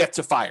 and you get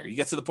to fire. You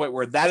get to the point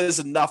where that is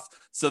enough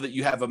so that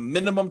you have a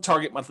minimum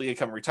target monthly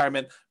income in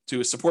retirement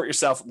to support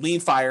yourself, lean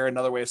fire,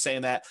 another way of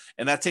saying that.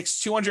 And that takes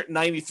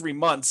 293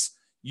 months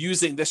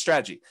using this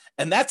strategy.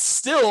 And that's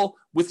still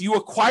with you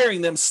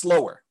acquiring them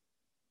slower,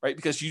 right?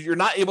 Because you're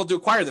not able to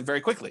acquire them very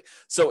quickly.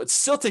 So it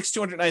still takes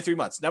 293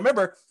 months. Now,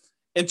 remember,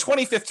 in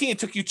 2015, it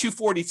took you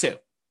 242.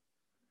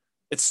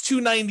 It's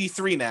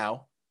 293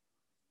 now,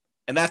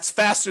 and that's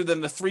faster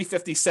than the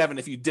 357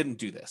 if you didn't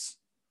do this.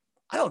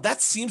 I don't know.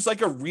 That seems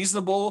like a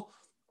reasonable,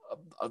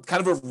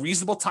 kind of a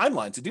reasonable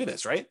timeline to do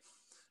this, right?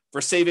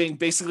 For saving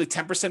basically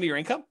 10% of your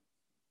income.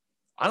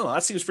 I don't know.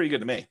 That seems pretty good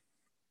to me.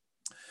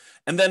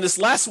 And then this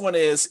last one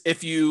is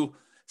if you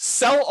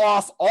sell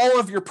off all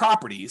of your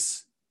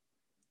properties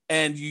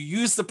and you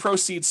use the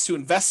proceeds to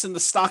invest in the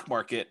stock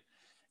market,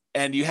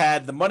 and you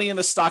had the money in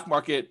the stock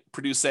market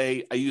produce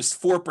I used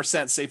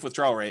 4% safe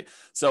withdrawal rate.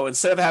 So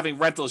instead of having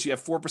rentals, you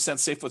have 4%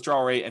 safe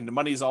withdrawal rate, and the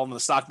money is all in the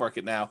stock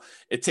market now.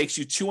 It takes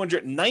you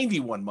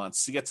 291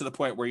 months to get to the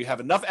point where you have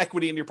enough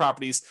equity in your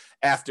properties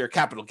after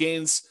capital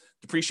gains,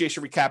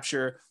 depreciation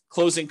recapture,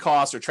 closing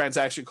costs or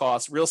transaction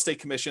costs, real estate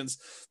commissions.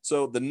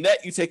 So the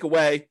net you take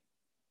away,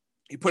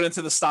 you put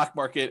into the stock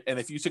market, and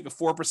if you took a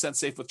 4%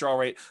 safe withdrawal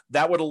rate,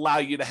 that would allow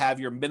you to have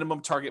your minimum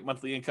target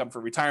monthly income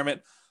for retirement.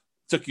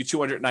 It took you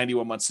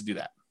 291 months to do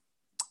that,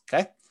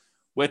 okay?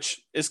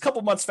 Which is a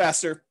couple months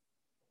faster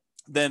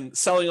than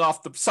selling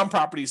off some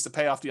properties to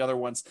pay off the other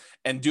ones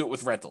and do it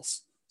with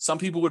rentals. Some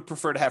people would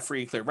prefer to have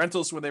free and clear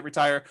rentals when they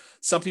retire.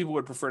 Some people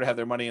would prefer to have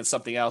their money in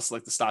something else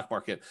like the stock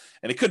market,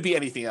 and it could be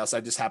anything else.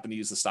 I just happen to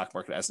use the stock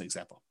market as an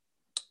example,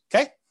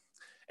 okay?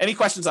 Any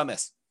questions on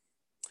this?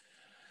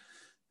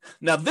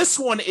 Now, this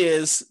one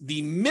is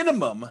the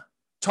minimum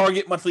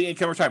target monthly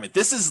income retirement.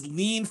 This is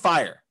lean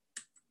fire.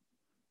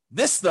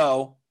 This,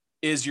 though,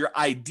 is your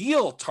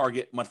ideal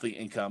target monthly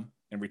income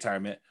in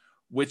retirement,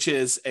 which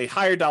is a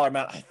higher dollar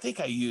amount. I think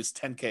I use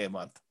 $10K a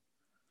month.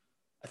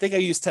 I think I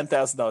use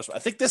 $10,000. I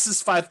think this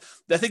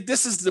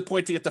is the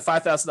point to get to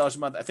 $5,000 a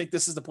month. I think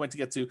this is the point to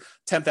get to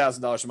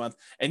 $10,000 a month.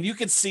 And you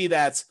can see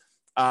that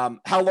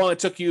how long it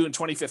took you in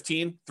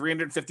 2015,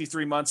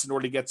 353 months in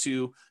order to get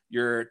to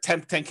your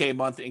 10K a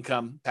month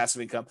income,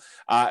 passive income,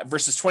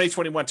 versus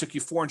 2021 took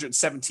you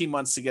 417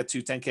 months to get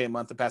to 10K a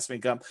month of passive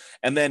income.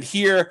 And then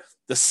here,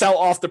 the sell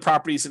off the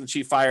properties and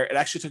achieve fire, it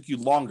actually took you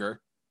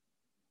longer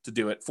to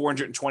do it,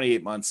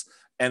 428 months,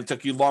 and it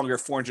took you longer,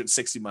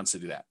 460 months to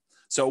do that.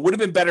 So it would have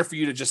been better for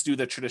you to just do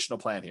the traditional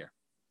plan here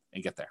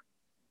and get there.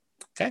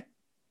 Okay.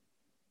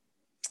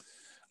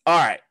 All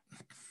right.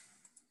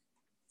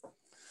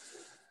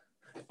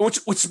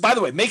 Which, by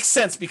the way, makes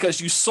sense because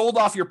you sold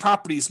off your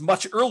properties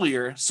much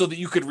earlier so that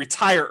you could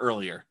retire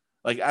earlier.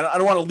 Like, I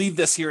don't want to leave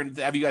this here and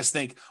have you guys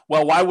think,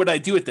 well, why would I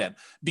do it then?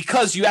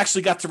 Because you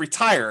actually got to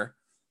retire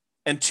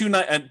at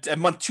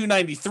month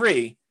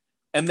 293,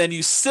 and then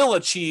you still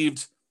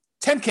achieved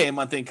 10K a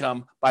month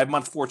income by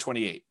month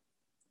 428.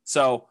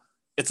 So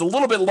it's a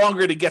little bit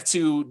longer to get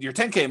to your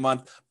 10K a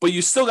month, but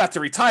you still got to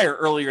retire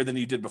earlier than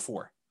you did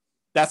before.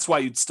 That's why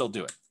you'd still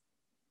do it.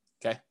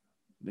 Okay?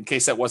 In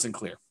case that wasn't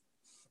clear.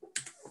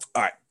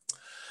 All right.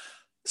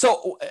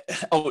 So,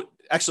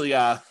 actually,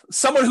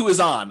 someone who is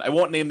on, I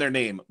won't name their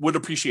name, would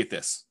appreciate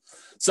this.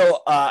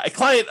 So a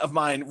client of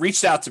mine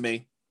reached out to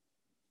me.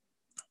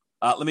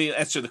 Let me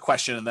answer the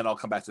question, and then I'll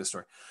come back to the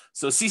story.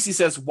 So Cece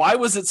says, why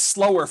was it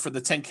slower for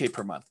the 10K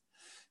per month?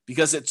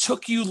 Because it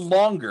took you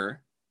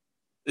longer.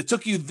 It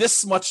took you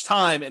this much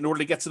time in order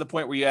to get to the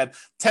point where you had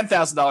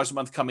 $10,000 a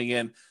month coming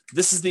in.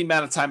 This is the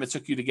amount of time it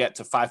took you to get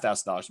to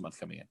 $5,000 a month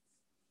coming in.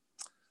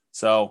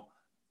 So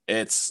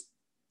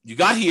you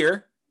got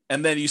here,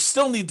 and then you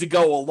still need to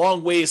go a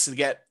long ways to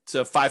get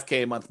to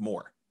 5K a month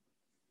more.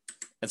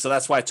 And so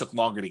that's why it took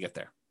longer to get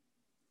there.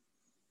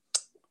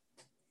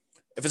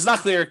 If it's not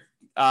clear,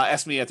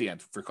 ask me at the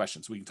end for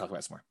questions. We can talk about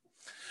it some more.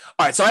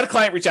 All right. So I had a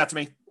client reach out to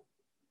me,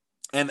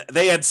 and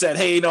they had said,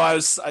 hey,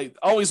 I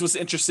always was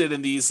interested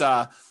in these,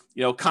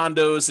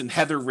 condos in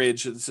Heather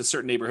Ridge. It's a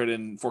certain neighborhood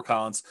in Fort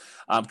Collins,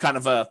 kind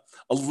of a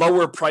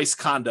lower price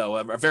condo,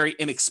 a very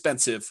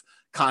inexpensive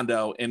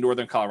condo in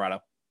Northern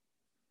Colorado.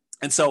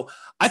 And so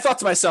I thought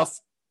to myself,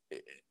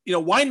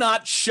 why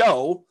not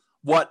show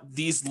what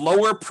these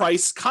lower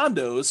price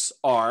condos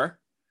are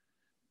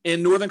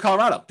in Northern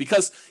Colorado?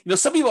 Because,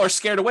 some people are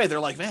scared away. They're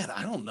like, man,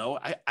 I don't know.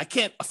 I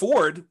can't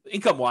afford,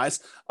 income wise,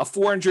 a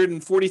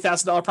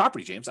 $440,000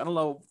 property, James. I don't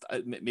know.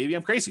 Maybe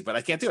I'm crazy, but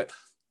I can't do it.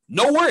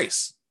 No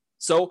worries.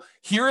 So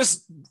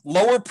here's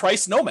lower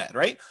price Nomad,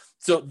 right?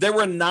 So there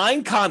were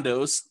 9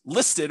 condos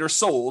listed or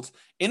sold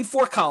in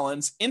Fort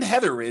Collins, in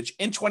Heather Ridge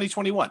in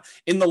 2021,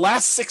 in the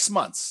last 6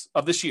 months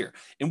of this year,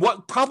 in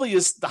what probably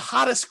is the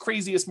hottest,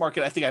 craziest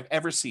market I think I've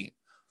ever seen.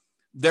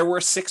 There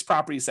were 6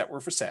 properties that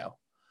were for sale.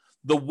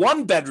 The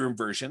 1-bedroom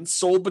version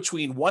sold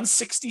between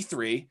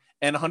 $163,000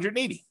 and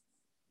 $180,000.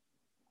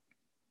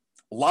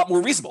 A lot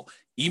more reasonable,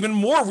 even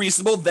more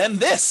reasonable than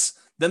the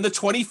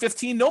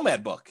 2015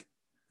 Nomad book.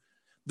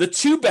 The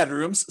 2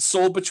 bedrooms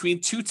sold between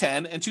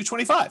 $210,000 and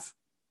 $225,000.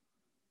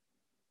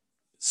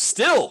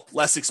 Still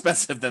less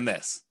expensive than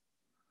this.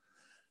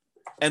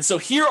 And so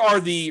here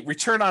are the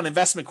return on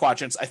investment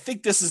quadrants. I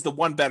think this is the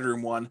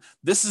 1-bedroom one.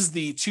 This is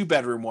the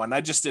 2-bedroom one. I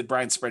just did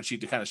Brian's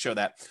spreadsheet to kind of show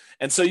that.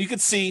 And so you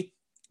could see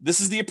this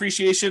is the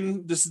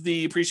appreciation. This is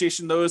the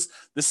appreciation. This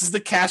is the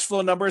cash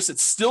flow numbers.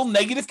 It's still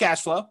negative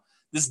cash flow.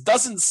 This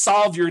doesn't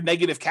solve your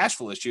negative cash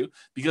flow issue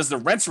because the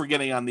rents we're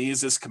getting on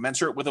these is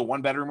commensurate with a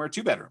 1-bedroom or a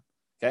 2-bedroom.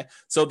 Okay.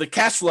 So the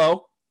cash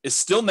flow is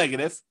still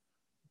negative,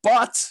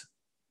 but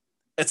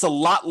it's a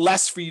lot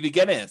less for you to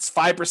get in. It's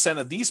 5%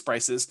 of these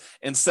prices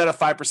instead of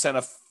 5%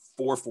 of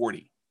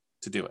 440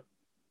 to do it.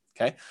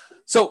 Okay.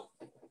 So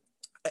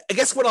I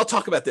guess what I'll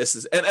talk about this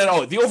is, and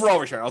the overall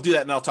return, I'll do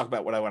that and I'll talk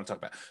about what I want to talk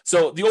about.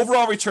 So the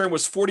overall return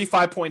was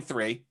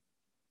 45.3,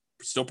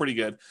 still pretty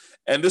good.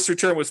 And this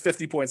return was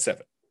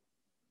 50.7.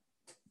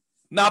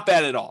 Not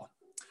bad at all.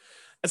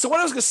 And so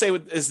what I was going to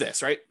say is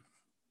this, right?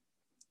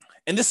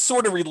 And this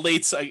sort of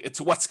relates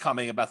to what's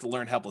coming about the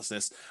learned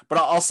helplessness, but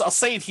I'll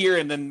say it here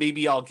and then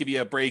maybe I'll give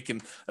you a break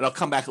and I'll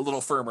come back a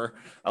little firmer,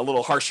 a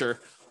little harsher,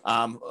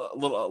 a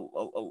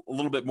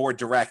little bit more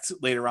direct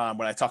later on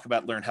when I talk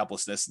about learned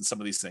helplessness and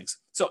some of these things.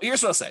 So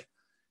here's what I'll say.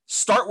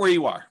 Start where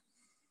you are.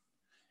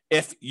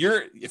 If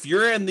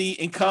you're in the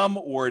income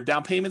or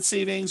down payment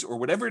savings or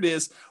whatever it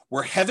is,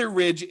 where Heather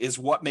Ridge is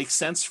what makes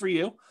sense for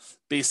you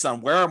based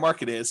on where our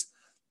market is,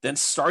 then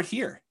start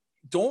here.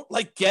 Don't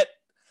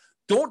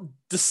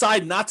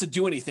decide not to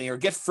do anything or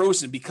get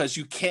frozen because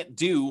you can't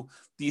do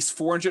these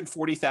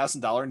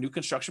 $440,000 new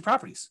construction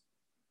properties.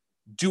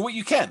 Do what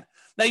you can.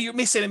 Now you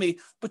may say to me,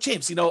 but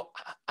James,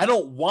 I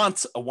don't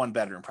want a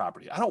 1-bedroom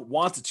property. I don't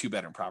want a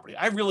 2-bedroom property.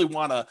 I really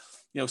want a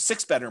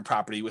 6-bedroom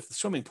property with a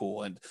swimming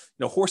pool and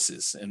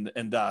horses and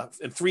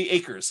 3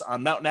 acres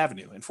on Mountain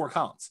Avenue in Fort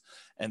Collins.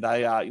 And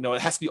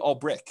it has to be all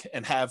brick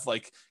and have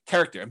like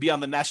character and be on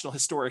the National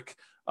Historic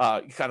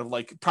kind of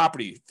like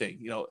property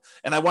thing,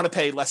 and I want to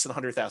pay less than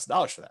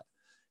 $100,000 for that.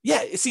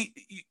 Yeah. See,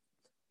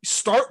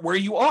 start where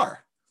you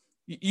are.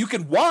 You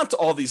can want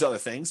all these other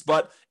things,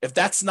 but if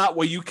that's not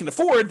what you can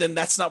afford, then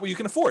that's not what you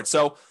can afford.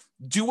 So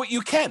do what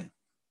you can.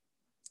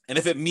 And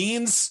if it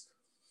means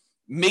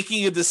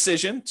making a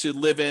decision to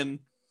live in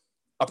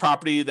a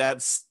property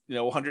that's,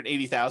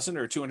 $180,000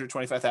 or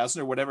 $225,000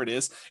 or whatever it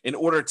is, in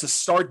order to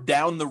start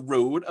down the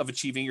road of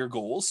achieving your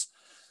goals,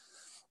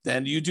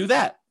 then you do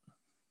that.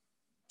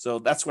 So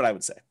that's what I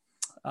would say.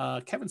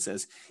 Kevin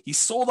says he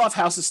sold off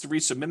houses to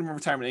reach a minimum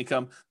retirement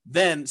income.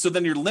 Then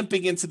you're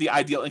limping into the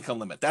ideal income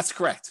limit. That's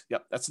correct.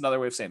 Yep. That's another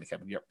way of saying it,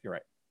 Kevin. Yep. You're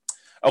right.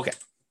 Okay.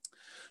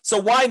 So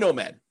why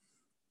Nomad?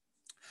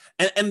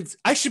 And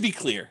I should be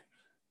clear.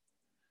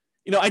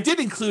 I did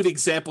include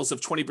examples of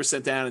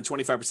 20% down and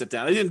 25%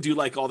 down. I didn't do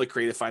like all the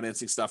creative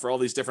financing stuff or all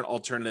these different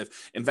alternative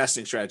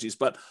investing strategies,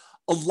 but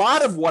a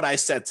lot of what I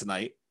said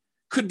tonight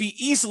could be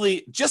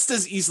just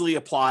as easily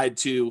applied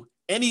to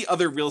any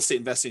other real estate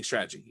investing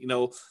strategy.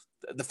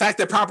 The fact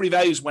that property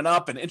values went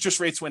up and interest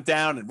rates went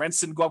down and rents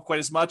didn't go up quite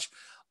as much.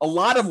 A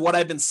lot of what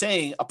I've been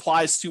saying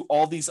applies to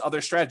all these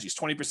other strategies,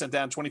 20%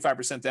 down,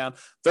 25% down,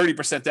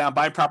 30% down,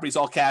 buying properties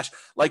all cash.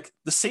 Like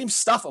the same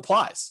stuff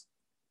applies.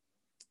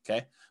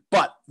 Okay.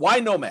 But why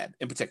Nomad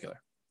in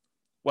particular?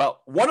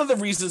 Well, one of the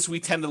reasons we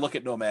tend to look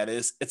at Nomad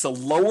is it's a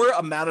lower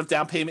amount of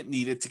down payment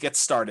needed to get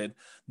started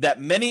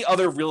than many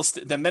other real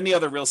estate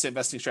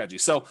investing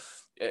strategies. So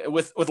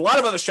with a lot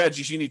of other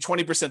strategies, you need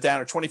 20%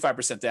 down or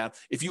 25% down.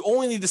 If you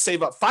only need to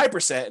save up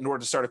 5% in order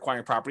to start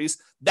acquiring properties,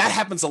 that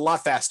happens a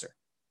lot faster.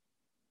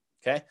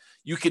 Okay.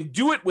 You can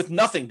do it with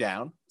nothing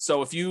down.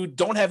 So if you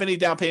don't have any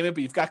down payment,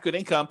 but you've got good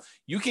income,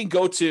 you can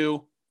go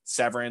to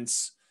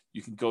Severance,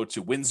 you can go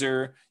to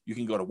Windsor, you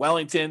can go to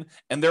Wellington,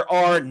 and there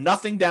are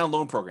nothing down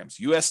loan programs,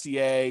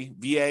 USDA,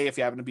 VA, if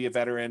you happen to be a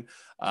veteran.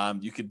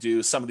 You could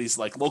do some of these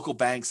like local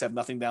banks have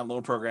nothing down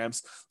loan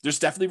programs. There's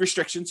definitely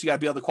restrictions. You got to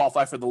be able to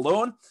qualify for the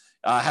loan.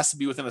 Has to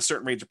be within a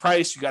certain range of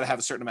price. You got to have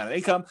a certain amount of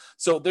income.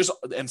 So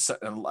and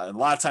a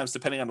lot of times,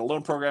 depending on the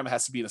loan program, it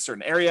has to be in a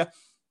certain area.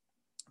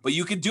 But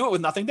you can do it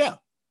with nothing down.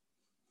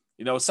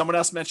 Someone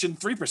else mentioned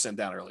 3%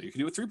 down earlier. You can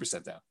do it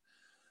 3% down.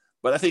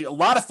 But I think a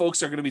lot of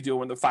folks are going to be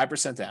doing the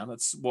 5% down.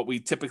 That's what we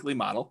typically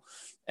model.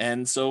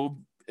 And so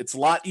it's a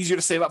lot easier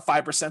to save up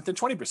 5% than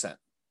 20%.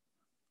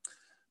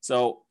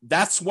 So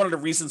that's one of the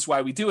reasons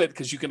why we do it,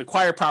 because you can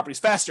acquire properties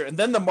faster, and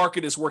then the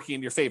market is working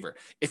in your favor.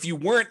 If you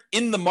weren't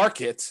in the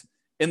market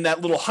in that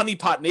little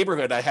honeypot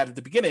neighborhood I had at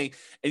the beginning,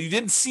 and you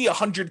didn't see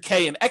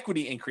 $100K in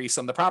equity increase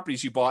on the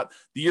properties you bought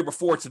the year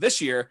before to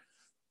this year,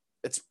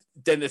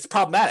 then it's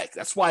problematic.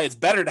 That's why it's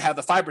better to have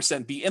the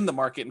 5% be in the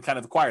market and kind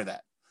of acquire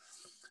that.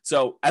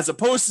 So as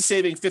opposed to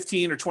saving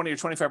 15 or 20 or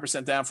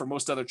 25% down for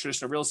most other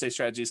traditional real estate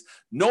strategies,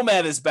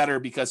 Nomad is better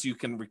because you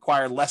can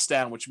require less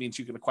down, which means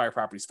you can acquire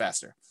properties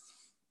faster.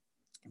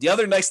 The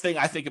other nice thing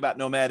I think about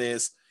Nomad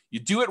is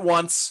you do it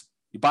once,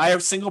 you buy a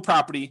single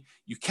property,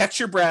 you catch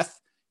your breath,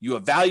 you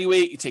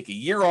evaluate, you take a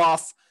year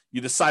off,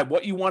 you decide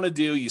what you want to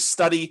do, you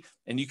study,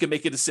 and you can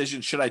make a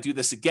decision. Should I do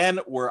this again?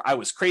 Or I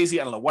was crazy.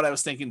 I don't know what I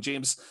was thinking.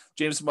 James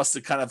must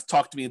have kind of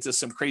talked me into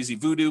some crazy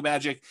voodoo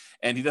magic,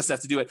 and he doesn't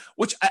have to do it,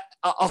 which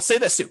I'll say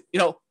this too.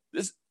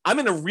 I'm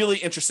in a really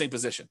interesting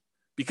position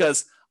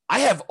because I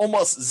have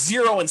almost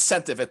zero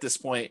incentive at this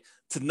point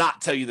to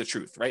not tell you the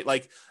truth, right?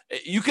 Like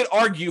you could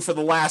argue for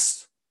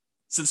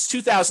since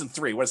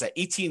 2003, what is that,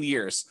 18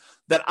 years,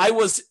 that I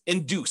was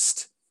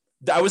induced,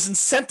 that I was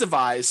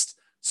incentivized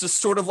to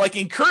sort of like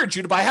encourage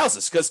you to buy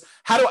houses. Because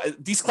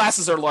these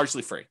classes are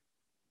largely free.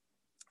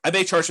 I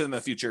may charge for them in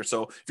the future.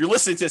 So if you're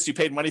listening to this, you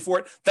paid money for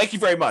it. Thank you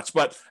very much.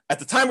 But at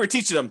the time we're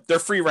teaching them, they're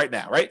free right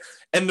now, right?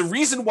 And the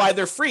reason why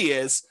they're free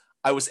is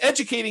I was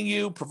educating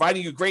you,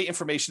 providing you great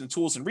information and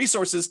tools and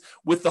resources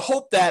with the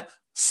hope that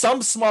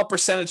some small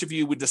percentage of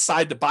you would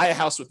decide to buy a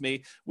house with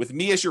me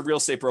as your real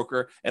estate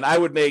broker, and I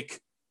would make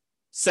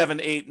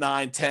 $7, $8,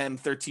 $9, $10,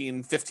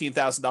 $13,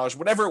 $15,000,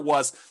 whatever it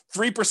was.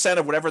 3%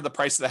 of whatever the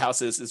price of the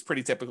house is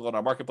pretty typical in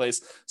our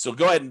marketplace. So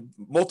go ahead and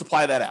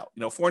multiply that out.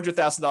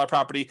 $400,000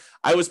 property.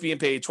 I was being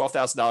paid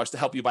 $12,000 to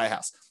help you buy a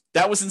house.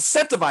 That was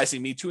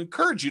incentivizing me to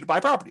encourage you to buy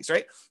properties,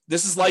 right?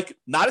 This is like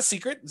not a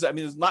secret. I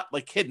mean, it's not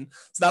like hidden.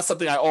 It's not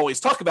something I always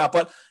talk about,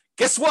 but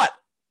guess what?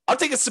 I'm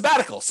taking a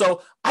sabbatical.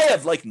 So I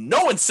have like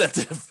no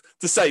incentive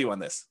to sell you on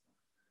this.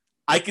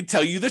 I can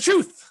tell you the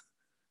truth.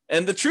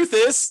 And the truth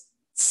is,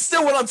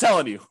 still what I'm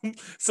telling you.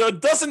 So it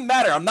doesn't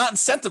matter. I'm not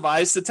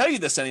incentivized to tell you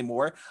this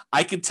anymore.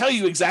 I can tell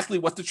you exactly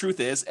what the truth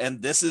is,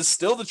 and this is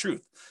still the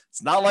truth.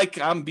 It's not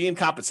like I'm being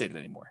compensated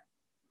anymore.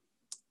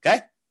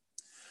 Okay?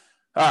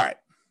 All right.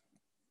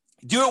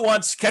 Do it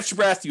once, catch your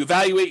breath, you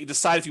evaluate, you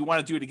decide if you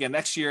want to do it again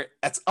next year.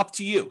 That's up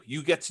to you.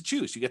 You get to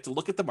choose. You get to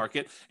look at the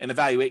market and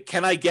evaluate,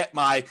 can I get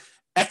my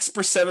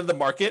X% of the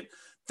market?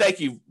 Thank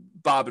you,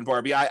 Bob and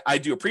Barbie. I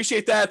do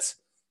appreciate that.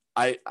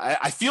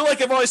 I feel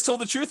like I've always told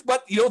the truth,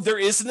 but there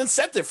is an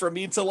incentive for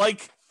me to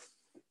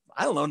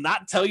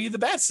not tell you the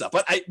bad stuff.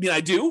 But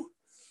I do.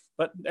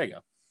 But there you go.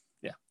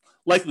 Yeah.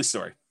 Likely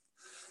story.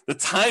 The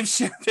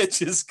timeshare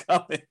pitch is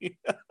coming.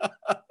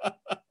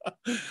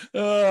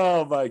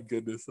 Oh my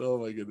goodness.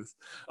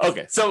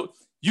 Okay. So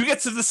you get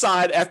to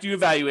decide after you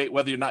evaluate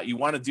whether or not you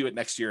want to do it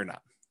next year or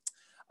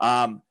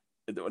not.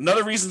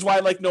 Another reasons why I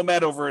like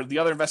Nomad over the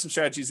other investment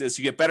strategies is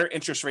you get better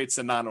interest rates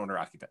than non-owner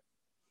occupant.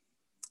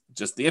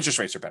 Just the interest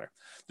rates are better.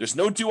 There's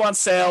no due on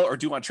sale or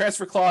due on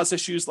transfer clause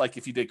issues like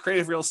if you did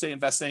creative real estate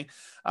investing,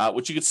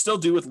 which you could still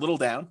do with little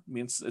down. I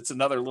mean, it's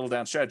another little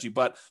down strategy,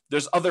 but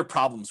there's other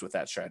problems with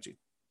that strategy.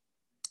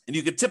 And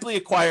you could typically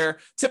acquire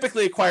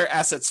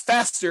assets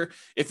faster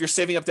if you're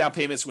saving up down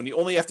payments when you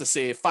only have to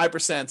save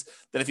 5%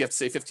 than if you have to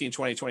save 15,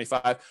 20,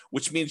 25,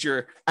 which means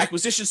your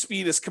acquisition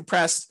speed is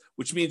compressed,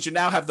 which means you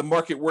now have the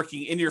market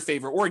working in your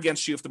favor or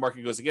against you if the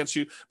market goes against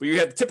you, but you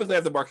typically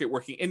have the market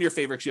working in your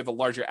favor because you have a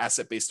larger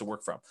asset base to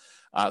work from.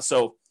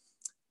 So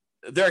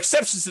there are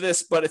exceptions to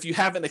this, but if you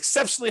have an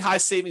exceptionally high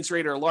savings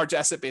rate or a large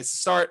asset base to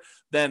start,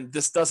 then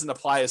this doesn't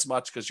apply as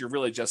much because you're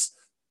really just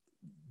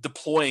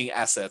deploying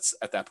assets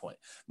at that point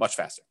much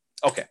faster.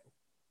 Okay.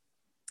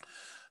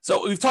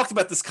 So we've talked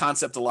about this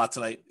concept a lot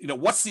tonight.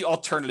 What's the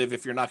alternative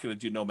if you're not going to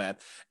do Nomad?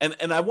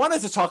 And I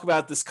wanted to talk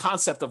about this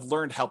concept of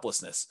learned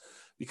helplessness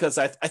because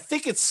I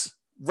think it's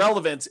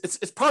relevant.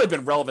 It's probably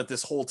been relevant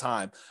this whole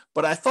time,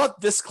 but I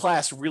thought this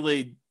class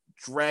really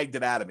drug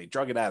it out of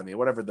me,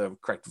 whatever the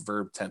correct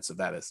verb tense of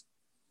that is.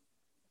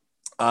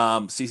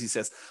 Cece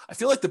says, I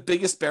feel like the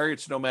biggest barrier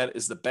to Nomad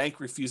is the bank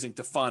refusing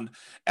to fund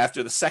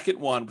after the second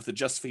one with the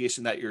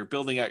justification that you're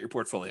building out your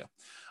portfolio.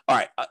 All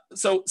right.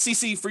 So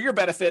Cece, for your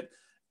benefit,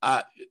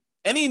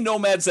 any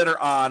Nomads that are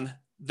on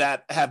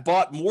that have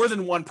bought more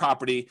than one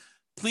property,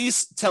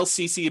 please tell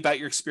Cece about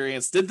your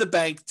experience. Did the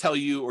bank tell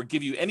you or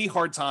give you any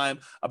hard time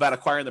about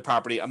acquiring the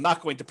property? I'm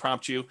not going to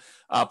prompt you.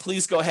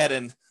 Please go ahead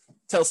and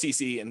tell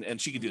Cece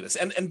and she can do this.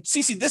 And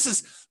Cece,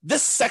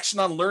 this section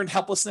on learned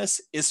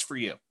helplessness is for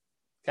you.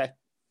 Okay.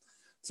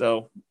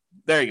 So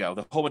there you go.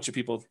 The whole bunch of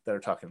people that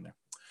are talking there.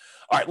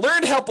 All right.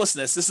 Learned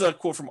helplessness. This is a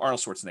quote from Arnold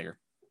Schwarzenegger.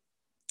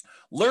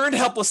 Learned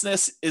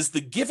helplessness is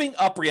the giving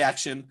up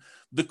reaction,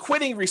 the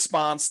quitting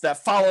response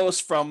that follows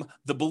from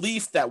the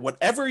belief that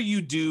whatever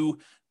you do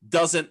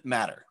doesn't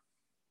matter.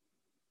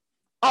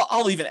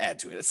 I'll even add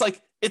to it. It's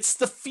like, it's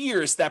the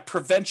fears that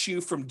prevent you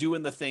from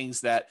doing the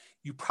things that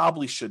you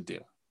probably should do.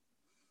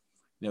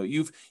 You know,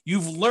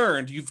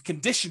 you've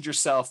conditioned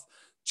yourself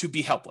to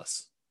be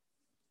helpless,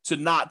 to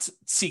not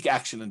seek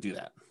action and do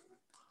that.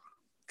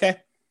 Okay.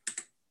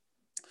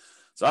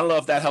 So I don't know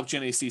if that helped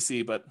you in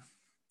ACC, but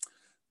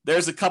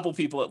there's a couple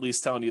people at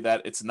least telling you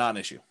that it's not an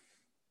issue.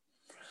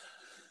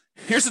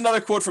 Here's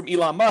another quote from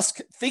Elon Musk,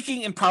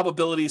 thinking in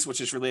probabilities,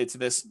 which is related to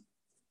this.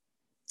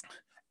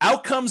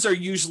 Outcomes are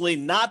usually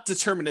not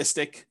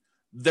deterministic,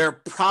 they're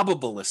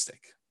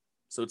probabilistic.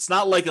 So it's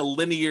not like a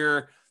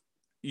linear,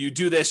 you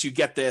do this, you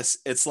get this.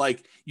 It's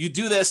like you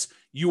do this,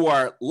 you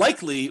are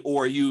likely,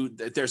 or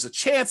there's a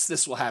chance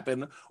this will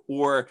happen,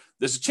 or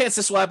there's a chance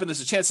this will happen,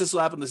 there's a chance this will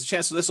happen, there's a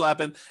chance this will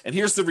happen. And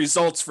here's the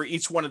results for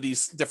each one of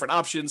these different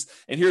options.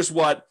 And here's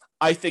what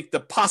I think the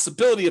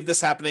possibility of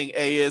this happening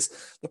A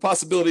is, the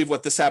possibility of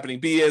what this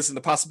happening B is, and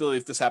the possibility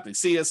of this happening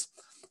C is.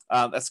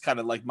 That's kind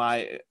of like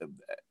my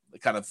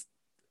kind of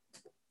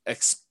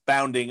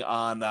expounding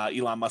on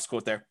Elon Musk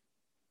quote there.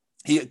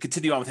 He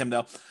continue on with him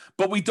though,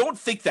 but we don't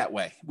think that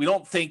way. We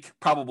don't think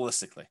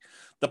probabilistically.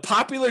 The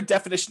popular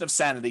definition of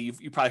sanity,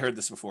 you've probably heard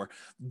this before,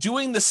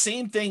 doing the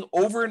same thing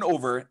over and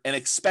over and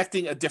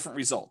expecting a different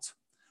result.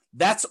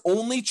 That's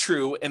only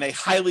true in a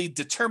highly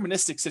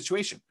deterministic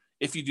situation.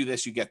 If you do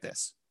this, you get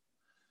this.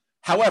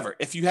 However,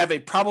 if you have a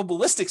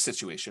probabilistic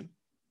situation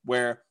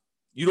where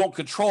you don't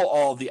control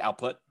all of the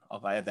output,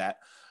 I'll add that,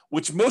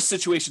 which most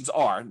situations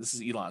are, this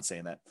is Elon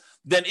saying that,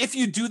 then if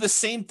you do the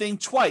same thing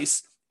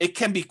twice, it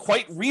can be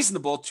quite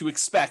reasonable to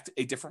expect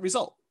a different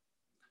result.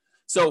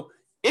 So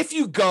if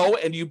you go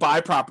and you buy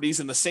properties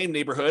in the same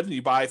neighborhood and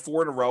you buy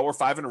 4 in a row or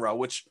 5 in a row,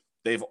 which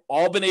they've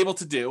all been able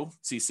to do,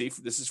 CC,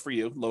 this is for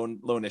you,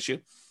 loan issue.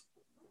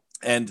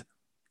 And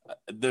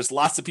there's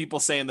lots of people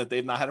saying that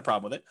they've not had a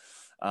problem with it.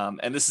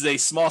 And this is a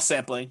small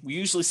sampling. We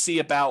usually see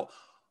about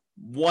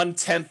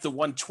 1/10 to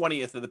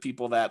 1/20th of the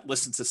people that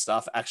listen to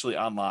stuff actually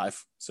on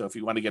live. So if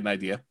you want to get an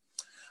idea,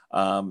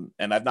 and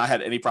I've not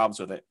had any problems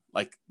with it,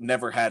 like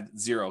never had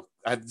zero.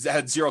 I've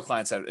had 0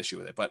 clients had an issue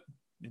with it, but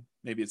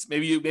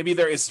maybe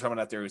there is someone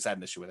out there who's had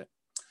an issue with it.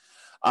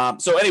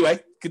 So anyway,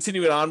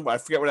 continuing on, I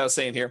forget what I was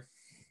saying here.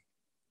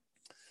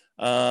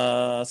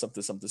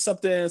 Something,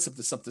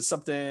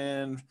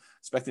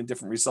 expecting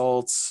different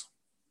results.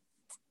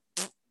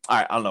 All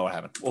right, I don't know what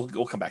happened.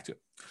 We'll come back to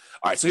it.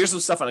 All right, so here's some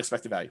stuff on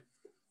expected value.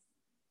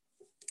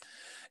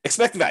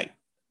 Expected value.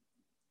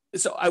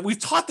 So we've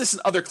taught this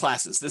in other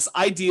classes, this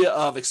idea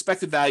of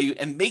expected value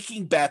and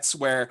making bets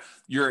where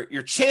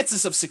your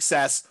chances of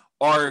success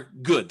are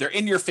good. They're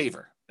in your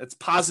favor. That's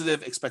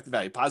positive expected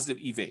value, positive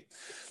EV.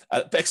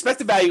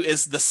 Expected value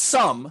is the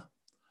sum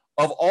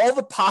of all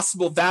the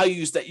possible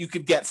values that you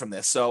could get from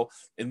this. So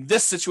in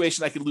this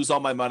situation, I could lose all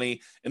my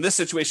money. In this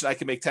situation, I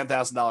can make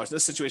 $10,000. In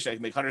this situation, I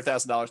can make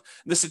 $100,000.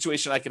 In this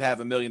situation, I could have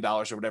 $1 million or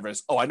whatever it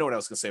is. Oh, I know what I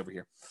was going to say over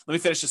here. Let me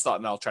finish this thought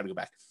and I'll try to go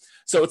back.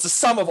 So it's a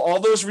sum of all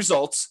those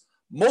results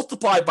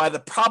multiplied by the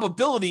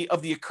probability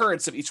of the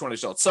occurrence of each one of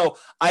the results. So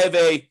I have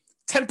a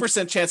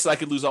 10% chance that I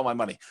could lose all my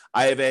money.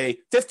 I have a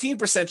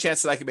 15%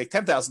 chance that I can make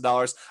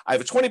 $10,000. I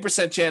have a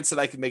 20% chance that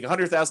I can make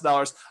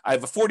 $100,000. I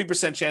have a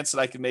 40% chance that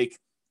I can make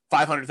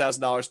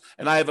 $500,000,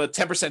 and I have a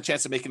 10%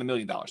 chance of making $1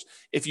 million.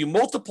 If you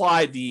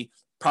multiply the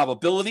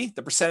probability,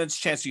 the percentage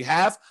chance you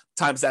have,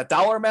 times that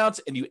dollar amount,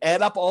 and you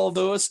add up all of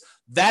those,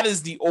 that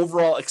is the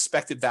overall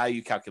expected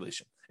value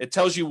calculation. It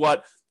tells you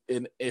what,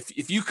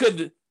 if you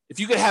could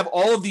have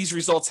all of these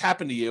results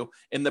happen to you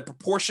in the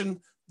proportion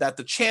that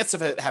the chance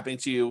of it happening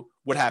to you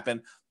would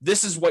happen,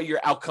 this is what your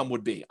outcome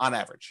would be on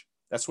average.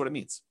 That's what it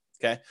means.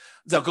 Okay.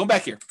 So going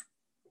back here.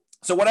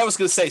 So what I was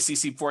going to say,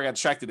 CC, before I got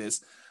distracted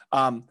is,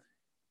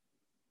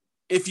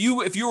 if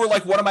you were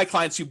like one of my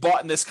clients who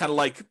bought in this kind of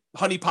like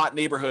honeypot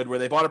neighborhood where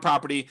they bought a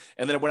property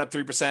and then it went up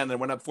 3%, then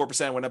went up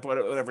 4%, went up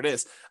whatever it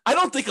is, I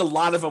don't think a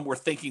lot of them were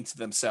thinking to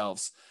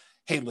themselves,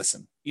 hey,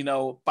 listen,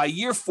 by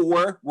year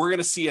 4, we're going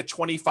to see a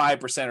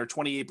 25% or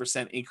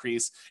 28%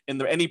 increase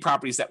in any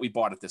properties that we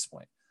bought at this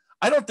point.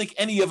 I don't think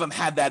any of them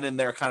had that in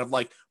their kind of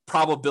like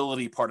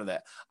probability part of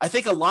that. I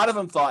think a lot of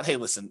them thought, hey,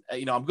 listen,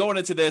 I'm going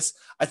into this.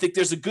 I think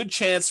there's a good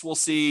chance we'll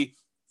see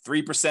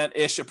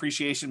 3%-ish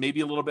appreciation, maybe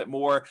a little bit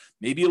more,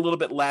 maybe a little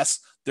bit less.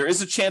 There is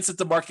a chance that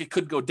the market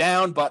could go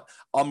down, but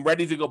I'm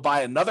ready to go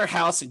buy another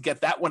house and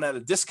get that one at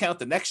a discount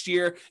the next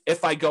year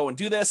if I go and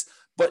do this.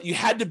 But you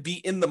had to be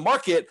in the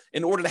market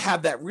in order to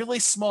have that really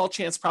small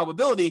chance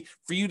probability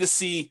for you to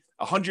see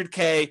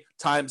 100K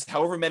times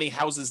however many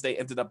houses they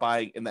ended up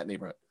buying in that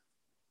neighborhood.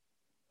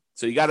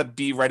 So you got to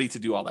be ready to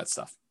do all that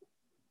stuff.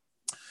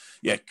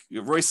 Yeah,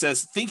 Roy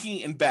says, Thinking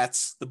in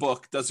Bets, the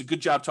book, does a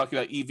good job talking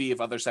about EV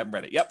if others haven't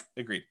read it. Yep,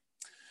 agreed.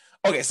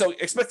 Okay, so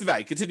expected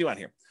value, continue on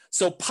here.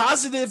 So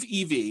positive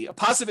EV, a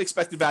positive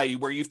expected value,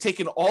 where you've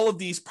taken all of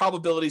these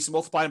probabilities and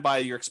multiplied by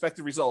your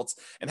expected results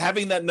and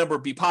having that number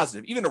be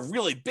positive, even a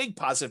really big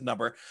positive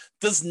number,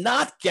 does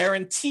not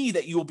guarantee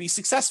that you will be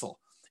successful.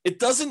 It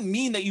doesn't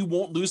mean that you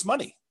won't lose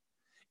money.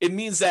 It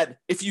means that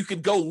if you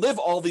could go live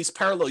all these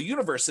parallel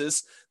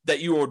universes, that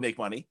you would make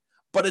money,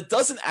 but it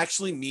doesn't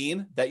actually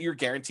mean that you're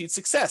guaranteed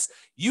success.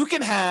 You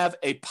can have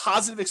a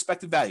positive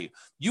expected value.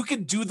 You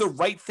can do the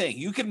right thing.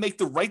 You can make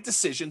the right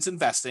decisions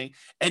investing,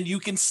 and you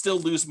can still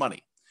lose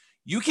money.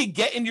 You can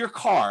get in your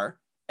car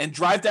and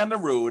drive down the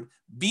road,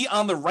 be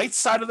on the right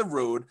side of the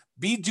road,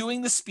 be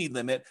doing the speed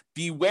limit,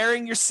 be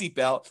wearing your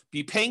seatbelt,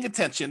 be paying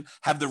attention,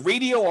 have the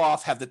radio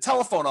off, have the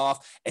telephone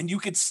off, and you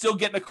could still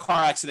get in a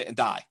car accident and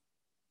die.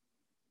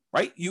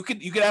 Right? You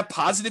could have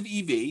positive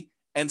EV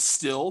and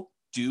still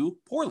do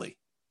poorly.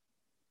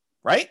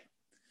 Right?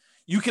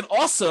 You can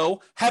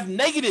also have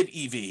negative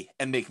EV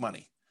and make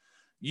money.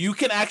 You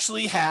can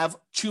actually have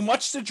too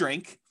much to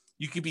drink.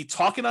 You could be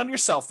talking on your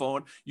cell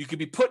phone. You could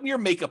be putting your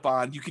makeup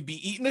on. You could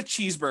be eating a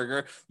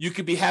cheeseburger. You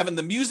could be having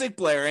the music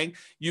blaring.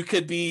 You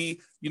could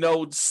be,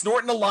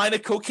 snorting a line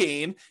of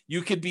cocaine.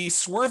 You could be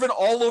swerving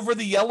all over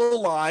the yellow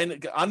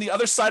line on the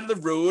other side of the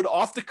road,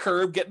 off the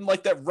curb, getting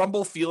like that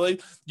rumble feeling.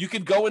 You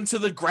could go into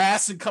the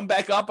grass and come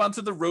back up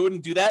onto the road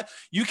and do that.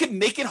 You can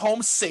make it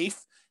home safe.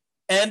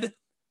 And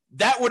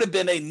that would have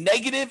been a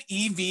negative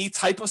EV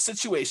type of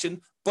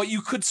situation, but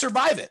you could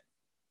survive it.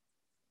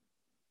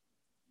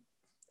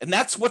 And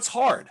that's what's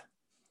hard.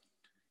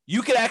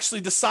 You could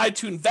actually decide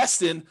to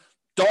invest in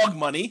dog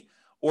money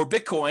or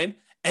Bitcoin,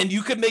 and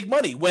you could make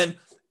money. When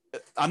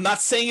I'm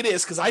not saying it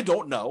is, because I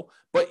don't know,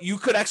 but you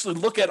could actually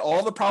look at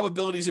all the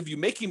probabilities of you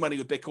making money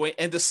with Bitcoin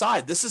and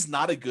decide this is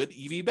not a good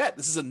EV bet.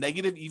 This is a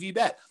negative EV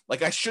bet.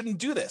 Like, I shouldn't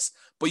do this.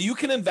 But you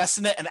can invest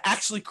in it and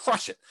actually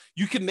crush it.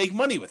 You can make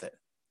money with it.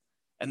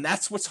 And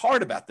that's what's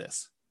hard about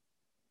this.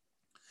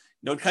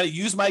 To kind of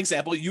use my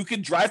example, you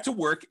could drive to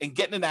work and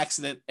get in an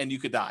accident and you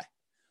could die.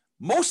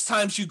 Most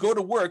times you go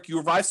to work,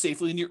 you arrive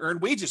safely, and you earn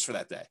wages for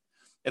that day.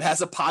 It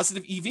has a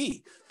positive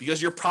EV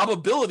because your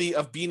probability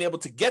of being able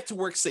to get to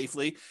work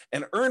safely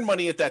and earn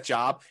money at that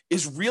job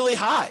is really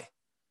high.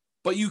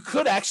 But you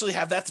could actually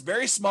have that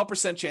very small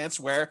percent chance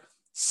where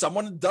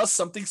someone does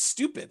something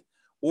stupid,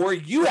 or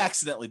you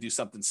accidentally do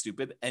something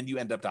stupid and you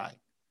end up dying.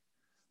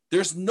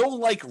 There's no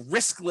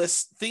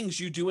riskless things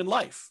you do in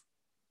life.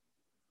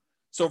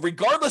 So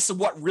regardless of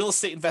what real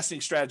estate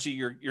investing strategy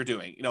you're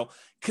doing,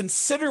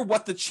 consider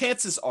what the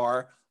chances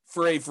are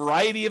for a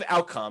variety of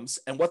outcomes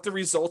and what the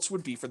results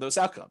would be for those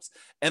outcomes.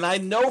 And I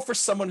know for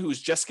someone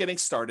who's just getting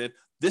started,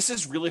 this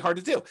is really hard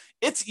to do.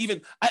 It's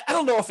even, I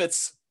don't know if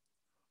it's,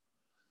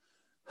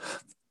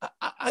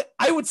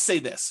 I would say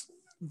this,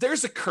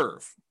 there's a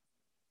curve.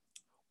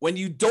 When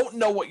you don't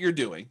know what you're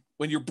doing,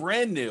 when you're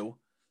brand new,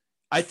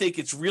 I think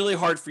it's really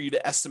hard for you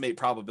to estimate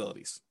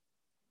probabilities.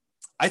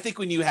 I think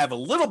when you have a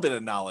little bit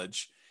of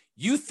knowledge,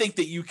 you think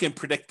that you can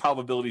predict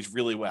probabilities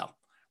really well,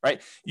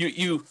 right?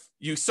 You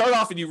start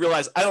off and you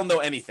realize, I don't know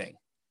anything.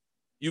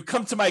 You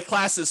come to my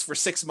classes for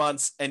 6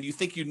 months and you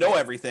think you know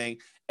everything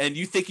and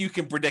you think you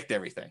can predict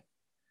everything.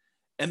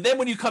 And then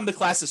when you come to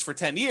classes for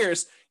 10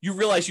 years, you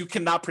realize you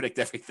cannot predict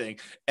everything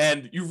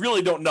and you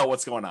really don't know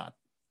what's going on.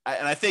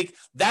 And I think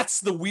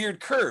that's the weird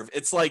curve.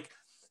 It's like,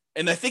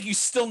 and I think you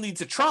still need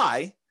to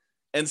try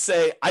and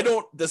say,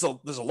 there's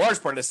a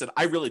large part of this that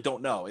I really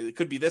don't know. It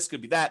could be this,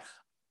 could be that.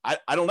 I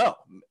don't know,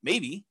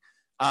 maybe.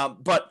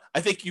 But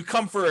I think you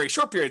come for a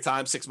short period of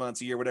time, 6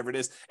 months, a year, whatever it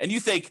is, and you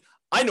think,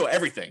 I know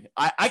everything.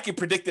 I can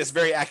predict this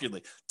very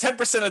accurately. 10%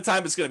 of the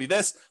time it's going to be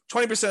this,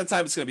 20% of the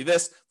time it's going to be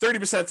this,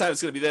 30% of the time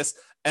it's going to be this,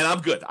 and I'm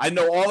good. I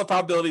know all the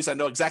probabilities. I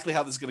know exactly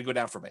how this is going to go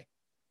down for me.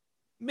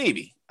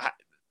 Maybe.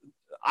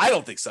 I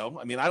don't think so.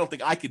 I mean, I don't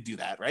think I could do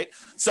that, right?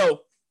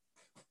 So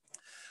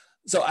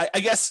I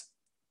guess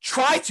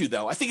try to,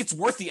 though. I think it's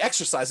worth the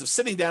exercise of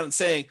sitting down and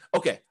saying,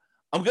 okay,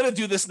 I'm going to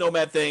do this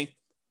Nomad thing.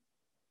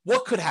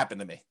 What could happen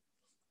to me?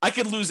 I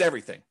could lose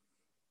everything.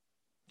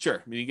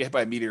 Sure. I mean, you get hit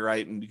by a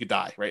meteorite and you could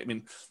die, right? I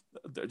mean,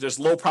 there's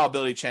low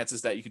probability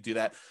chances that you could do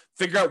that.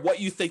 Figure out what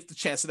you think the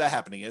chance of that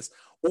happening is.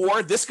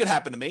 Or this could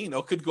happen to me,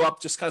 could go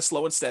up just kind of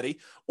slow and steady.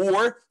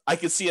 Or I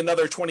could see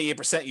another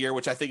 28% year,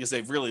 which I think is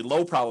a really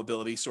low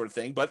probability sort of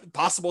thing, but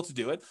possible to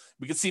do it.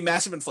 We could see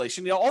massive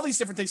inflation. All these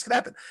different things could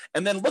happen.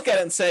 And then look at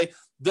it and say,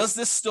 does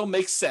this still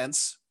make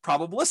sense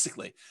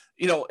probabilistically?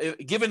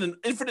 Given an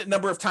infinite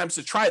number of times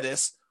to try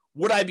this,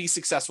 would I be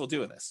successful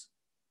doing this?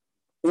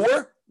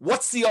 Or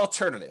what's the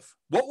alternative?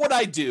 What would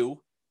I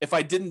do if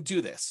I didn't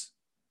do this?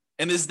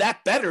 And is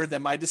that better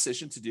than my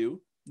decision to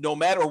do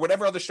Nomad or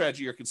whatever other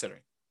strategy you're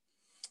considering?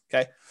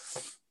 Okay.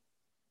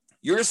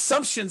 Your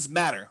assumptions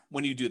matter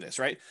when you do this,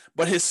 right?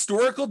 But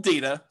historical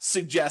data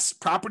suggests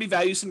property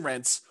values and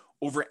rents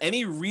over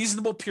any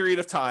reasonable period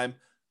of time,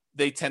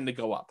 they tend to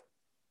go up.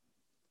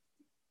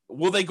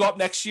 Will they go up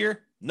next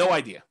year? No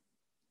idea.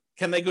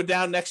 Can they go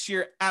down next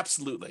year?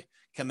 Absolutely.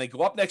 Can they go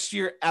up next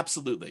year?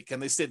 Absolutely.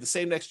 Can they stay the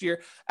same next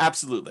year?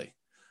 Absolutely.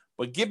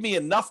 But give me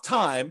enough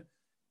time,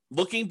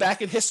 looking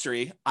back at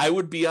history, I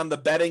would be on the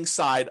betting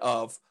side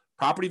of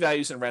property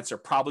values and rents are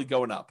probably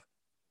going up.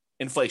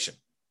 Inflation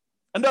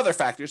and other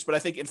factors, but I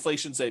think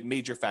inflation's a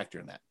major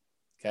factor in that.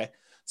 Okay.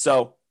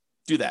 So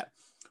do that.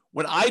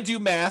 When I do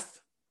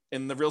math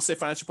in the real estate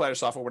financial planner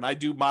software when I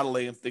do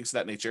modeling and things of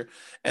that nature.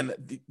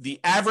 And the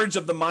average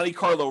of the Monte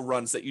Carlo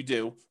runs that you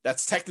do,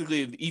 that's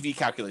technically an EV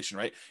calculation,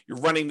 right? You're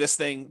running this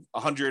thing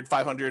 100,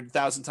 500,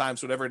 1,000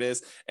 times, whatever it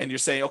is. And you're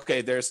saying,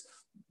 okay, there's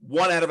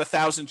 1 out of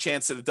 1,000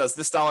 chance that it does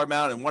this dollar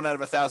amount and 1 out of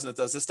 1,000 that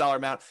does this dollar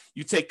amount.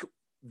 You take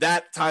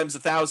that times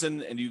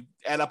 1,000 and you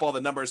add up all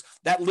the numbers.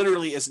 That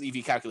literally is an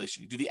EV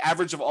calculation. You do the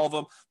average of all of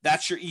them.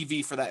 That's your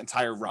EV for that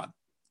entire run.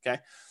 Okay.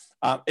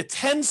 It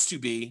tends to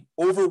be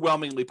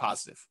overwhelmingly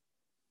positive.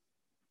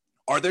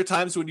 Are there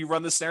times when you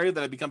run this scenario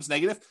that it becomes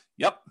negative?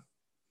 Yep,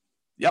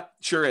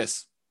 sure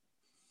is.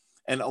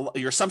 And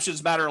your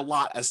assumptions matter a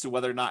lot as to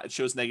whether or not it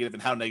shows negative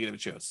and how negative it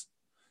shows.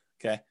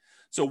 Okay.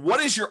 So what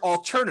is your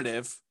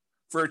alternative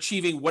for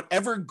achieving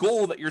whatever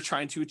goal that you're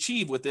trying to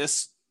achieve with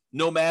this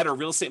Nomad or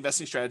real estate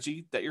investing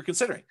strategy that you're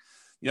considering?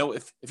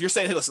 If you're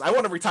saying, hey, listen, I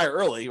want to retire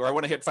early, or I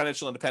want to hit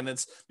financial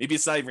independence, maybe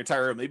it's not even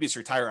retire, maybe it's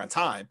retire on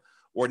time,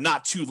 or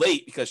not too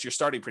late because you're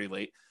starting pretty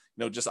late.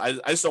 I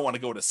just don't want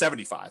to go to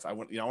 75. I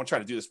want to try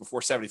to do this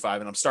before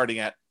 75, and I'm starting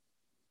at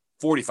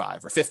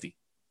 45 or 50,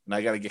 and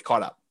I got to get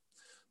caught up.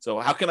 So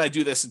how can I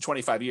do this in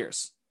 25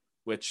 years?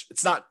 Which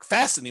it's not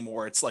fast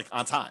anymore. It's like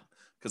on time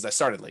because I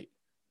started late,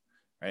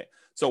 right?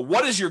 So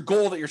what is your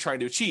goal that you're trying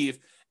to achieve,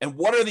 and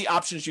what are the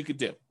options you could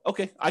do?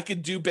 Okay, I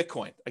could do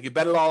Bitcoin. I could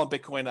bet it all on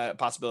Bitcoin,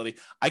 possibility.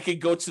 I could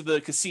go to the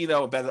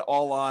casino and bet it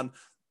all on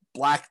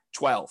Black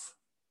 12.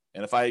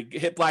 And if I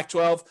hit Black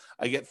 12,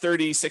 I get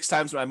 36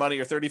 times my money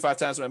or 35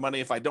 times my money.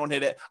 If I don't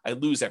hit it, I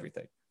lose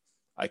everything.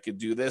 I could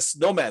do this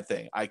Nomad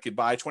thing. I could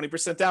buy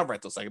 20% down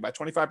rentals. I could buy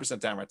 25%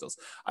 down rentals.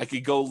 I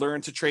could go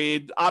learn to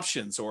trade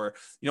options, or,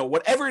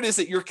 whatever it is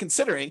that you're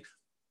considering,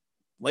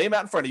 lay them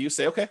out in front of you.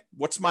 Say, okay,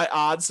 what's my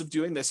odds of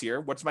doing this here?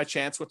 What's my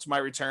chance? What's my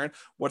return?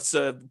 What's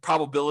the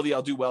probability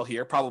I'll do well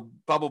here?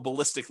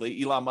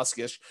 Probabilistically, Elon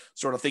Musk-ish,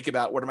 sort of think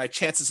about what are my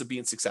chances of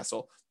being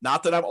successful?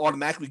 Not that I'm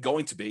automatically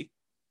going to be,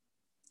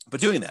 but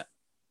doing that.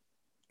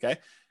 Okay.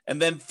 And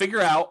then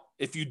figure out,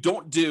 if you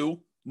don't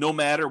do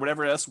Nomad or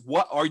whatever else,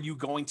 what are you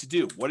going to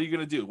do? What are you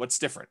going to do? What's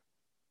different?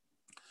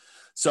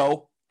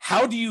 So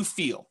how do you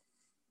feel?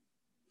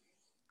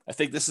 I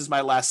think this is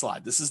my last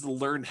slide. This is the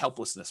learned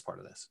helplessness part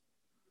of this.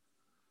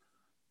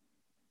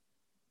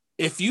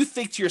 If you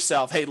think to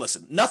yourself, hey,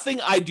 listen, nothing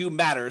I do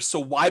matters, so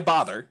why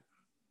bother?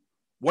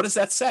 What does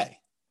that say?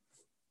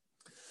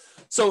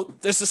 So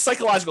there's a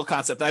psychological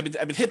concept. I've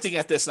been hinting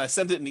at this, and I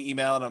sent it in the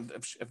email, and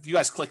if you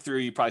guys click through,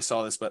 you probably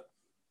saw this, but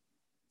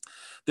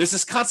there's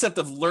this concept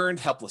of learned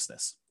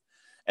helplessness.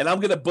 And I'm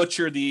going to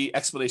butcher the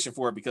explanation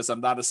for it because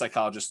I'm not a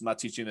psychologist. I'm not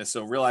teaching this.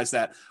 So realize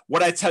that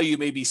what I tell you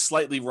may be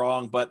slightly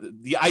wrong, but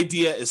the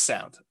idea is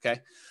sound.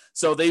 Okay.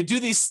 So they do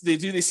these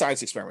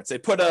science experiments. They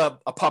put a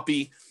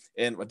puppy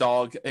and a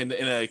dog in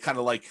a kind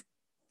of like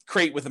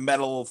crate with a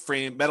metal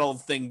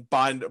thing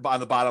bind on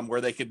the bottom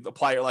where they could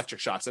apply electric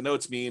shocks. I know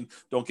it's mean.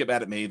 Don't get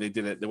mad at me. They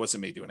did it. It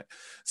wasn't me doing it.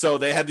 So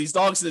they had these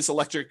dogs in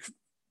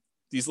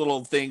these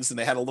little things, and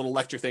they had a little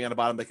electric thing on the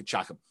bottom. They could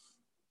shock them.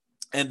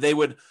 And they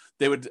would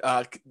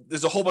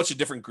there's a whole bunch of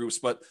different groups,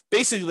 but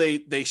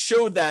basically they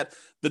showed that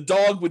the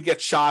dog would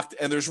get shocked,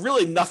 and there's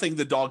really nothing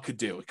the dog could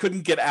do. It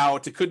couldn't get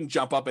out. It couldn't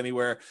jump up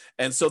anywhere.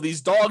 And so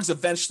these dogs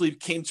eventually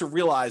came to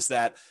realize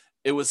that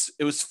it was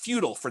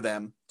futile for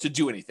them to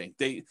do anything.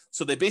 They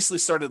basically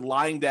started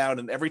lying down,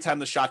 and every time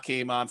the shock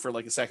came on for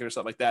like a second or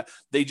something like that,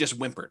 they just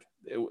whimpered.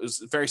 It was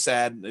very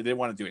sad. They didn't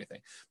want to do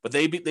anything, but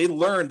they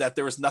learned that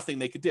there was nothing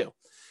they could do.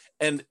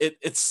 And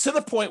it's to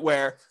the point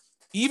where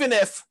even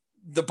if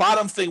the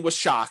bottom thing was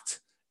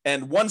shocked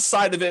and one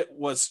side of it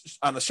was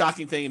on the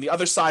shocking thing and the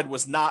other side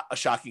was not a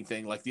shocking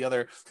thing, like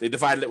they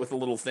divided it with a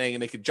little thing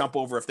and they could jump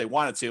over if they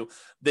wanted to.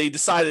 They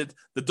decided,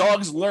 the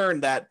dogs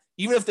learned that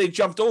even if they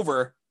jumped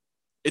over,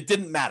 it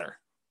didn't matter,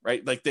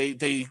 right? Like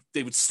they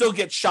would still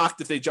get shocked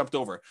if they jumped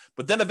over.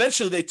 But then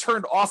eventually they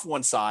turned off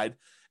one side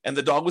and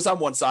the dog was on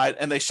one side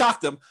and they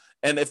shocked them.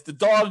 And if the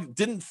dog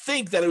didn't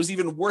think that it was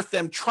even worth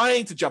them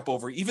trying to jump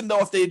over, even though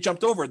if they had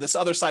jumped over, this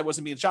other side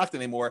wasn't being shocked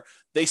anymore,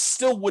 they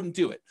still wouldn't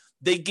do it.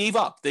 They gave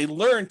up. They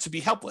learned to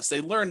be helpless.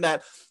 They learned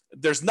that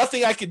there's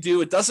nothing I could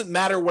do. It doesn't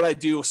matter what I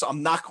do, so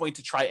I'm not going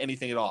to try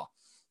anything at all.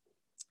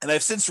 And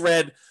I've since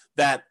read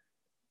that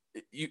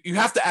you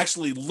have to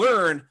actually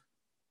learn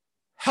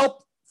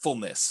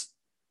helpfulness.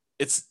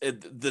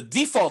 The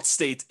default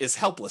state is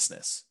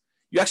helplessness.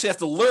 You actually have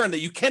to learn that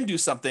you can do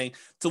something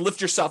to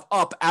lift yourself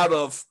up out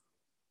of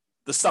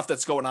the stuff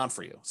that's going on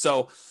for you.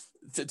 So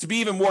to be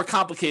even more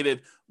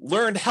complicated,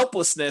 learned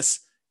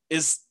helplessness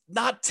is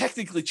not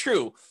technically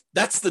true.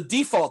 That's the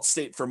default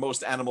state for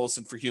most animals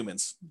and for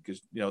humans,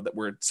 because that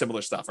we're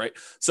similar stuff, right?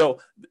 So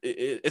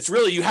it's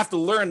really, you have to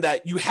learn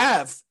that you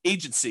have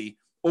agency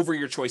over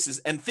your choices,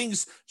 and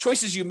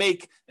choices you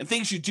make and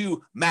things you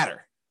do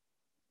matter.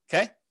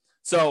 Okay.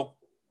 So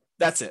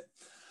that's it.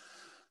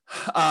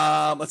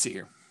 Let's see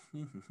here.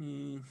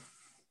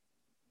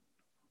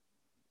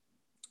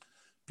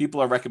 People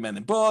are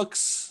recommending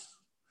books.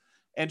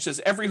 And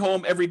says, every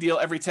home, every deal,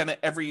 every tenant,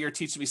 every year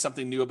teaches me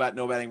something new about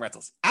nomading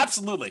rentals.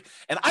 Absolutely.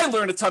 And I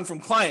learned a ton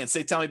from clients.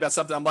 They tell me about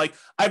something. I'm like,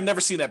 I've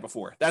never seen that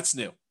before. That's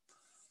new.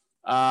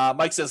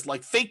 Mike says,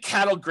 like fake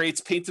cattle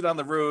grates painted on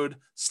the road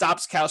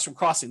stops cows from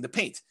crossing the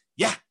paint.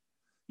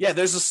 Yeah,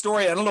 there's a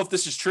story. I don't know if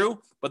this is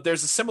true, but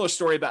there's a similar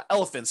story about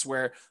elephants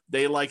where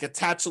they like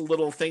attach a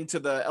little thing to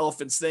the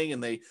elephant's thing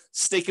and they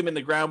stake them in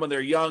the ground when they're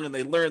young, and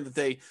they learn that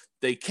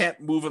they can't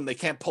move them, they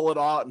can't pull it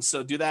out, and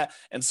so do that.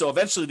 And so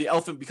eventually the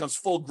elephant becomes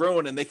full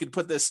grown, and they can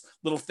put this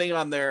little thing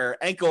on their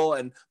ankle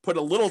and put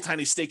a little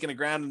tiny stake in the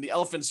ground, and the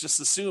elephants just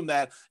assume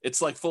that it's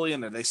like fully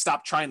in there. They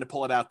stop trying to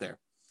pull it out there.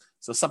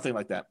 So something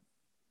like that.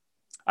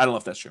 I don't know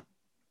if that's true.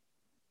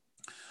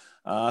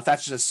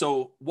 Thatcher says,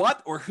 so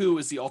what or who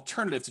is the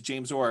alternative to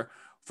James Orr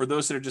for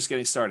those that are just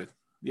getting started?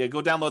 Yeah,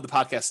 go download the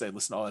podcast today,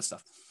 listen to all that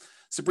stuff.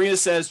 Sabrina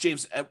says,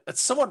 James, a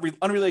somewhat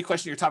unrelated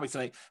question to your topic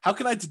tonight. How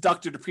can I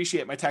deduct or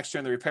depreciate my tax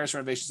return the repairs and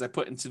renovations I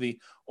put into the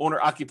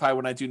owner-occupied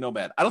when I do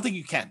Nomad? I don't think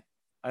you can.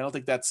 I don't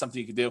think that's something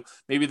you can do.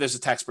 Maybe there's a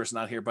tax person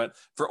out here, but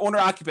for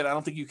owner-occupied, I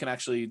don't think you can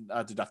actually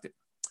deduct it.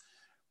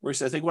 Where he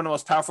said, I think one of the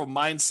most powerful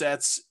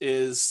mindsets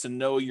is to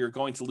know you're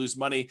going to lose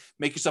money.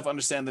 Make yourself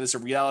understand that it's a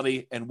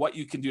reality and what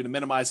you can do to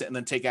minimize it, and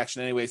then take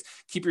action anyways.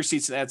 Keep your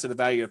receipts and add to the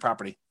value of the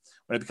property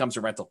when it becomes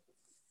a rental.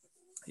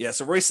 Yeah,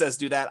 so Royce says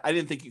do that. I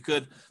didn't think you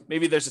could.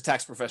 Maybe there's a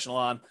tax professional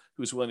on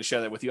who's willing to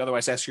share that with you.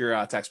 Otherwise, ask your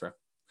tax pro.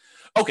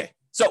 Okay,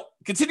 so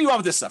continue on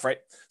with this stuff, right?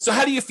 So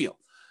how do you feel?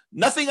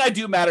 Nothing I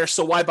do matters,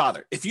 so why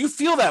bother? If you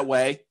feel that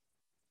way,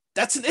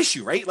 that's an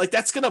issue, right? Like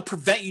that's going to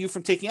prevent you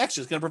from taking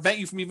action. It's going to prevent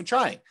you from even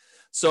trying.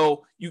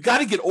 So you got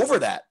to get over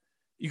that.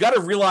 You got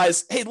to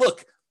realize, hey,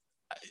 look,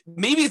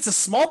 maybe it's a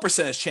small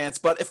percentage chance,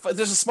 but if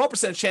there's a small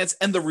percentage chance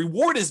and the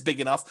reward is big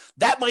enough,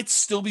 that might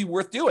still be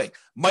worth doing.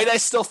 Might I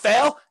still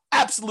fail?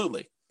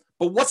 Absolutely.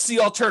 But what's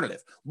the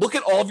alternative? Look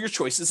at all of your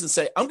choices and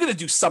say, I'm going to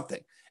do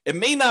something. It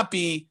may not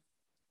be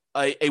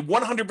a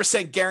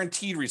 100%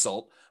 guaranteed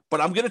result, but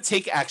I'm going to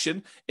take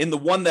action in the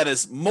one that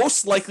is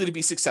most likely to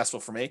be successful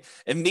for me.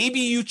 And maybe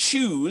you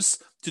choose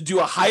to do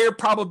a higher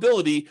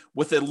probability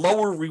with a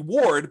lower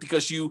reward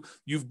because you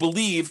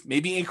believe,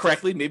 maybe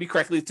incorrectly, maybe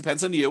correctly, it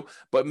depends on you,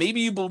 but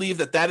maybe you believe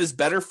that that is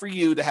better for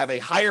you to have a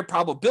higher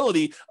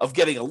probability of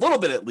getting a little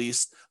bit at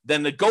least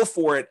than to go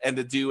for it and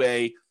to do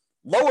a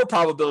lower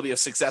probability of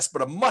success,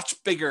 but a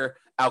much bigger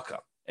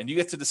outcome. And you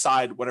get to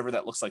decide whatever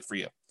that looks like for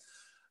you.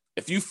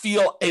 If you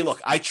feel, hey,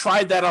 look, I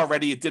tried that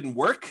already, it didn't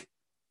work.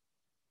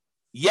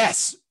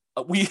 Yes,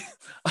 we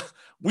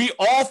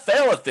all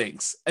fail at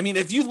things. I mean,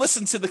 if you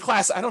listen to the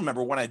class, I don't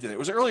remember when I did it. It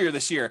was earlier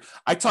this year.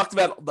 I talked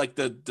about like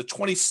the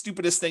 20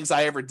 stupidest things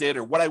I ever did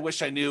or what I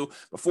wish I knew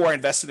before I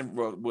invested in,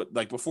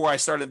 like before I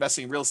started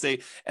investing in real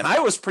estate. And I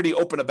was pretty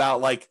open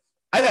about like,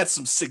 I've had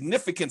some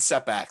significant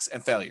setbacks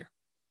and failure.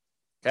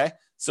 Okay.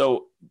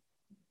 So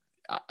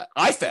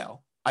I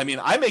fail. I mean,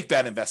 I make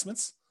bad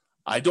investments.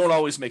 I don't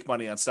always make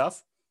money on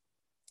stuff.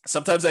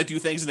 Sometimes I do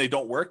things and they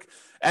don't work.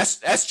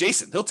 Ask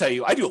Jason. He'll tell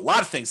you I do a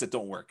lot of things that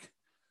don't work,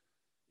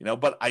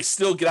 but I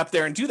still get up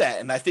there and do that.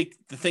 And I think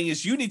the thing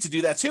is you need to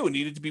do that too. And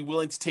you need to be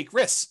willing to take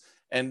risks.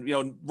 And,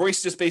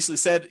 Royce just basically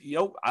said,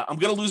 I'm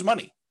going to lose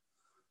money.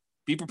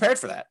 Be prepared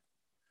for that.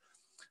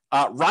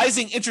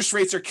 Rising interest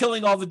rates are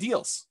killing all the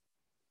deals.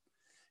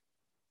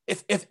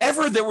 If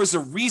ever there was a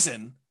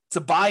reason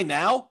to buy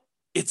now,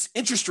 it's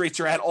interest rates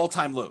are at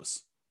all-time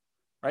lows.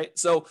 Right.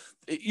 So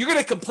you're going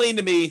to complain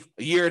to me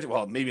a year,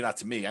 well, maybe not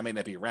to me, I may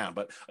not be around,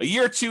 but a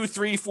year, 2,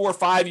 3, 4,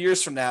 5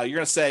 years from now, you're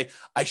going to say,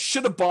 I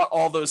should have bought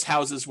all those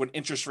houses when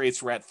interest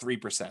rates were at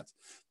 3%,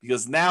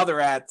 because now they're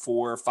at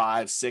 4,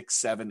 5, 6,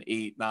 7,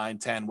 8, 9,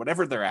 10,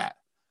 whatever they're at.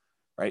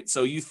 Right.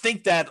 So you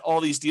think that all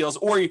these deals,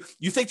 or you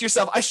think to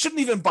yourself, I shouldn't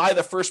even buy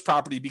the first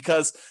property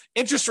because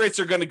interest rates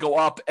are going to go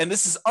up and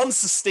this is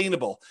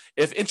unsustainable.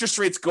 If interest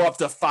rates go up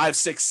to 5,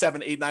 6,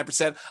 7, 8,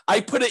 9%, I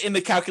put it in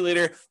the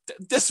calculator.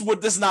 This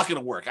is not going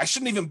to work. I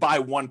shouldn't even buy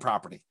one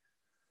property.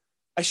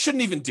 I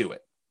shouldn't even do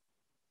it.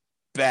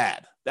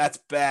 Bad. That's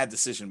bad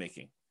decision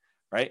making.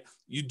 Right.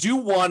 You do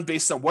one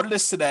based on what it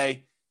is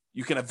today.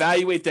 You can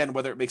evaluate then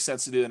whether it makes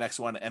sense to do the next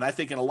one. And I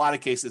think in a lot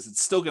of cases,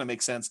 it's still going to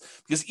make sense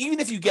because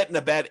even if you get in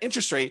a bad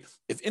interest rate,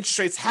 if interest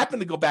rates happen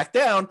to go back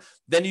down,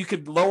 then you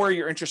could lower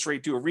your interest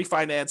rate, do a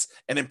refinance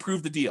and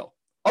improve the deal.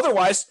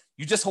 Otherwise,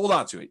 you just hold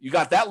on to it. You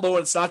got that low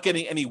and it's not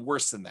getting any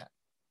worse than that.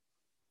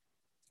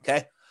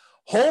 Okay.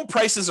 Home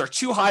prices are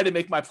too high to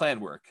make my plan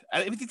work.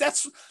 I think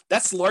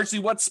that's largely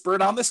what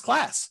spurred on this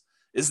class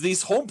is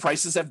these home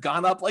prices have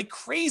gone up like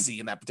crazy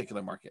in that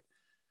particular market.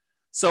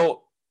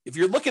 So if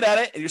you're looking at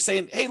it and you're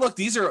saying, hey, look,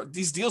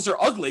 these deals are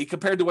ugly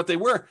compared to what they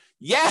were.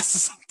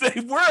 Yes,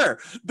 they were.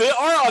 They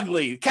are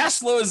ugly. Cash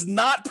flow is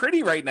not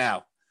pretty right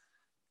now.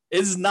 It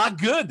is not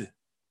good. I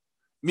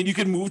mean, you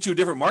can move to a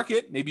different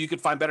market. Maybe you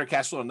could find better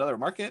cash flow in another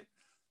market.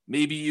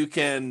 Maybe you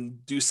can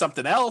do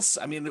something else.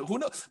 I mean, who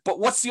knows? But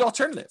what's the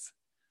alternative?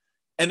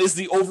 And is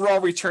the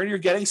overall return you're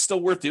getting still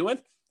worth doing?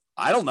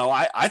 I don't know.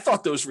 I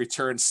thought those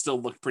returns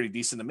still looked pretty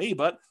decent to me,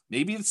 but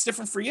maybe it's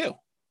different for you,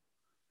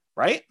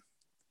 right?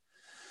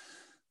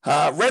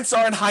 Rents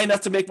aren't high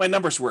enough to make my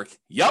numbers work.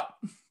 Yup.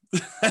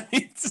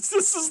 This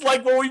is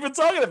like what we've been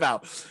talking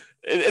about.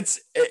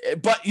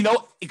 But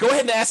go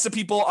ahead and ask the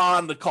people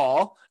on the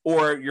call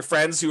or your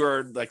friends who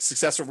are like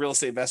successful real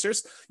estate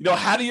investors,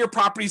 how do your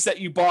properties that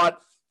you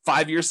bought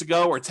 5 years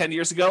ago or 10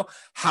 years ago,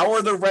 how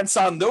are the rents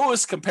on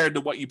those compared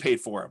to what you paid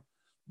for them?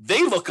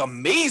 They look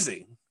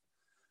amazing.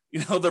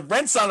 The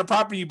rents on a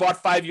property you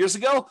bought 5 years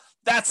ago,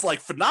 that's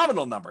like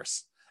phenomenal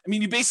numbers. I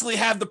mean, you basically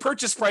have the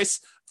purchase price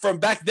from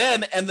back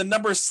then and the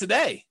numbers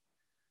today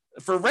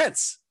for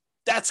rents.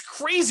 That's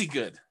crazy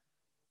good,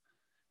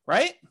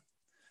 right?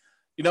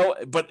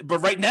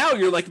 But right now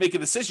you're like making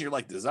a decision. You're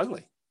like, this is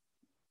ugly.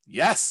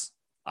 Yes,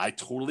 I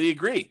totally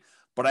agree.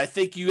 But I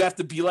think you have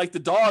to be like the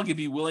dog and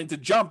be willing to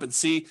jump and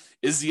see,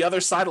 is the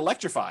other side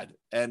electrified?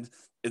 And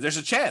there's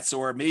a chance,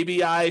 or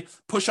maybe I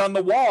push on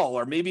the wall,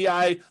 or maybe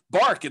I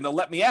bark and they'll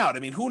let me out. I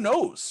mean, who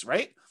knows,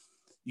 right?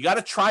 You got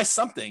to try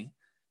something.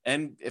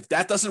 And if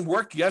that doesn't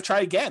work, you got to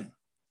try again.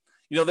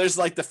 There's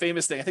like the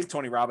famous thing. I think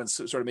Tony Robbins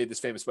sort of made this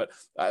famous, but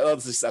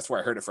that's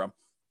where I heard it from.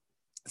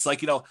 It's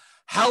like,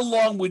 how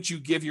long would you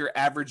give your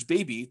average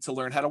baby to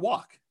learn how to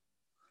walk?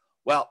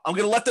 Well, I'm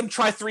going to let them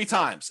try 3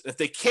 times. If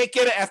they can't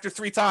get it after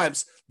 3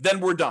 times, then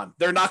we're done.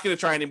 They're not going to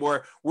try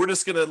anymore. We're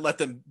just going to let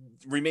them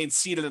remain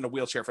seated in a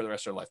wheelchair for the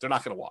rest of their life. They're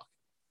not going to walk.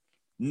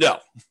 No.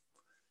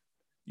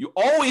 You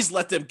always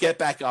let them get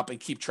back up and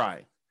keep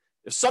trying.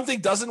 If something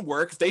doesn't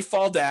work, if they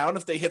fall down,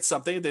 if they hit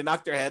something, they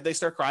knock their head, they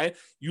start crying,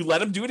 you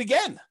let them do it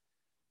again.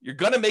 You're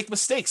going to make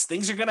mistakes.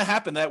 Things are going to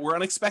happen that were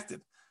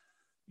unexpected.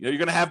 You're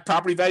going to have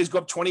property values go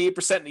up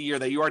 28% in a year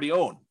that you already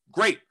own.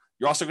 Great.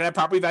 You're also going to have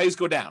property values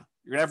go down.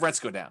 You're going to have rents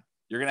go down.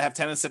 You're going to have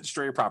tenants that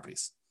destroy your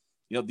properties.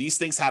 These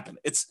things happen.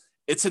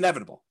 It's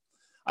inevitable.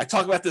 I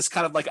talk about this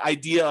kind of like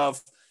idea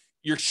of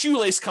your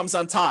shoelace comes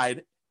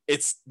untied.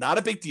 It's not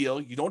a big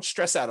deal. You don't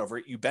stress out over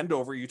it. You bend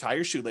over, you tie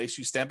your shoelace,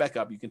 you stand back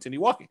up, you continue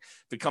walking.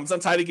 If it comes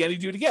untied again, you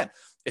do it again.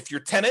 If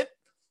your tenant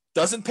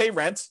doesn't pay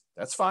rent,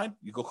 that's fine.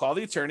 You go call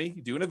the attorney,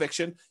 you do an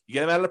eviction, you get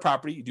them out of the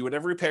property, you do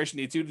whatever repairs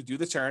you need to do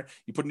the turn,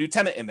 you put a new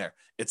tenant in there.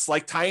 It's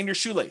like tying your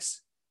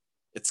shoelace.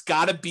 It's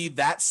got to be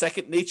that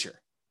second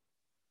nature.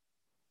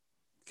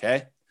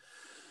 Okay.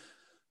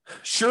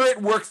 Sure,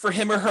 it worked for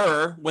him or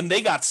her when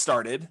they got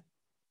started.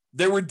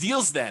 There were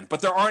deals then,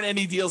 but there aren't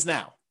any deals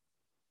now.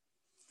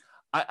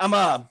 I'm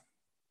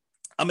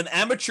an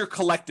amateur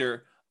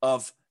collector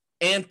of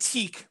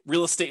antique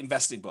real estate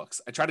investing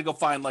books. I try to go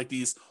find like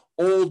these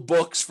old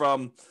books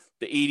from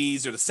the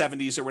 80s or the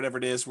 70s or whatever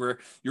it is, where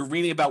you're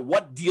reading about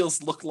what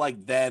deals look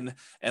like then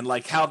and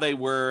like how they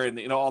were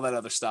and all that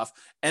other stuff.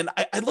 And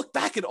I look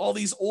back at all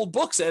these old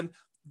books and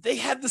they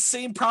had the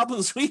same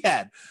problems we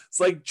had. It's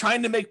like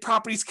trying to make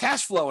properties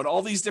cash flow and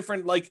all these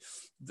different like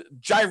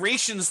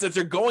gyrations that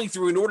they're going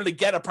through in order to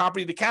get a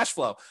property to cash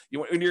flow.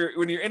 When you're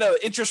in an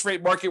interest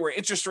rate market where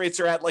interest rates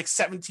are at like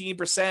 17%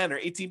 or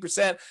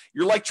 18%,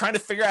 you're like trying to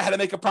figure out how to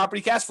make a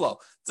property cash flow.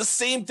 It's the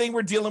same thing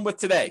we're dealing with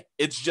today.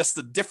 It's just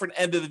the different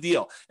end of the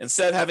deal.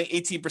 Instead of having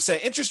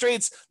 18% interest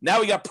rates,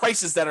 now we got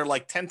prices that are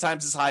like 10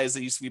 times as high as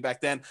they used to be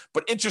back then,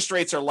 but interest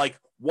rates are like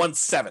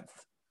 1/7.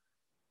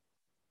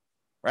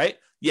 Right?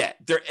 Yeah,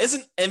 there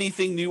isn't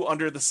anything new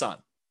under the sun.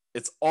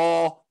 It's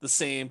all the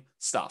same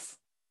stuff.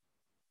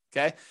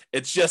 Okay?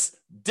 It's just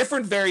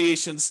different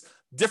variations,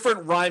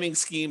 different rhyming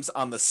schemes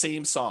on the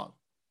same song.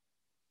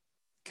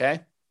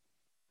 Okay?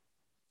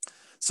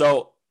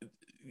 So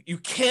you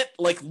can't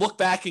like look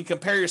back and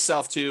compare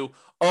yourself to,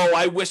 oh,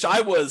 I wish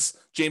I was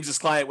James's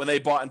client when they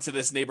bought into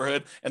this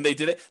neighborhood and they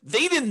did it.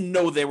 They didn't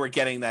know they were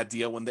getting that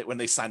deal when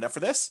they signed up for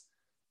this.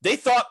 They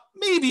thought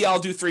maybe I'll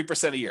do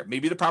 3% a year.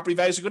 Maybe the property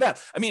values would go down.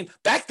 I mean,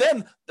 back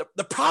then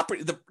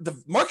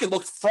the market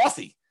looked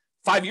frothy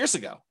 5 years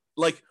ago.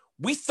 Like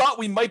we thought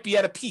we might be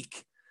at a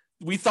peak.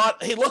 We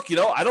thought, hey, look,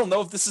 I don't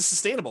know if this is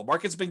sustainable.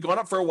 Market's been going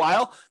up for a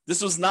while.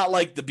 This was not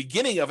like the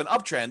beginning of an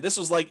uptrend. This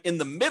was like in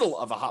the middle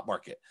of a hot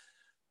market.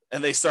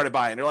 And they started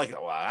buying. They're like,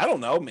 oh, I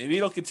don't know. Maybe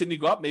it'll continue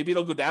to go up. Maybe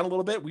it'll go down a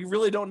little bit. We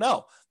really don't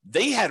know.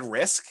 They had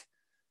risk.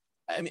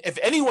 I mean, if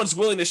anyone's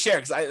willing to share,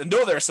 because I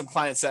know there are some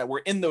clients that were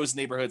in those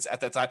neighborhoods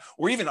at that time,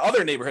 or even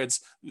other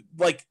neighborhoods,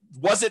 like,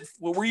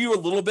 were you a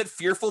little bit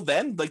fearful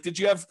then? Like, did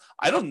you have,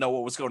 I don't know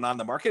what was going on in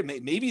the market.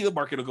 Maybe the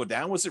market will go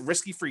down. Was it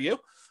risky for you?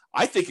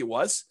 I think it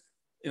was.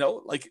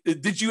 Like,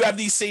 did you have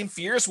these same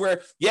fears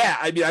where, yeah,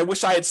 I mean, I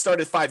wish I had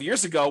started 5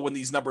 years ago when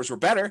these numbers were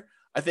better.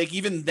 I think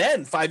even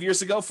then, 5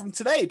 years ago from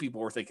today, people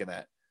were thinking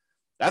that.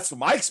 That's what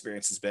my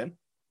experience has been.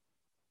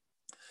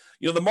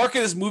 The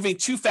market is moving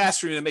too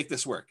fast for me to make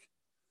this work.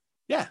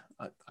 Yeah,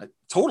 I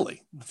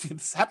totally.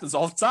 This happens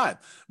all the time.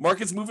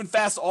 Market's moving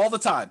fast all the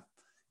time,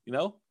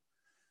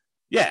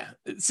 Yeah.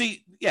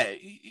 See, yeah,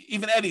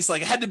 even Eddie's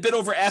like, I had to bid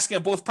over asking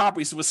on both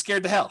properties, so was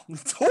scared to hell.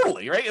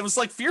 Totally, right? It was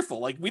like fearful.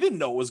 Like we didn't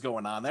know what was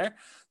going on there.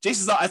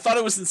 Jason's, I thought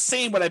it was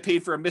insane what I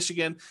paid for a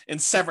Michigan in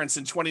severance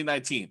in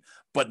 2019.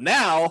 But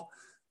now,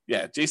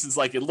 yeah, Jason's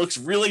like, it looks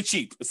really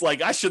cheap. It's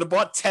like, I should have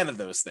bought 10 of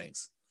those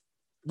things.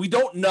 We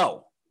don't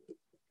know.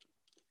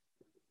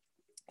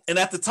 And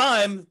at the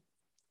time,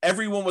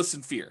 everyone was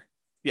in fear.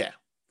 Yeah.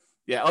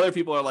 Yeah. Other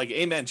people are like,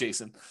 amen,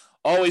 Jason.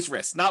 Always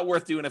risk. Not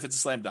worth doing if it's a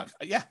slam dunk.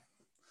 Yeah.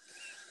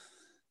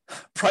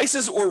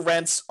 Prices or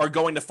rents are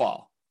going to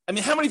fall. I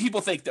mean, how many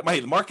people think that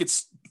the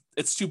market's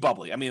it's too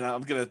bubbly. I mean,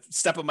 I'm going to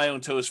step on my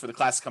own toes for the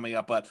class coming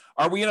up, but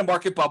are we in a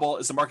market bubble?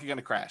 Is the market going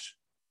to crash?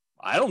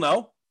 I don't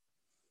know.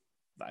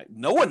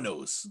 No one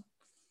knows.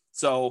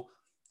 So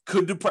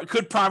could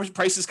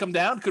prices come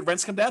down? Could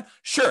rents come down?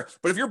 Sure.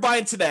 But if you're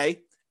buying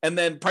today and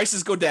then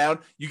prices go down,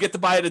 you get to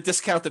buy at a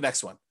discount the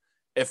next one.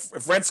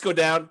 If rents go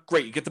down,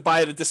 great. You get to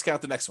buy at a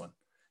discount the next one.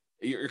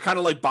 You're kind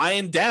of like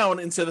buying down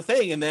into the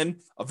thing, and then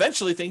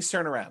eventually things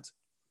turn around.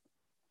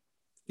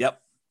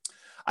 Yep.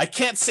 I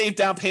can't save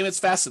down payments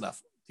fast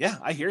enough. Yeah,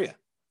 I hear you.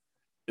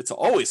 It's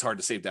always hard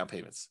to save down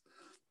payments.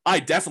 I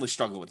definitely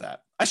struggle with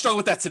that. I struggle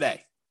with that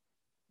today.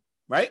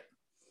 Right?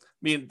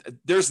 I mean,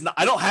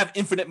 I don't have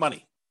infinite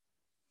money.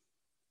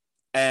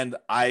 And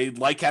I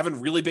like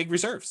having really big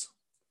reserves.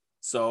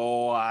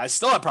 So I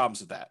still have problems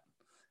with that.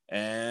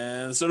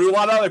 And so do a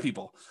lot of other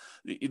people.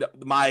 You know,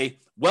 my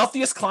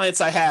wealthiest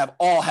clients I have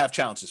all have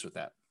challenges with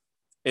that.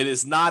 It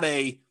is not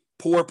a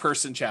poor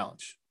person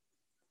challenge.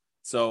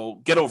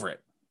 So get over it,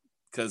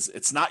 because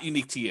it's not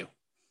unique to you.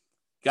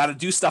 Got to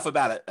do stuff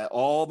about it.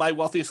 All my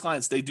wealthiest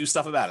clients, they do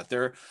stuff about it.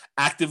 They're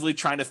actively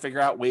trying to figure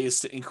out ways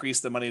to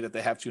increase the money that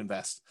they have to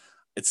invest.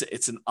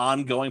 It's an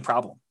ongoing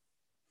problem.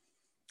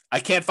 I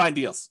can't find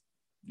deals.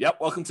 Yep,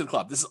 welcome to the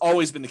club. This has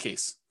always been the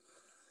case.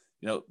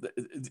 You know,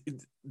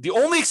 the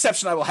only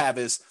exception I will have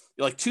is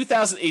like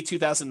 2008,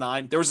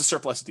 2009, there was a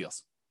surplus of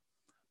deals.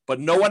 But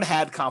no one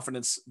had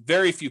confidence.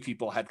 Very few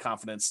people had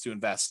confidence to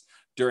invest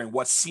during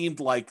what seemed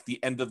like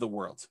the end of the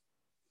world.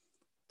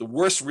 The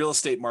worst real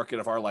estate market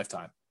of our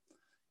lifetime.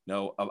 You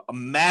know, a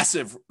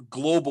massive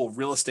global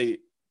real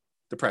estate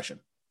depression.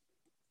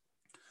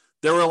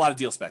 There were a lot of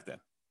deals back then.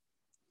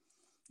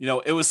 You know,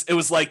 it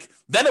was like,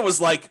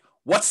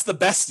 what's the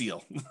best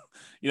deal?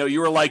 You know,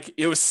 you were like,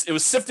 it was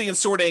sifting and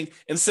sorting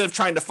instead of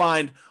trying to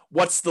find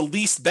what's the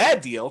least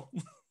bad deal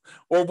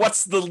or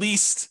what's the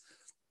least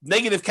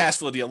negative cash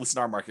flow deal, at least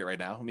in our market right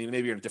now. I mean,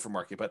 maybe you're in a different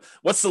market, but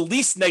what's the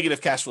least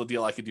negative cash flow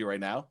deal I could do right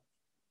now?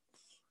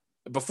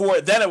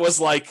 Before then it was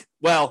like,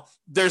 well,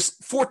 there's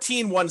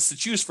 14 ones to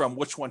choose from.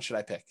 Which one should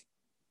I pick?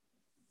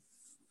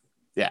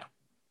 Yeah.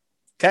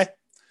 Okay.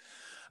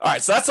 All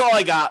right. So that's all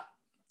I got.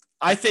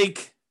 I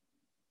think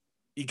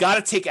you got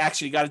to take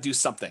action. You got to do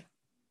something.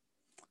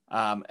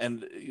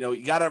 And you know,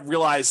 you got to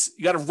realize,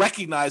 you got to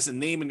recognize and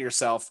name in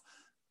yourself,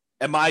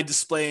 am I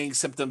displaying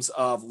symptoms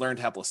of learned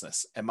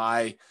helplessness? Am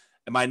I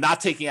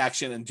not taking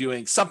action and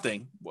doing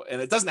something? And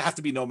it doesn't have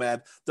to be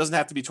Nomad, doesn't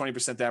have to be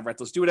 20% down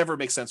rentals. Do whatever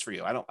makes sense for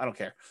you. I don't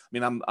care. I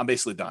mean, I'm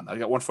basically done. I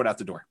got one foot out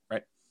the door,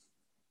 right?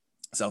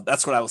 So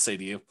that's what I will say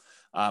to you.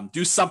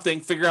 Do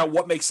something, figure out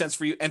what makes sense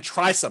for you, and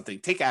try something.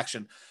 Take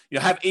action. You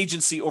know, have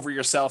agency over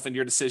yourself and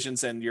your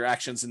decisions and your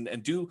actions,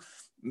 and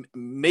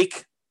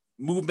make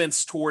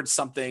movements towards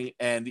something.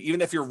 And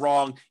even if you're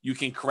wrong, you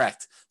can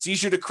correct. It's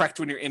easier to correct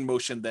when you're in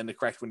motion than to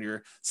correct when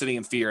you're sitting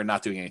in fear and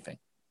not doing anything.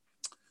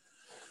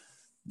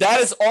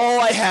 That is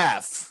all I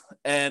have.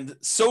 And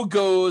so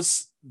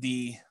goes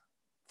the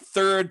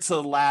third to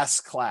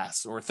last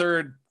class, or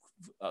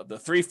the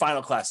three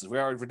final classes.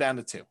 We're down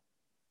to two.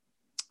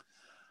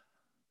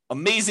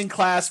 Amazing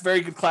class,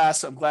 very good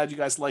class. I'm glad you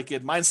guys like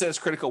it. Mindset is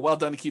critical. Well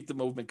done to keep the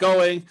movement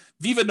going.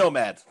 Viva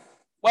Nomad.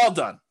 Well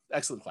done.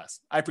 Excellent class.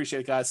 I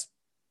appreciate it, guys.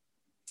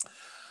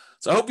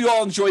 So I hope you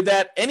all enjoyed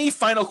that. Any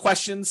final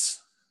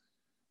questions?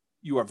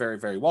 You are very,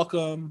 very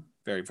welcome.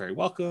 Very, very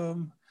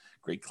welcome.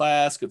 Great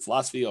class. Good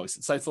philosophy. Always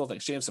insightful.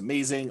 Thanks, James.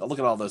 Amazing. Look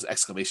at all those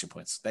exclamation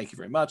points. Thank you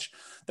very much.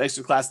 Thanks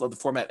for the class. Love the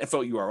format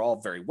info. You are all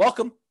very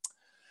welcome.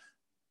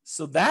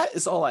 So that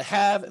is all I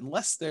have,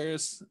 unless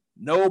there's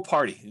no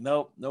party.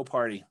 No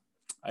party.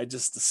 I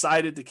just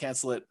decided to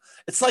cancel it.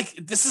 It's like,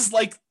 this is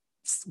like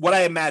what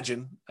I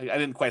imagine. I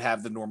didn't quite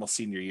have the normal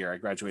senior year. I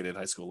graduated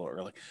high school a little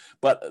early,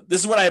 but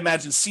this is what I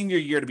imagine senior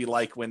year to be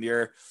like when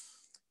you're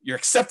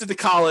accepted to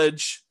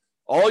college.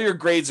 All your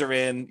grades are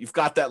in. You've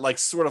got that like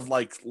sort of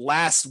like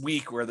last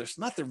week where there's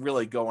nothing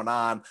really going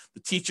on.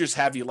 The teachers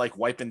have you like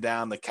wiping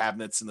down the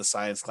cabinets in the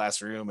science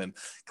classroom and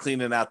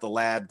cleaning out the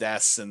lab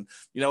desks. And,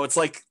 you know, it's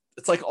like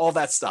all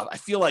that stuff. I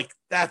feel like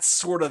that's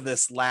sort of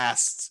this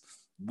last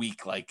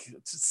week. Like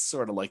it's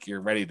sort of like you're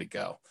ready to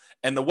go.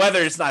 And the weather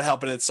is not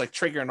helping. It's like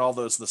triggering all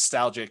those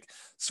nostalgic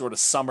sort of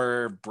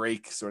summer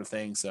break sort of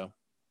things. So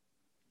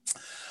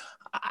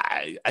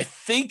I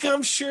think,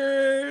 I'm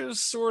sure,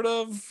 sort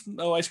of,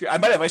 no ice cream. I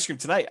might have ice cream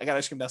tonight. I got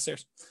ice cream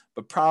downstairs,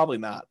 but probably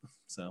not.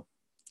 So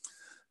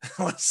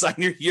I want to sign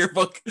your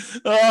yearbook.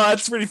 Oh,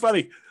 that's pretty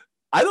funny.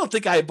 I don't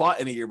think I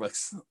bought any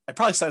yearbooks. I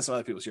probably signed some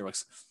other people's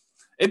yearbooks.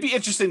 It'd be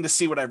interesting to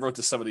see what I wrote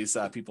to some of these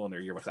people in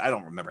their yearbooks. I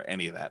don't remember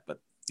any of that, but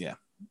yeah.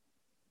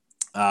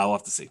 We'll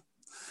have to see.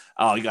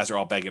 Oh, you guys are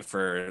all begging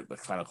for the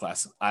final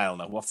class. I don't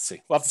know. We'll have to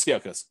see. We'll have to see how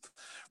it goes.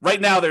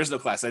 Right now, there's no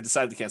class. I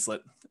decided to cancel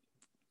it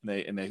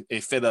in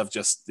a fit of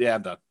just, yeah,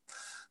 I'm done.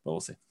 But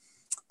we'll see.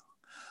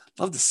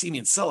 Love to see me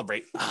and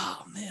celebrate.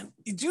 Oh, man.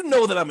 You do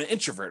know that I'm an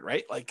introvert,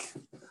 right? Like,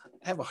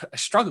 I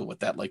struggle with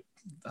that. Like,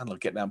 I don't know,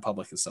 getting out in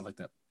public and stuff like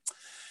that.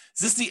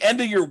 Is this the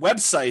end of your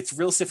website,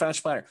 Real Estate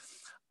Financial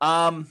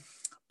Planner?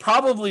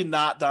 Probably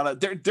not, Donna.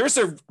 There's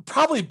a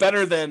probably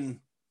better than,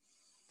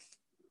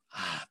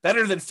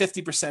 better than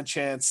 50%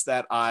 chance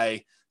that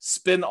I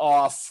spin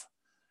off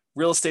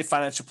Real Estate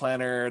Financial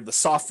Planner, the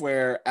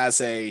software, as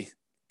a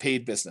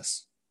paid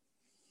business.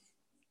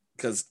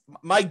 Because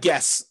my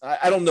guess,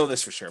 I don't know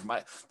this for sure.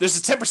 There's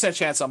a 10%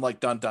 chance I'm like,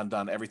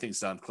 done. Everything's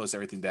done. Close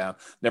everything down.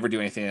 Never do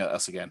anything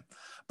else again.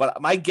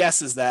 But my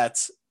guess is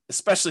that,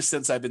 especially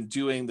since I've been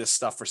doing this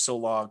stuff for so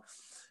long,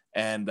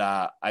 and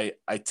I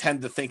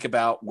tend to think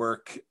about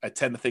work. I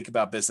tend to think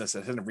about business.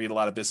 I tend to read a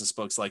lot of business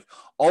books. Like,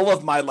 all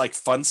of my like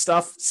fun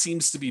stuff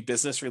seems to be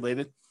business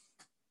related.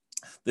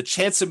 The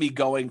chance of me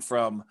going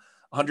from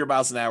 100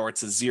 miles an hour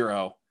to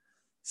zero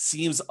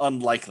seems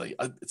unlikely.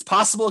 It's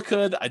possible it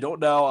could. I don't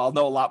know. I'll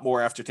know a lot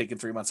more after taking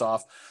 3 months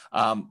off.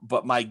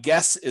 But my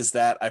guess is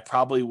that I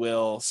probably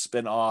will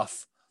spin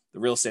off the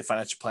Real Estate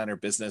Financial Planner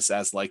business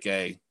as like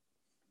a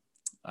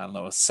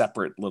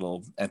separate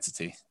little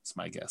entity. It's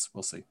my guess.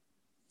 We'll see.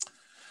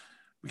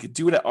 We could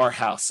do it at our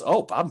house.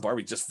 Oh, Bob and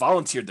Barbie just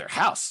volunteered their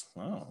house.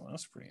 Oh,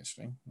 that's pretty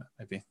interesting. That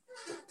might be.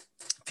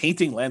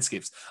 Painting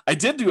landscapes. I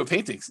did do a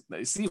painting.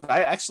 Steve,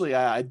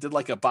 I did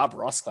like a Bob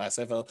Ross class.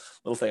 I have a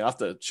little thing. I'll have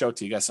to show it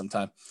to you guys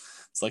sometime.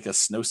 It's like a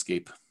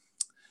snowscape.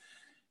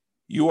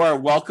 You are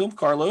welcome,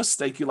 Carlos.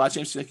 Thank you a lot,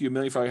 James. Thank you a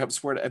million for all your help and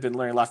support. I've been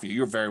learning a lot from you.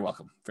 You're very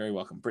welcome. Very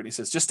welcome. Brittany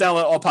says, just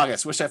download all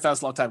podcasts. Wish I found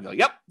this a long time ago.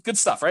 Yep. Good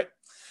stuff, right?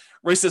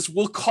 Roy says,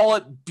 we'll call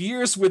it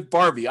Beers with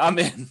Barbie. I'm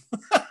in.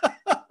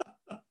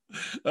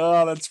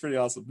 Oh, that's pretty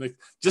awesome. Nick,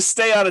 just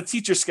stay on a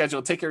teacher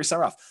schedule. Take your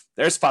summer off.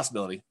 There's a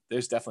possibility.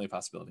 There's definitely a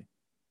possibility.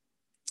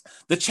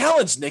 The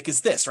challenge, Nick,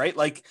 is this, right?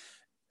 Like,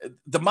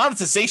 the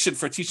monetization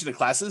for teaching the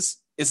classes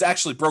is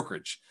actually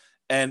brokerage.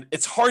 And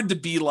it's hard to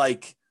be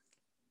like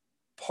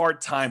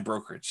part-time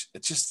brokerage.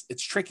 It's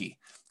tricky.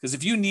 Because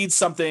if you need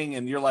something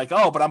and you're like,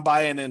 oh, but I'm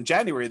buying in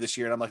January this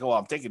year. And I'm like, oh,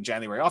 I'm taking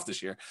January off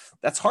this year.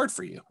 That's hard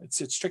for you.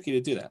 It's tricky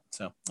to do that.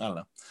 So I don't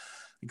know.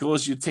 The goal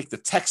is you take the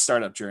tech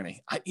startup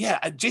journey.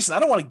 Jason, I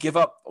don't want to give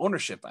up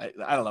ownership. I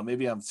don't know.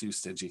 Maybe I'm too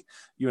stingy.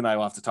 You and I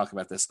will have to talk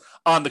about this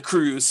on the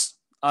cruise.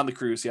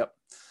 Yep.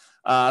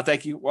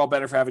 Thank you. We're all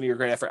better for having you. A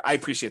great effort. I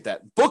appreciate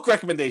that. Book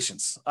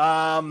recommendations.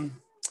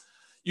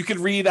 You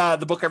can read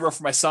the book I wrote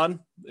for my son.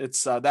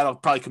 It's that'll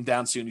probably come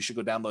down soon. You should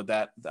go download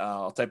that.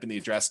 I'll type in the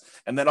address.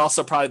 And then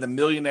also probably The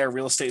Millionaire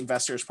Real Estate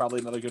Investor is probably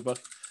another good book.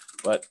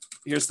 But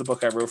here's the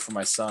book I wrote for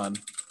my son.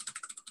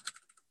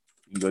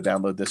 You can go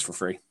download this for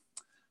free.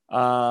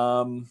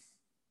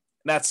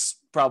 That's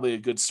probably a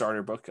good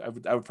starter book. I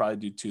would probably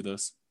do 2 of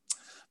those.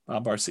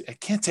 Bob Barcy. I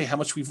can't tell you how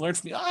much we've learned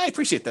from you. I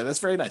appreciate that. That's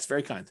very nice.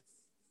 Very kind.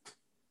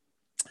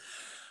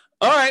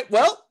 All right.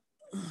 Well,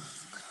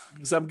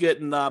 because I'm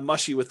getting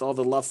mushy with all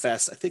the love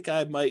fest, I think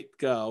I might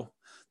go.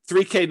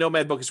 3K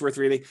Nomad book is worth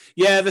reading.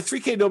 Yeah, the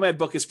 3K Nomad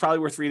book is probably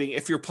worth reading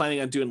if you're planning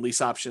on doing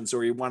lease options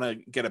or you want to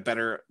get a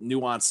better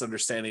nuanced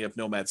understanding of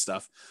Nomad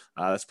stuff.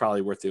 That's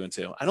probably worth doing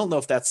too. I don't know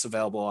if that's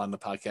available on the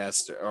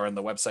podcast or on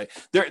the website.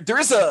 There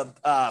is a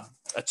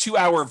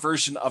 2-hour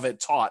version of it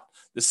taught.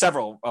 There's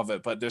several of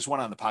it, but there's one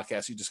on the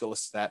podcast. You just go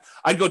listen to that.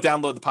 I'd go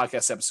download the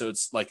podcast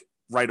episodes like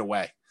right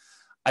away.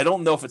 I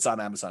don't know if it's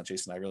on Amazon,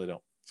 Jason. I really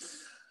don't.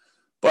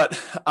 But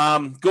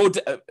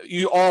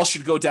you all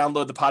should go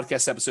download the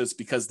podcast episodes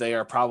because they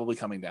are probably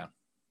coming down.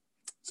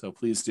 So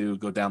please do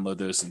go download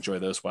those, enjoy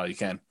those while you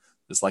can.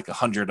 There's like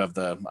 100 of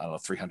the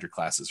 300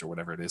 classes or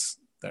whatever it is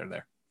that are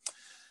there.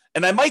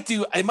 And I might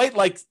do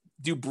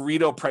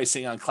burrito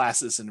pricing on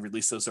classes and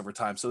release those over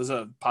time. So there's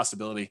a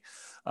possibility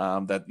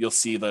that you'll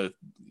see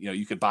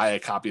you could buy a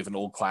copy of an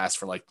old class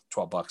for like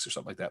 $12 or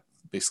something like that.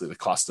 Basically the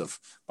cost of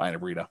buying a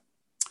burrito.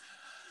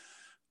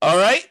 All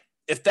right.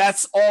 If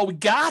that's all we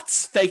got,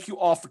 thank you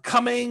all for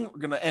coming. We're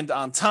going to end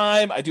on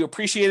time. I do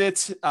appreciate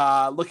it.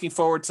 Looking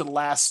forward to the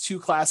last 2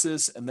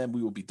 classes, and then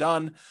we will be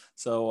done.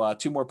 So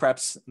 2 more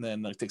preps, and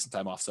then take some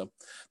time off. So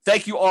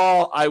thank you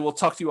all. I will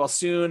talk to you all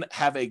soon.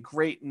 Have a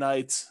great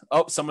night.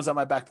 Oh, someone's on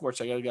my back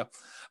porch. I got to go.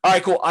 All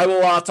right, cool. I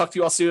will talk to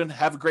you all soon.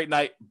 Have a great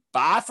night.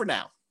 Bye for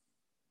now.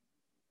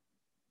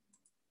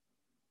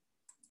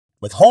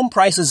 With home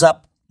prices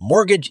up,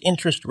 mortgage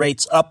interest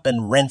rates up,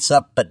 and rents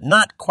up, but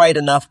not quite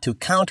enough to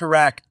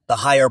counteract the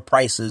higher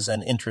prices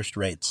and interest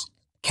rates.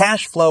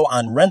 Cash flow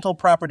on rental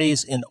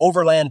properties in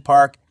Overland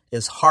Park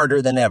is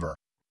harder than ever.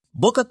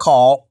 Book a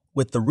call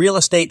with the Real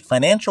Estate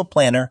Financial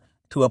Planner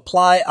to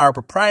apply our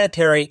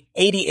proprietary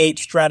 88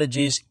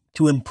 strategies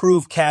to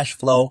improve cash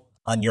flow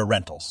on your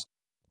rentals.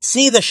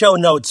 See the show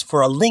notes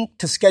for a link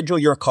to schedule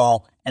your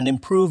call and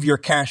improve your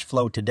cash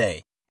flow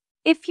today.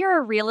 If you're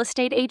a real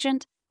estate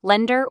agent,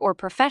 lender, or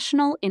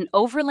professional in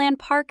Overland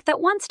Park that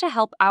wants to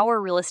help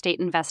our real estate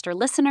investor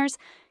listeners,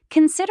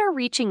 consider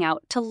reaching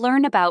out to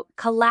learn about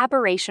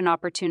collaboration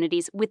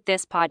opportunities with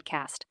this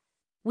podcast.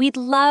 We'd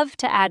love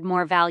to add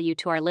more value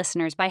to our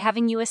listeners by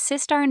having you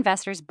assist our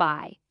investors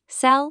buy,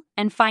 sell,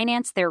 and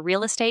finance their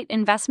real estate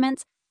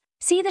investments.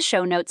 See the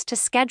show notes to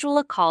schedule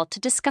a call to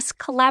discuss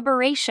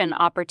collaboration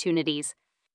opportunities.